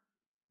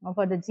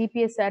 For the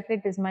GPS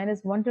satellite, it is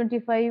minus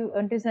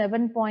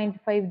 127.5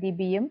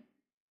 dBm.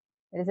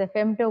 It is a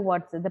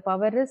femtowatts. The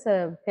power is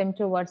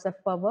femtowatts of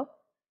power,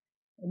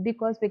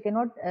 because we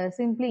cannot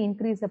simply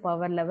increase the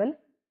power level.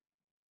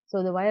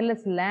 So the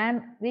wireless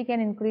LAN we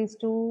can increase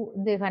to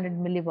the 100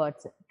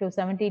 milliwatts, to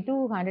 70 to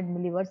 100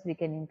 milliwatts we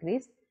can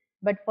increase.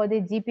 But for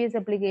the GPS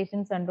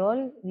applications and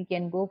all, we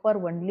can go for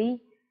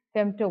only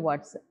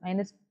femtowatts,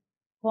 minus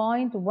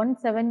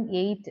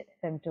 0.178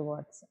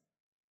 femtowatts.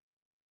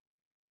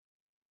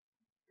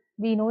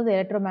 We know the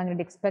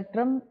electromagnetic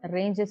spectrum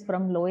ranges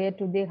from lower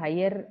to the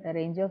higher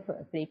range of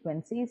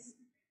frequencies,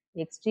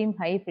 extreme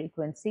high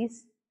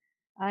frequencies,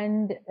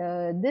 and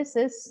this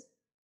is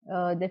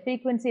the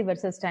frequency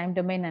versus time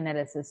domain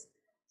analysis.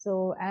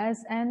 So,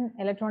 as an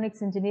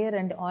electronics engineer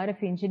and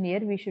RF engineer,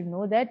 we should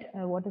know that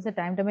what is the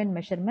time domain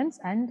measurements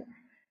and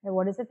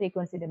what is the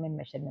frequency domain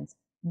measurements.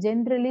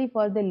 Generally,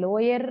 for the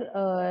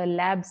lower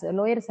labs,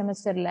 lower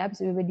semester labs,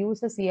 we would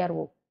use a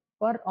CRO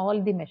for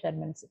all the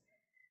measurements.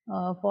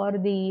 For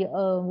the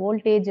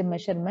voltage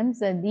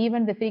measurements and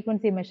even the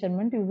frequency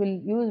measurement, we will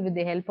use with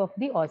the help of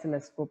the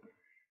oscilloscope.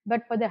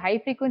 But for the high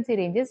frequency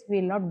ranges,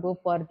 we will not go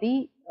for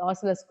the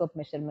oscilloscope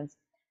measurements.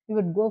 We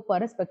would go for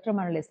a spectrum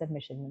analyzer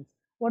measurements.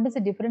 What is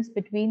the difference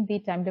between the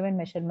time domain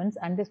measurements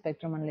and the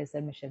spectrum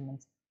analyzer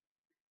measurements?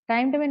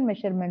 Time domain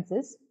measurements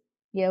is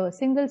a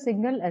single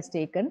signal as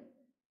taken,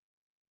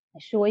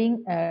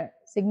 showing a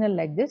signal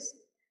like this.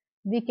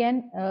 We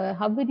can,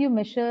 how would you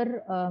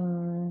measure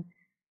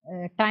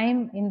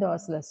time in the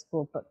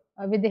oscilloscope?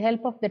 With the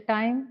help of the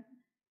time,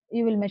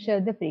 you will measure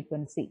the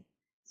frequency.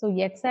 So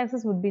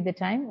x-axis would be the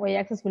time,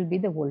 y-axis will be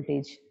the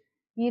voltage.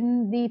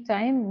 In the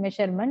time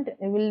measurement,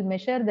 we will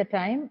measure the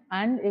time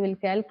and we will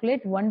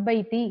calculate 1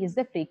 by t is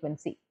the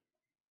frequency.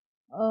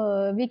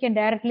 We can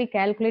directly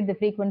calculate the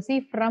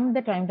frequency from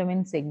the time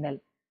domain signal.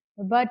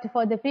 But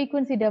for the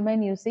frequency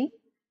domain, you see,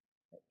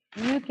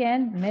 you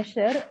can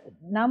measure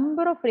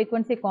number of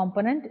frequency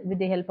component with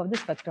the help of the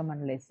spectrum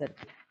analyzer.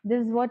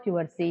 This is what you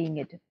are seeing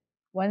it.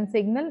 One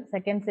signal,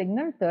 second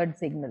signal, third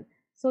signal.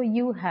 So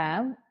you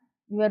have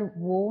your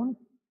own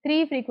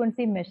 3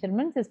 frequency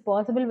measurements is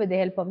possible with the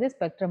help of the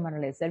spectrum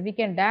analyzer. We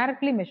can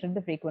directly measure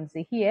the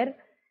frequency. Here,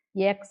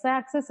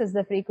 x-axis is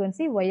the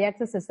frequency,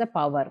 y-axis is the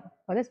power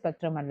for the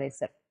spectrum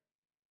analyzer.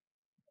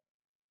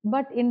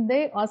 But in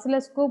the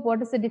oscilloscope,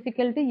 what is the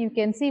difficulty? You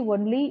can see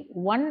only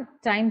one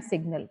time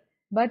signal.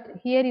 But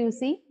here you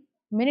see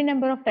many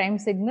number of time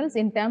signals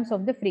in terms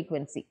of the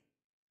frequency.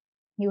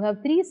 You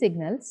have 3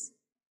 signals,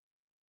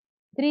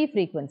 3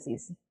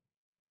 frequencies,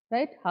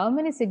 right? How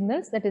many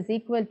signals? That is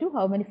equal to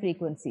how many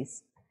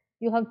frequencies?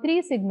 You have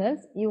 3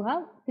 signals, you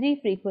have 3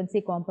 frequency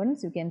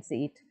components, you can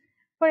see it.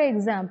 For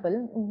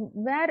example,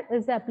 where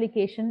is the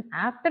application?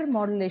 After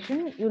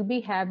modulation, you will be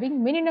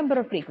having many number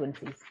of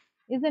frequencies,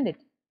 isn't it?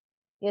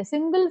 A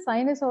single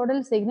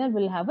sinusoidal signal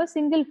will have a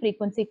single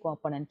frequency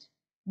component.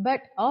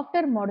 But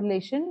after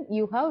modulation,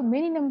 you have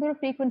many number of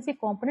frequency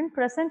component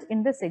present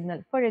in the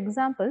signal. For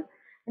example,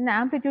 in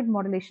amplitude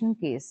modulation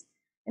case,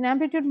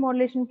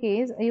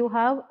 you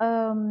have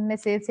a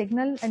message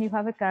signal and you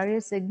have a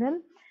carrier signal.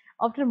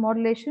 After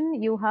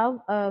modulation, you have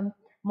a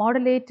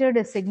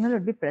modulated signal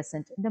would be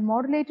present. The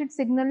modulated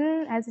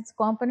signal has its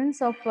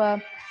components of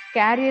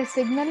carrier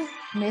signal,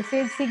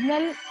 message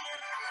signal,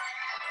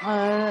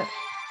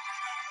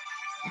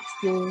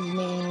 excuse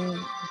me.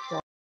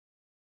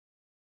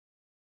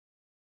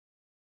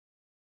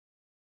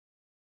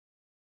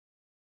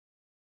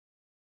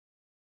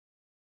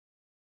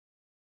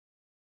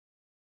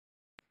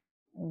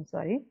 I'm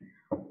sorry.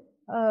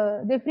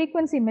 The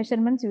frequency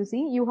measurements, you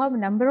see, you have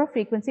number of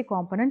frequency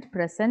component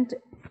present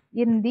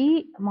in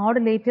the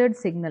modulated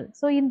signal.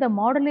 So in the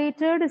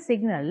modulated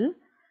signal,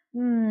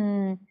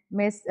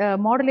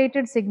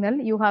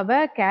 you have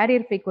a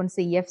carrier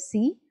frequency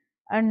FC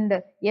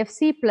and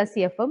FC plus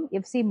FM,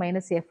 FC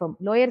minus FM,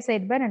 lower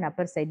sideband and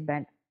upper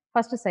sideband,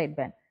 first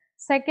sideband.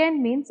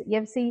 Second means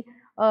FC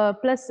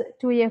plus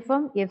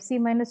 2FM, FC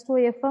minus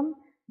 2FM,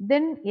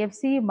 then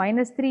FC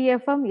minus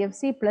 3FM,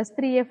 FC plus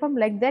 3FM,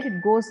 like that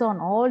it goes on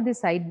all the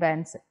side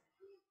bands,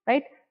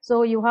 right?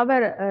 So you have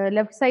a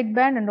left side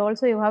band and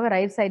also you have a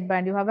right side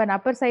band, you have an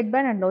upper side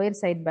band and lower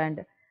side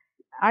band,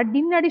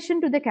 in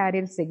addition to the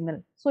carrier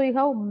signal. So you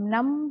have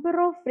number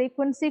of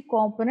frequency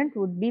component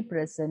would be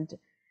present.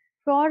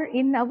 For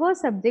in our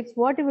subjects,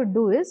 what you would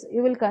do is,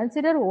 you will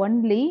consider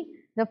only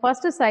the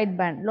first side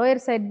band, lower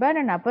side band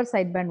and upper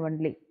side band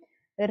only.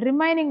 The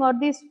remaining or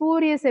the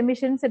spurious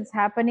emissions it's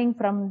happening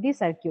from the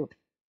circuit.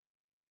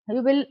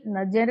 You will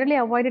generally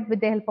avoid it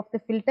with the help of the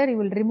filter. You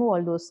will remove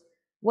all those.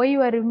 Why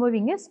you are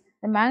removing is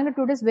the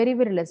magnitude is very,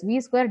 very less,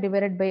 V square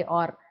divided by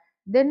R.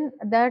 Then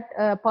that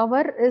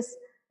power is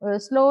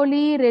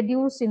slowly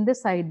reduced in the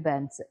side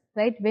bands,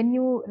 right? When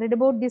you read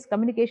about this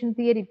communication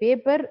theory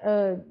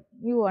paper,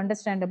 you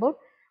understand about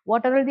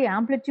what are the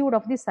amplitude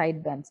of the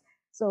side bands.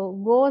 So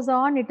goes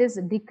on, it is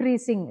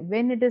decreasing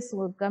when it is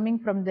coming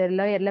from the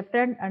left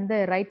hand and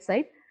the right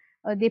side.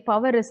 The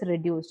power is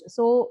reduced.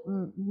 So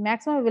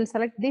maximum will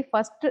select the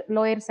first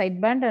lower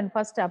sideband and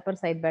first upper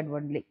sideband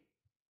only,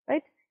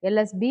 right?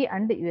 LSB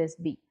and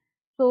USB.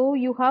 So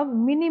you have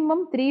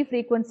minimum 3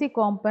 frequency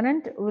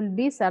component will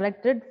be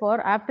selected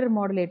for after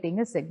modulating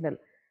a signal.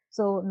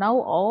 So now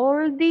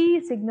all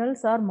the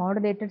signals are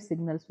modulated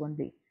signals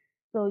only.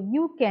 So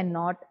you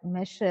cannot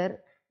measure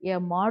a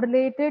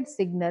modulated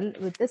signal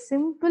with a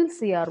simple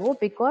CRO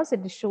because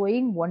it is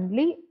showing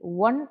only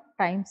one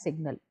time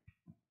signal.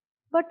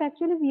 But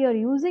actually we are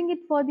using it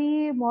for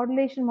the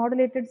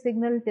modulated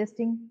signal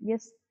testing,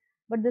 yes.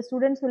 But the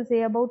students will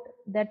say about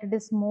that it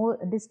is more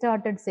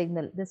distorted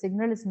signal. The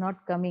signal is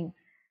not coming.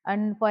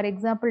 And for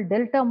example,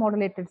 delta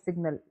modulated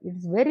signal. It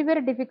is very,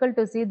 very difficult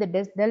to see the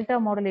delta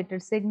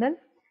modulated signal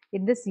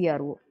in the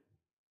CRO.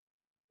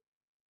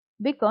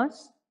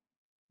 Because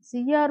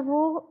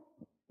CRO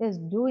is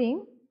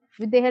doing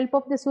with the help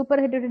of the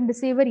superheterodyne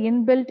receiver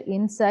inbuilt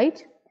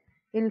inside,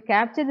 it will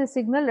capture the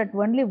signal at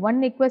only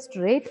one request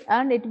rate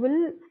and it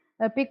will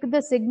pick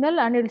the signal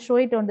and it will show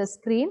it on the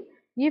screen.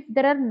 If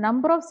there are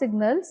number of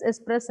signals is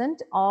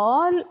present,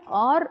 all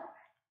are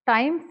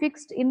time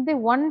fixed in the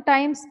one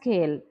time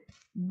scale.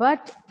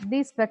 But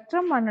the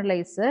spectrum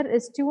analyzer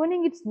is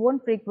tuning its own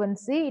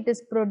frequency. It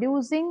is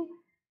producing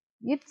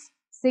its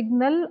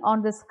signal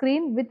on the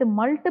screen with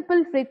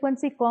multiple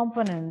frequency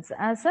components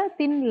as a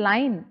thin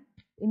line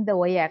in the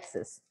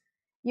y-axis.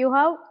 You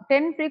have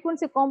 10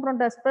 frequency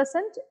component as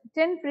present,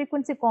 10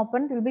 frequency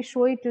component will be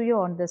shown to you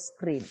on the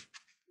screen.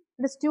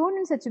 It is tuned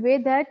in such a way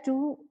that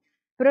to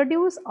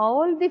produce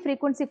all the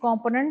frequency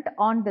component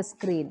on the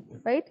screen,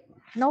 right?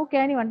 Now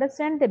can you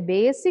understand the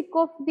basic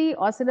of the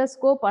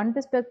oscilloscope and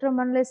the spectrum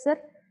analyzer?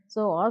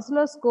 So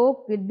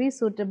oscilloscope will be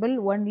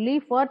suitable only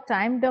for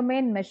time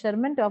domain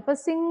measurement of a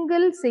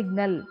single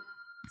signal.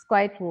 It's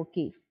quite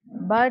okay.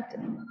 But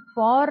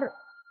for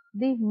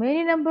the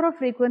many number of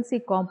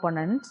frequency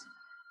components,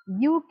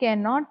 you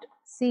cannot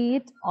see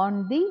it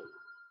on the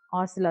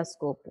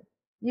oscilloscope.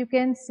 You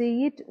can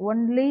see it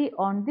only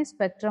on the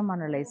spectrum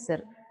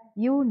analyzer.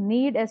 You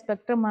need a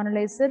spectrum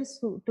analyzer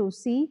to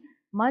see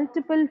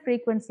multiple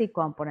frequency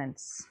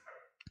components,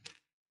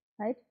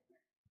 right?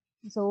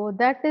 So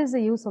that is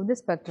the use of the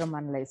spectrum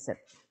analyzer.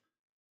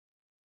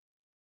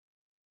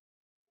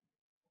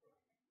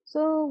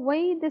 So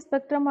why the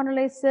spectrum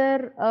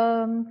analyzer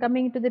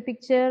coming to the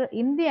picture?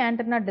 In the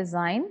antenna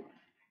design,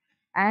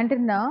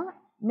 antenna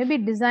may be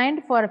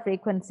designed for a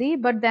frequency,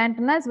 but the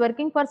antenna is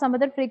working for some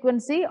other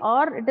frequency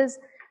or it is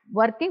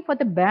working for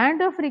the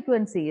band of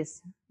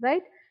frequencies,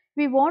 right?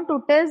 We want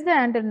to test the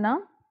antenna,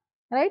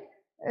 right?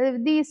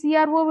 The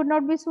CRO would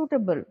not be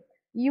suitable.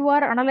 You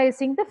are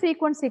analyzing the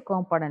frequency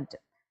component.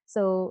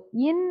 So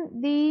in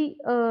the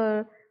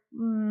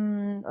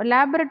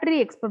laboratory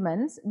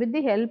experiments with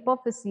the help of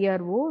a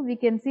CRO, we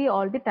can see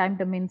all the time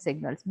domain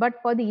signals. But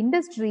for the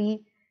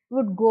industry,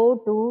 would go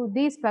to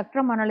the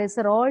spectrum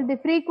analyzer, all the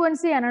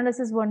frequency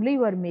analysis only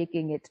you are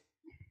making it.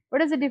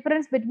 What is the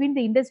difference between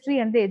the industry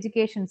and the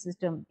education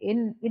system?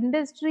 In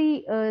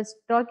industry is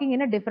talking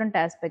in a different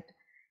aspect.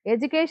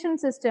 Education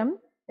system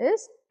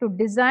is to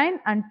design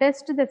and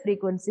test the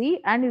frequency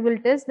and we will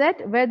test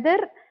that whether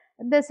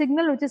the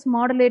signal which is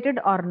modulated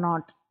or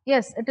not.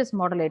 Yes, it is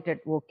modulated,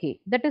 okay.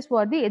 That is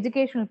for the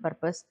educational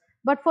purpose.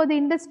 But for the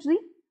industry,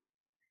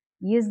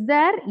 is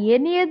there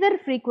any other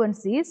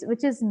frequencies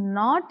which is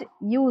not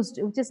used,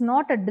 which is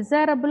not a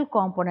desirable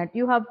component?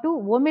 You have to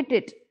omit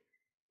it.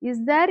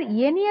 Is there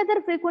any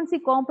other frequency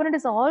component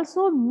is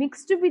also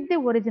mixed with the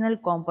original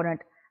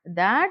component?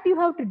 That you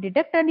have to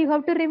detect and you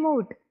have to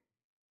remove it.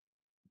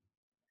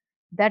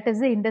 That is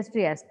the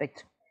industry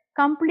aspect.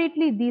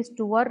 Completely these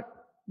two are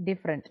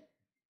different.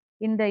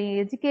 In the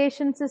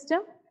education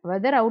system,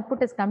 whether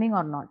output is coming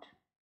or not,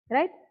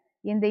 right?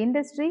 In the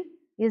industry,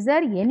 is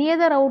there any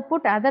other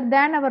output other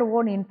than our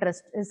own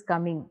interest is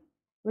coming,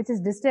 which is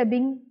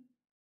disturbing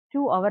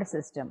to our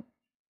system,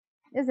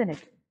 isn't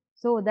it?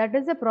 So that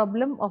is the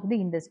problem of the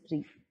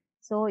industry.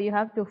 So you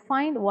have to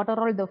find what are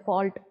all the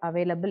fault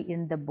available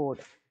in the board.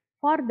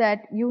 For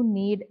that, you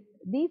need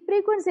the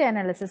frequency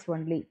analysis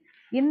only.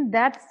 In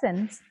that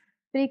sense,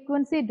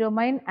 frequency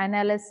domain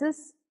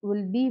analysis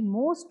will be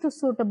most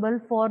suitable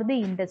for the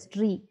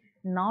industry,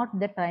 not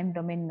the time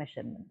domain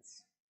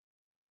measurements.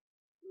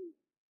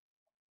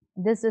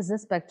 This is the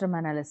spectrum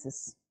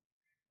analysis.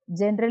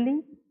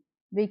 Generally,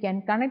 we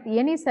can connect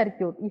any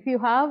circuit. If you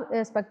have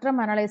a spectrum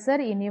analyzer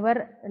in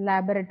your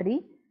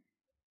laboratory,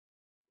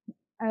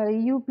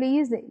 you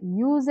please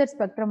use that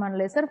spectrum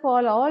analyzer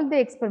for all the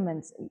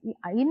experiments.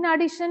 In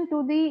addition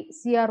to the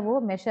CRO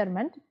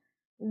measurement,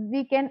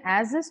 we can,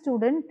 as a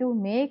student, to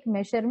make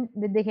measurement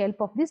with the help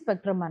of the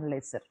spectrum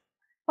analyzer.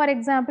 For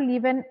example,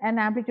 even an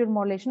amplitude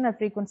modulation or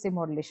frequency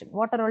modulation.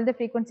 What are all the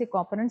frequency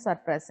components are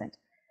present?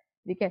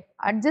 We can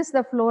adjust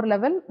the floor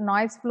level,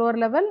 noise floor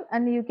level,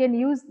 and you can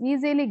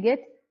easily get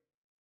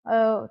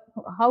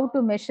how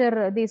to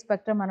measure the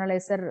spectrum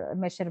analyzer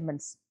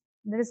measurements.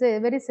 There is a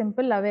very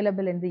simple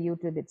available in the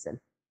YouTube itself.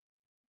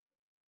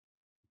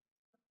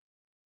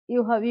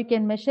 You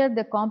can measure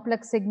the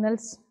complex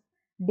signals,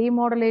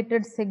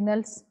 demodulated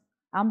signals,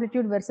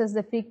 amplitude versus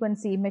the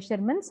frequency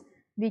measurements.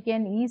 We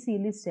can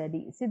easily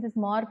study. See, this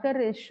marker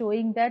is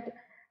showing that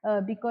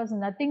because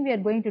nothing we are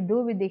going to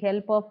do with the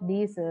help of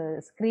these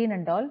screen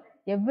and all,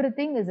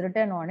 everything is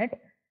written on it.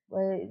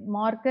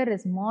 Marker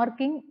is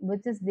marking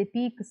which is the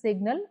peak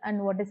signal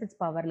and what is its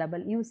power level.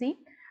 You see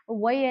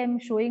why I am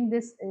showing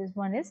this is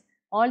one is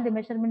all the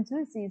measurements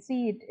will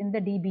see it in the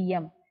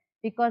dBm,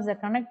 because the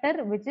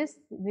connector which is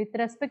with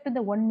respect to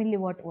the 1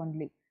 milliwatt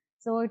only.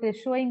 So it is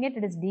showing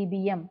it is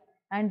dBm,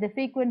 and the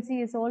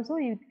frequency is also,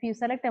 if you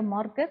select a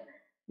marker,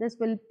 this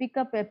will pick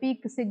up a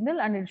peak signal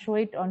and it will show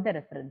it on the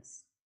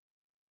reference.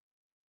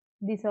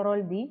 These are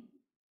all the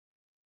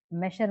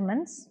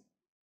measurements,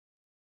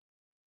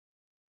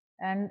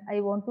 and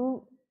I want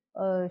to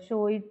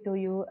show it to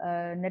you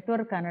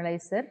network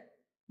analyzer.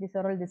 These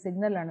are all the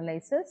signal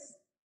analyzers.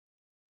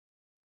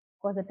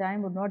 Because the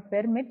time would not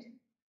permit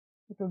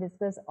to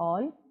discuss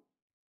all.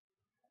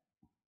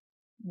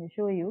 Let me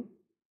show you.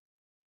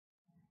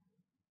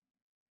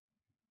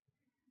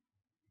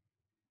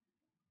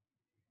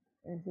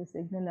 This is a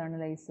signal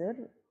analyzer.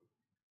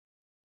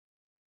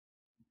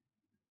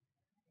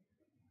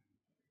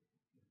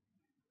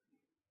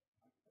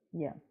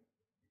 Yeah.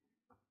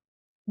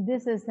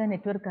 This is the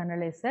network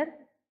analyzer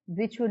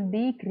which will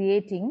be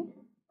creating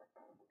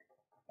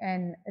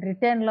an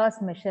return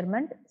loss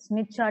measurement,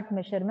 Smith chart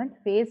measurement,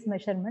 phase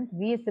measurement,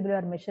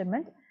 VSWR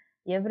measurement,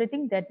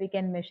 everything that we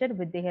can measure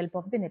with the help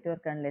of the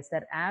network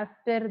analyzer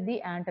after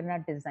the antenna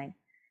design.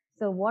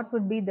 So what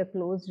would be the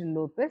closed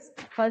loop is,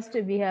 first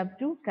we have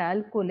to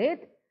calculate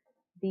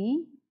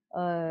the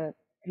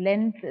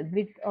length,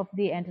 width of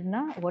the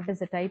antenna, what is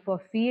the type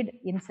of feed,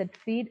 inset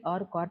feed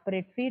or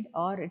corporate feed,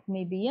 or it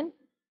may be in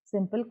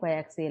simple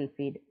coaxial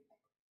feed.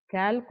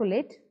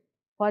 Calculate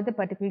for the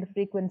particular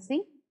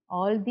frequency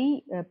all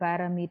the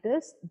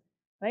parameters,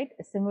 right?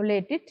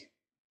 Simulate it,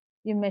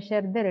 you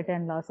measure the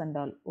return loss and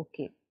all.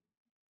 Okay.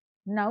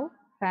 Now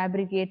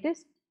fabricate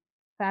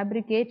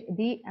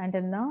the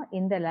antenna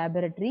in the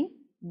laboratory,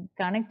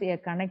 connect a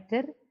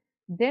connector,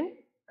 then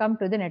come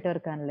to the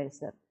network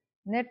analyzer.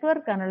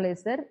 Network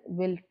analyzer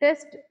will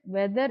test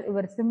whether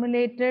your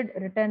simulated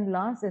return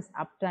loss is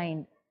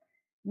obtained.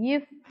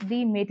 If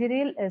the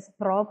material is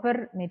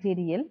proper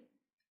material,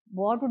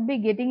 what would be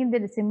getting in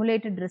the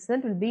simulated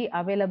result will be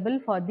available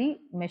for the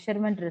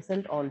measurement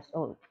result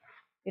also.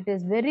 It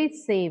is very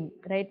same,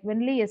 right?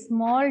 Only a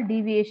small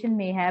deviation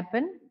may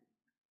happen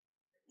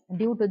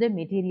due to the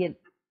material.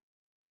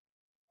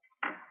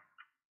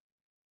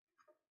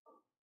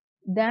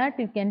 That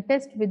you can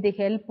test with the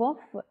help of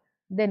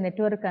the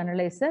network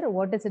analyzer.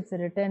 What is its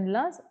return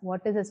loss?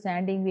 What is the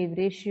standing wave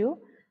ratio?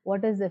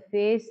 What is the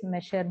phase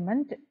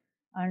measurement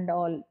and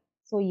all?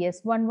 So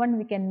S11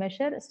 we can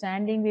measure,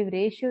 standing wave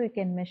ratio we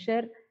can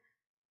measure,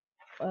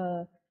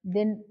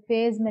 then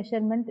phase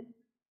measurement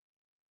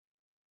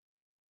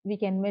we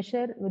can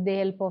measure with the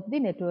help of the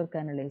network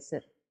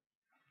analyzer.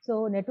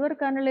 So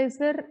network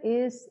analyzer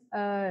is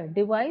a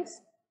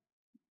device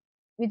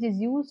which is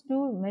used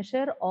to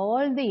measure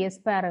all the S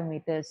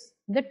parameters,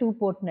 the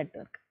two-port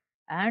network.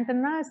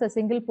 Antenna is a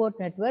single-port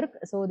network,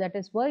 so that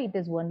is why it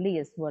is only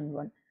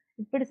S11.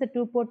 If it is a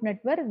two-port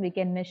network, we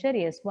can measure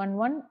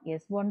S11,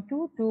 S12,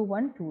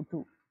 21,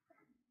 22.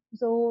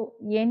 So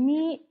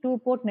any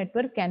two-port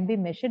network can be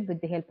measured with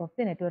the help of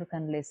the network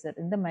analyzer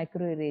in the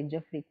microwave range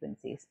of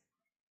frequencies.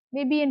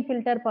 Maybe in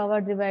filter,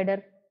 power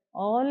divider,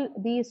 all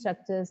these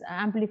structures,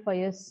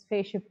 amplifiers,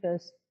 phase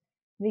shifters,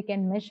 we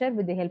can measure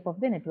with the help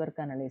of the network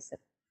analyzer.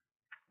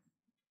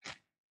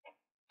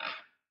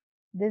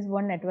 This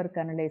one network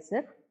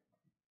analyzer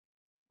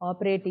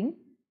operating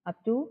up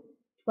to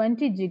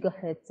 20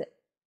 gigahertz.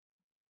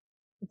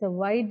 It's a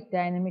wide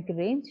dynamic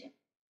range,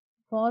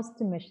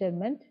 fast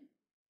measurement,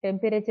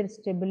 temperature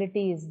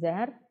stability is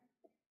there.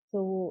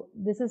 So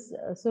this is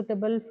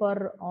suitable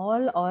for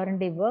all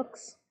R&D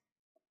works,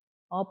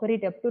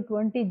 operate up to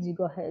 20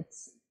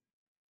 gigahertz.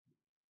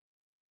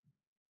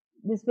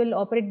 This will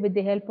operate with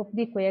the help of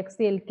the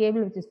coaxial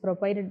cable which is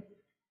provided,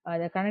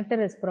 the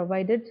connector is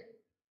provided,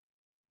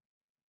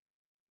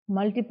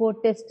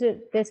 multi-port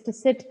test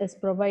set is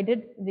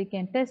provided. We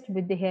can test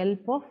with the help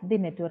of the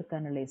network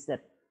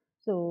analyzer.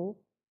 So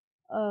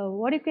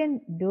what you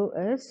can do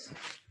is,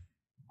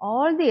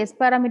 all the S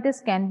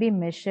parameters can be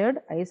measured,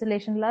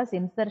 isolation loss,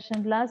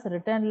 insertion loss,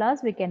 return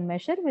loss we can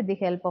measure with the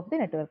help of the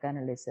network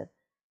analyzer.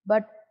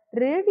 But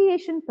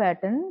radiation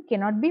pattern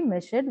cannot be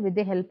measured with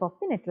the help of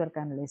the network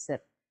analyzer.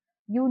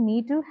 You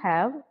need to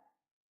have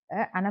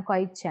an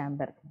anechoic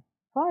chamber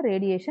for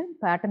radiation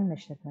pattern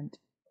measurement.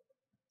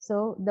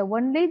 So the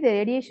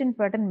radiation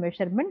pattern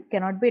measurement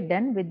cannot be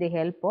done with the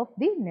help of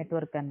the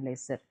network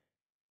analyzer.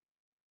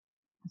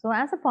 So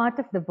as a part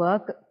of the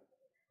work,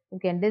 you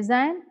can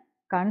design,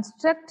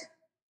 construct,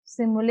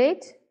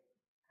 simulate,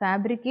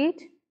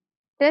 fabricate,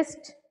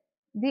 test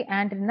the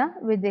antenna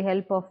with the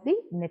help of the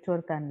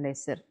network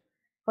analyzer.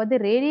 For the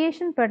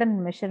radiation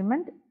pattern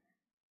measurement,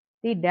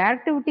 the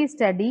directivity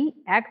study,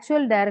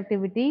 actual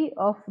directivity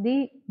of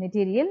the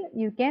material,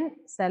 you can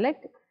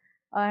select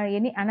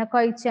any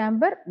anechoic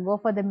chamber, go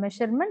for the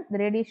measurement, the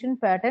radiation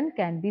pattern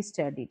can be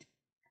studied.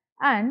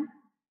 And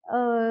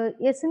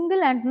a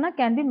single antenna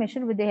can be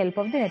measured with the help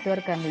of the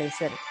network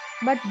analyzer.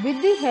 But with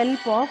the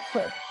help of,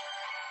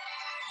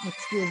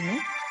 excuse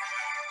me,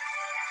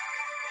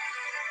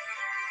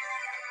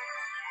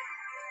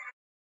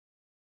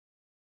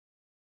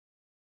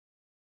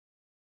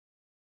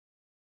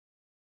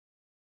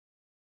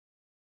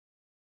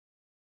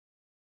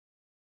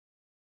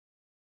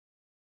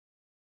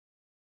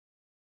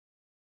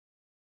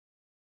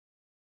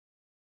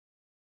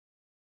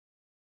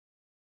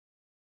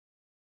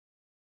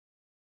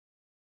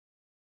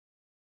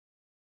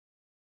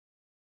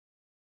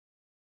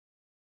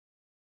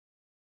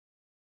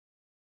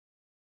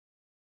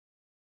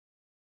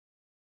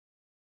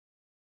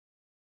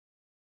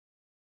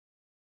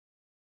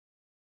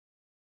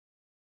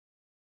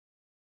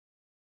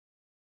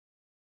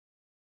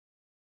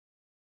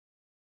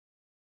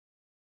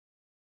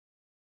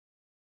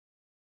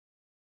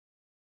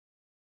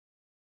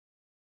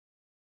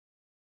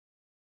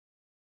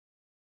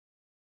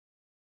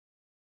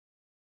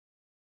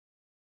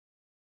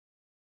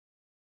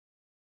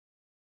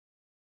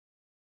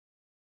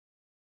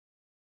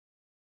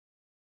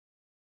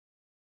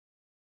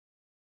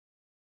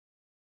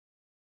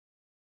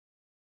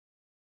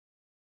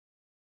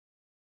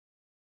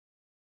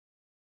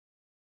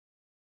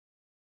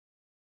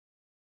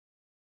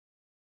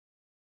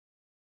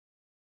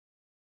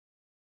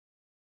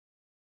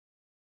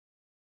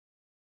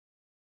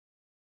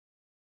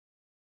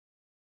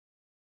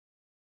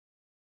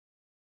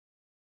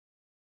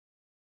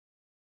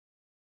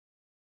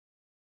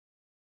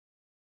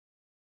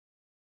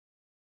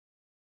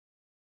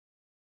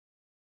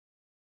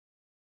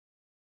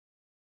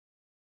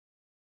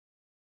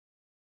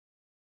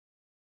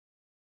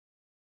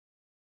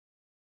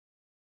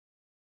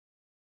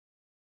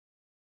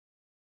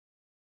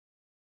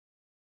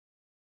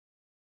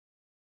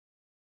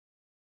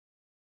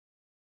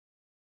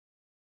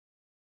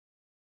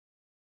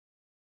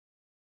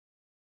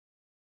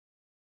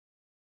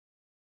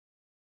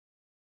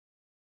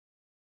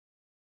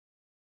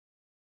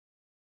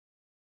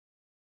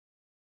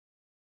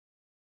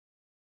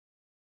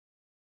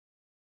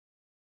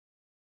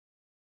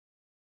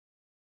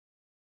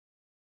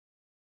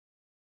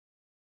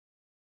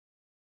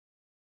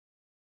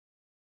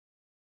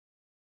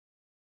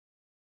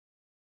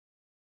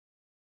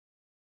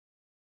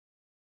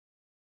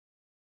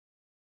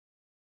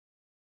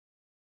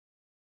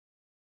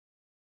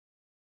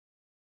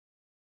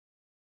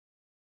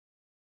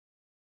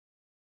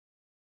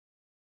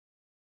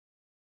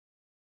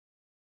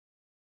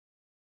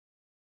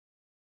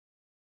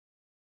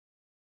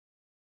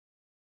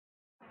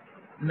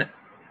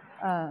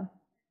 uh,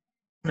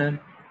 Ma'am,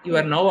 you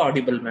are now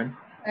audible, ma'am.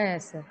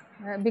 yes, sir.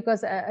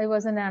 Because I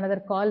was in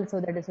another call,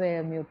 so that is why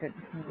I muted.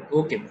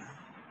 Okay, ma'am.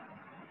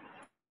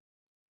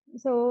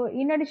 So,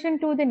 in addition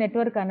to the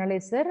network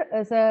analyzer,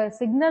 as a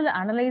signal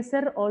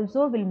analyzer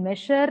also will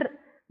measure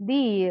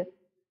the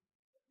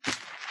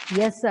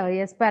S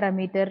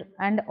parameter,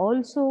 and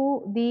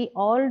also the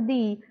all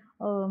the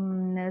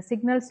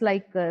signals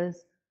like the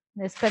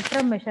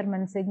spectrum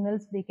measurement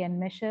signals we can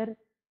measure,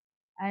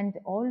 and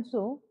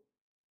also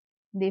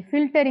the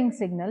filtering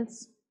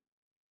signals,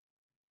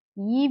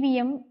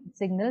 EVM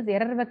signals,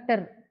 error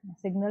vector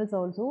signals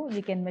also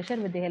we can measure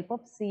with the help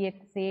of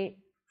CXA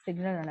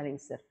signal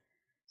analyzer.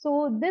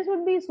 So this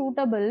would be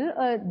suitable.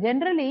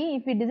 Generally,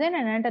 if we design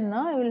an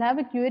antenna, we will have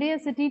a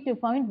curiosity to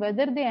find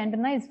whether the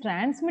antenna is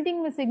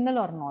transmitting the signal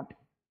or not.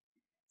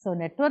 So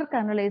network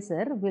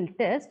analyzer will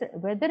test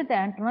whether the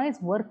antenna is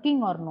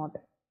working or not,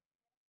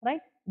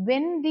 right?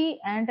 When the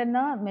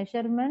antenna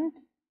measurement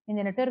in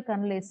the network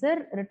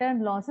analyzer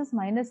return losses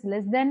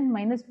less than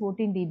minus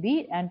 14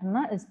 dB,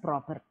 antenna is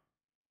proper.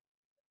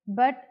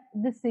 But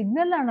the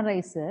signal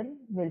analyzer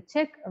will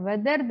check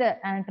whether the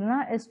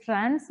antenna is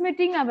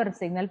transmitting our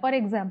signal. For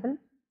example,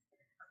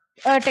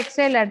 a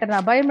textile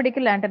antenna,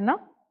 biomedical antenna,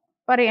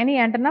 for any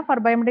antenna for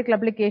biomedical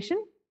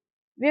application,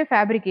 we have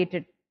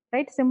fabricated,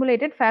 right?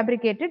 Simulated,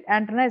 fabricated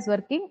antenna is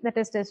working, that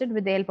is tested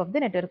with the help of the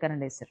network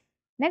analyzer.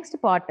 Next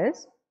part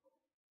is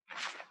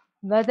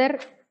whether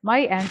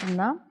my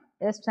antenna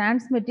is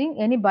transmitting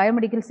any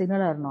biomedical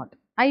signal or not.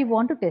 I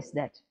want to test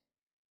that.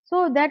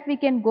 So that we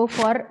can go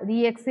for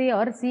EXA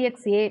or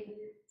CXA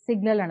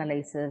signal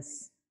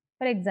analysis.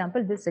 For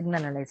example, this signal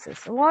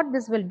analysis. What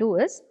this will do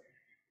is,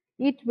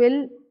 it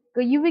will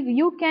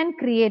you can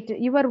create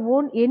your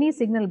own any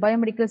signal,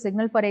 biomedical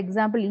signal, for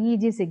example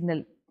EEG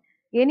signal.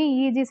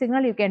 Any EEG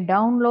signal you can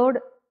download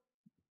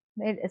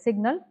a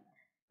signal,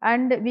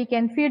 and we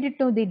can feed it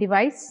to the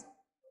device,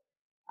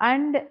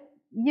 and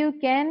you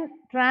can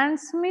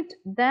transmit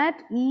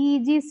that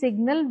EEG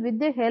signal with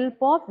the help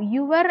of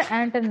your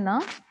antenna.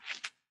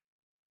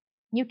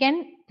 You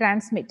can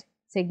transmit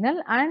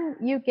signal and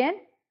you can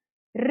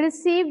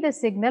receive the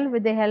signal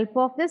with the help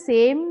of the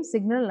same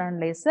signal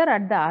analyzer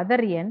at the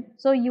other end.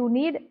 So you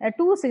need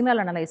two signal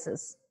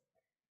analyzers.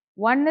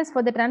 One is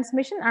for the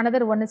transmission,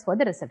 another one is for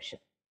the reception,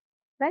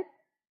 right?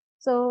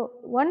 So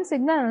one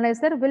signal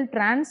analyzer will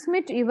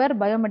transmit your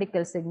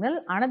biomedical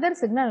signal, another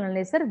signal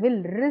analyzer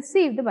will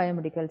receive the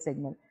biomedical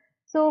signal.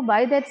 So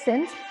by that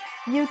sense,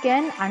 you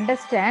can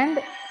understand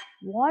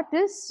what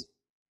is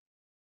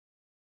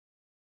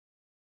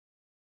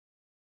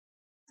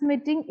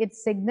transmitting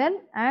its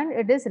signal and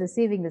it is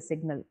receiving the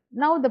signal.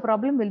 Now the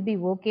problem will be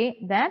okay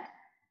that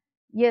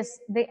yes,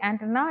 the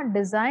antenna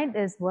design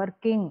is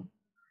working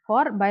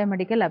for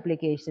biomedical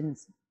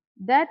applications,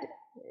 that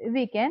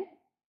we can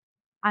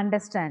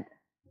understand.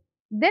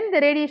 Then the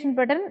radiation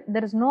pattern,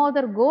 there is no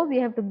other go, we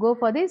have to go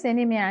for the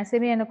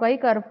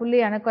semi-anechoic or fully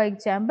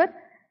anechoic chamber.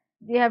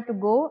 We have to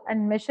go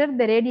and measure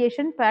the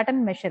radiation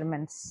pattern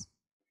measurements.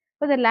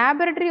 For the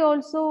laboratory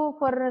also,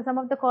 for some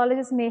of the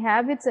colleges may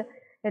have its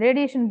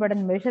radiation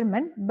pattern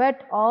measurement,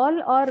 but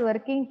all are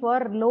working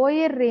for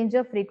lower range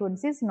of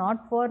frequencies,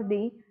 not for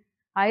the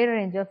higher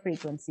range of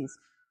frequencies.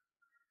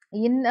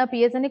 In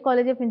PSNE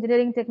College of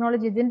Engineering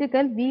Technology,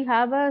 Dindigul, we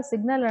have a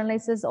signal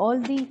analysis. All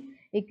the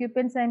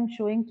equipments I am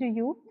showing to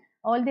you,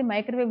 all the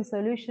microwave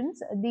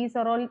solutions, these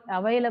are all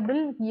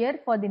available here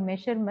for the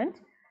measurement.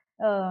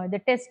 The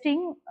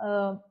testing,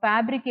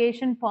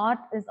 fabrication part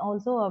is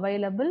also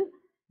available.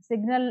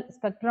 Signal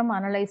spectrum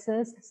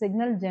analyzers,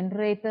 signal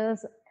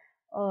generators,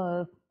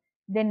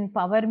 then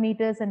power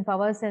meters and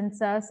power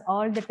sensors,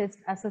 all the test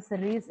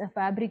accessories, a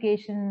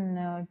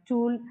fabrication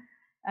tool,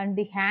 and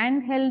the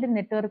handheld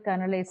network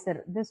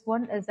analyzer. This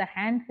one is a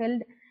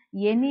handheld.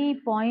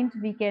 Any point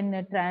we can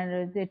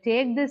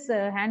take this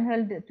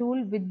handheld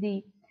tool with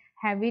the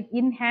have it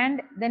in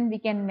hand, then we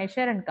can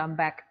measure and come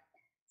back.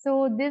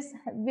 So this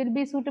will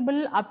be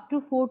suitable up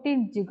to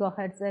 14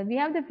 gigahertz. We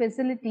have the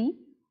facility.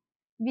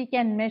 We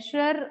can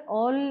measure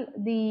all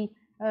the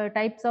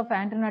types of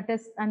antenna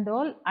tests and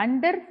all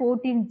under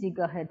 14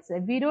 gigahertz.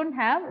 We don't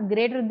have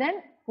greater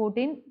than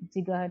 14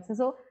 gigahertz.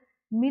 So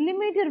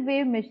millimeter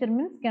wave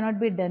measurements cannot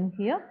be done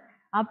here.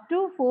 Up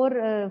to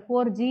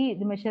 4G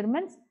the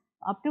measurements,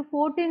 up to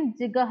 14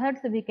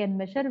 gigahertz we can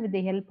measure with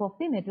the help of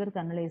the network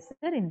analyzer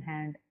in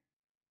hand.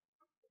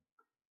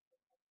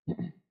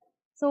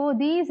 So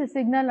these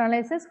signal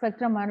analyzers,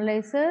 spectrum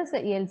analyzers,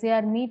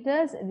 LCR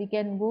meters, we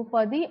can go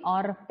for the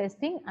RF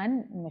testing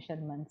and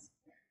measurements.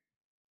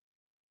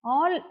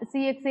 All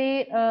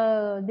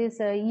CXA, this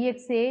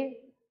EXA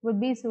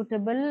would be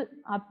suitable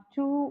up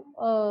to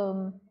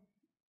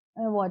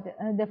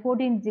the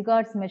 14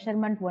 gigahertz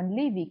measurement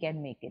only we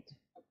can make it.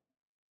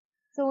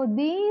 So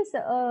these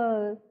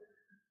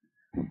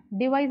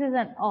devices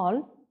and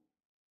all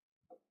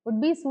would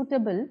be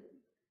suitable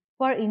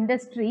for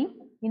industry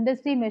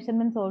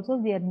measurements also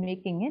we are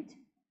making it.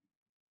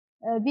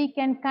 We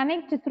can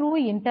connect through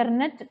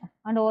internet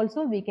and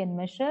also we can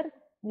measure,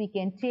 we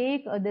can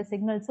take the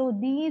signal. So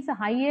these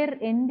higher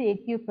end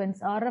equipments,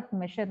 RF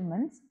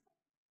measurements,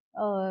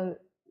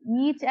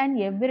 each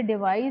and every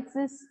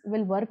devices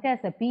will work as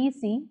a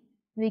PC.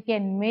 We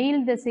can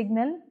mail the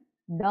signal,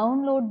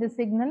 download the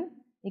signal,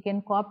 we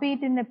can copy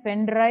it in a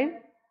pen drive,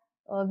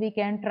 we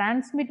can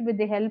transmit with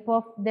the help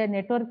of the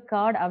network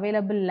card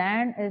available,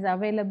 LAN is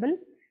available,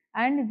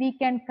 and we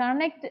can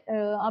connect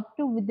up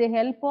to with the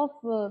help of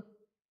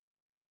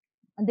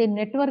the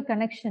network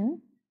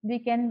connection. We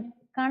can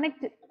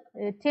connect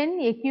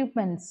 10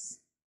 equipments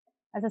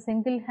as a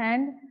single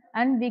hand,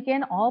 and we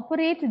can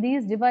operate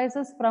these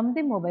devices from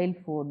the mobile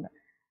phone.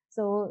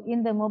 So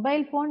in the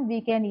mobile phone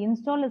we can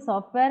install a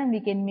software and we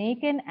can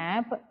make an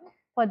app.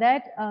 For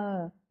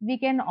that we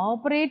can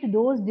operate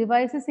those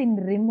devices in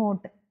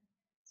remote.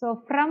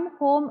 So from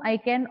home I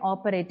can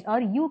operate,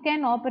 or you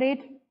can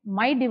operate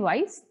my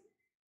device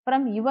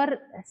from your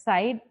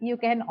side. You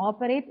can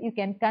operate, you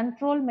can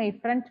control my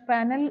front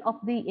panel of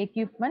the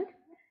equipment,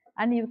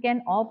 and you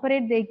can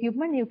operate the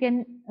equipment. You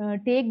can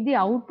take the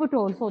output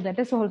also, that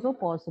is also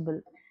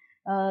possible.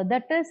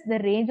 That is the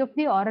range of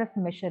the RF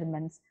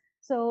measurements.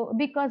 So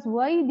because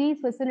why these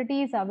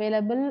facilities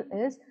available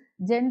is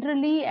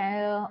generally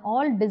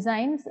all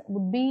designs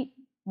would be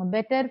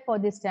better for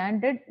the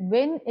standard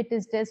when it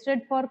is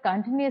tested for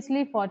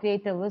continuously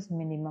 48 hours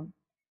minimum.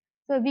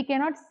 So we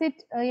cannot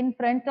sit in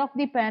front of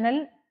the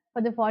panel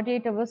for the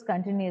 48 hours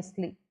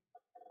continuously.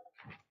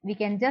 We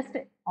can just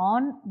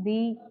on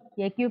the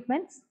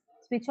equipments,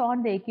 switch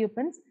on the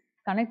equipments,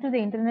 connect to the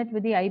internet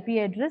with the IP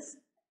address,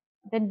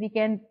 then we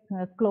can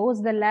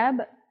close the lab.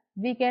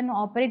 We can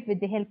operate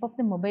with the help of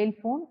the mobile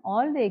phone,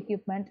 all the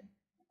equipment.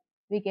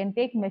 We can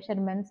take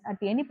measurements at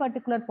any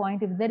particular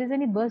point. If there is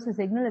any burst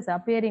signal is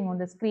appearing on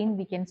the screen,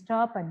 we can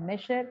stop and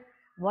measure.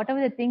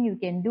 Whatever the thing you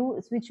can do,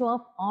 switch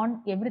off,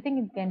 on, everything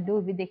you can do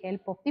with the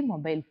help of the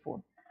mobile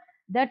phone.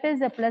 That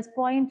is a plus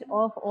point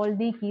of all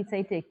the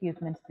Keysight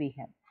equipments we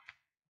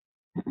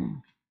have.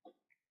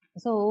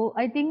 So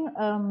I think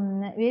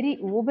very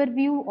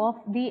overview of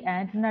the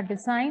antenna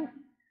design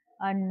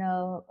and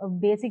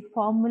basic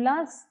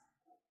formulas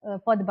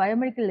for the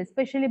biomedical,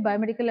 especially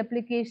biomedical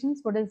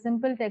applications. What is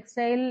simple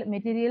textile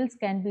materials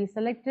can be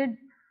selected,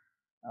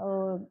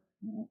 uh,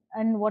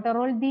 and what are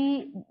all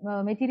the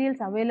materials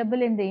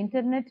available in the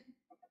internet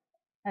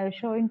I was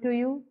showing to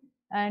you,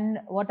 and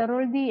what are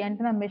all the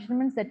antenna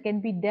measurements that can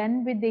be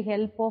done with the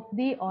help of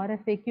the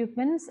RF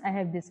equipments I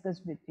have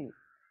discussed with you.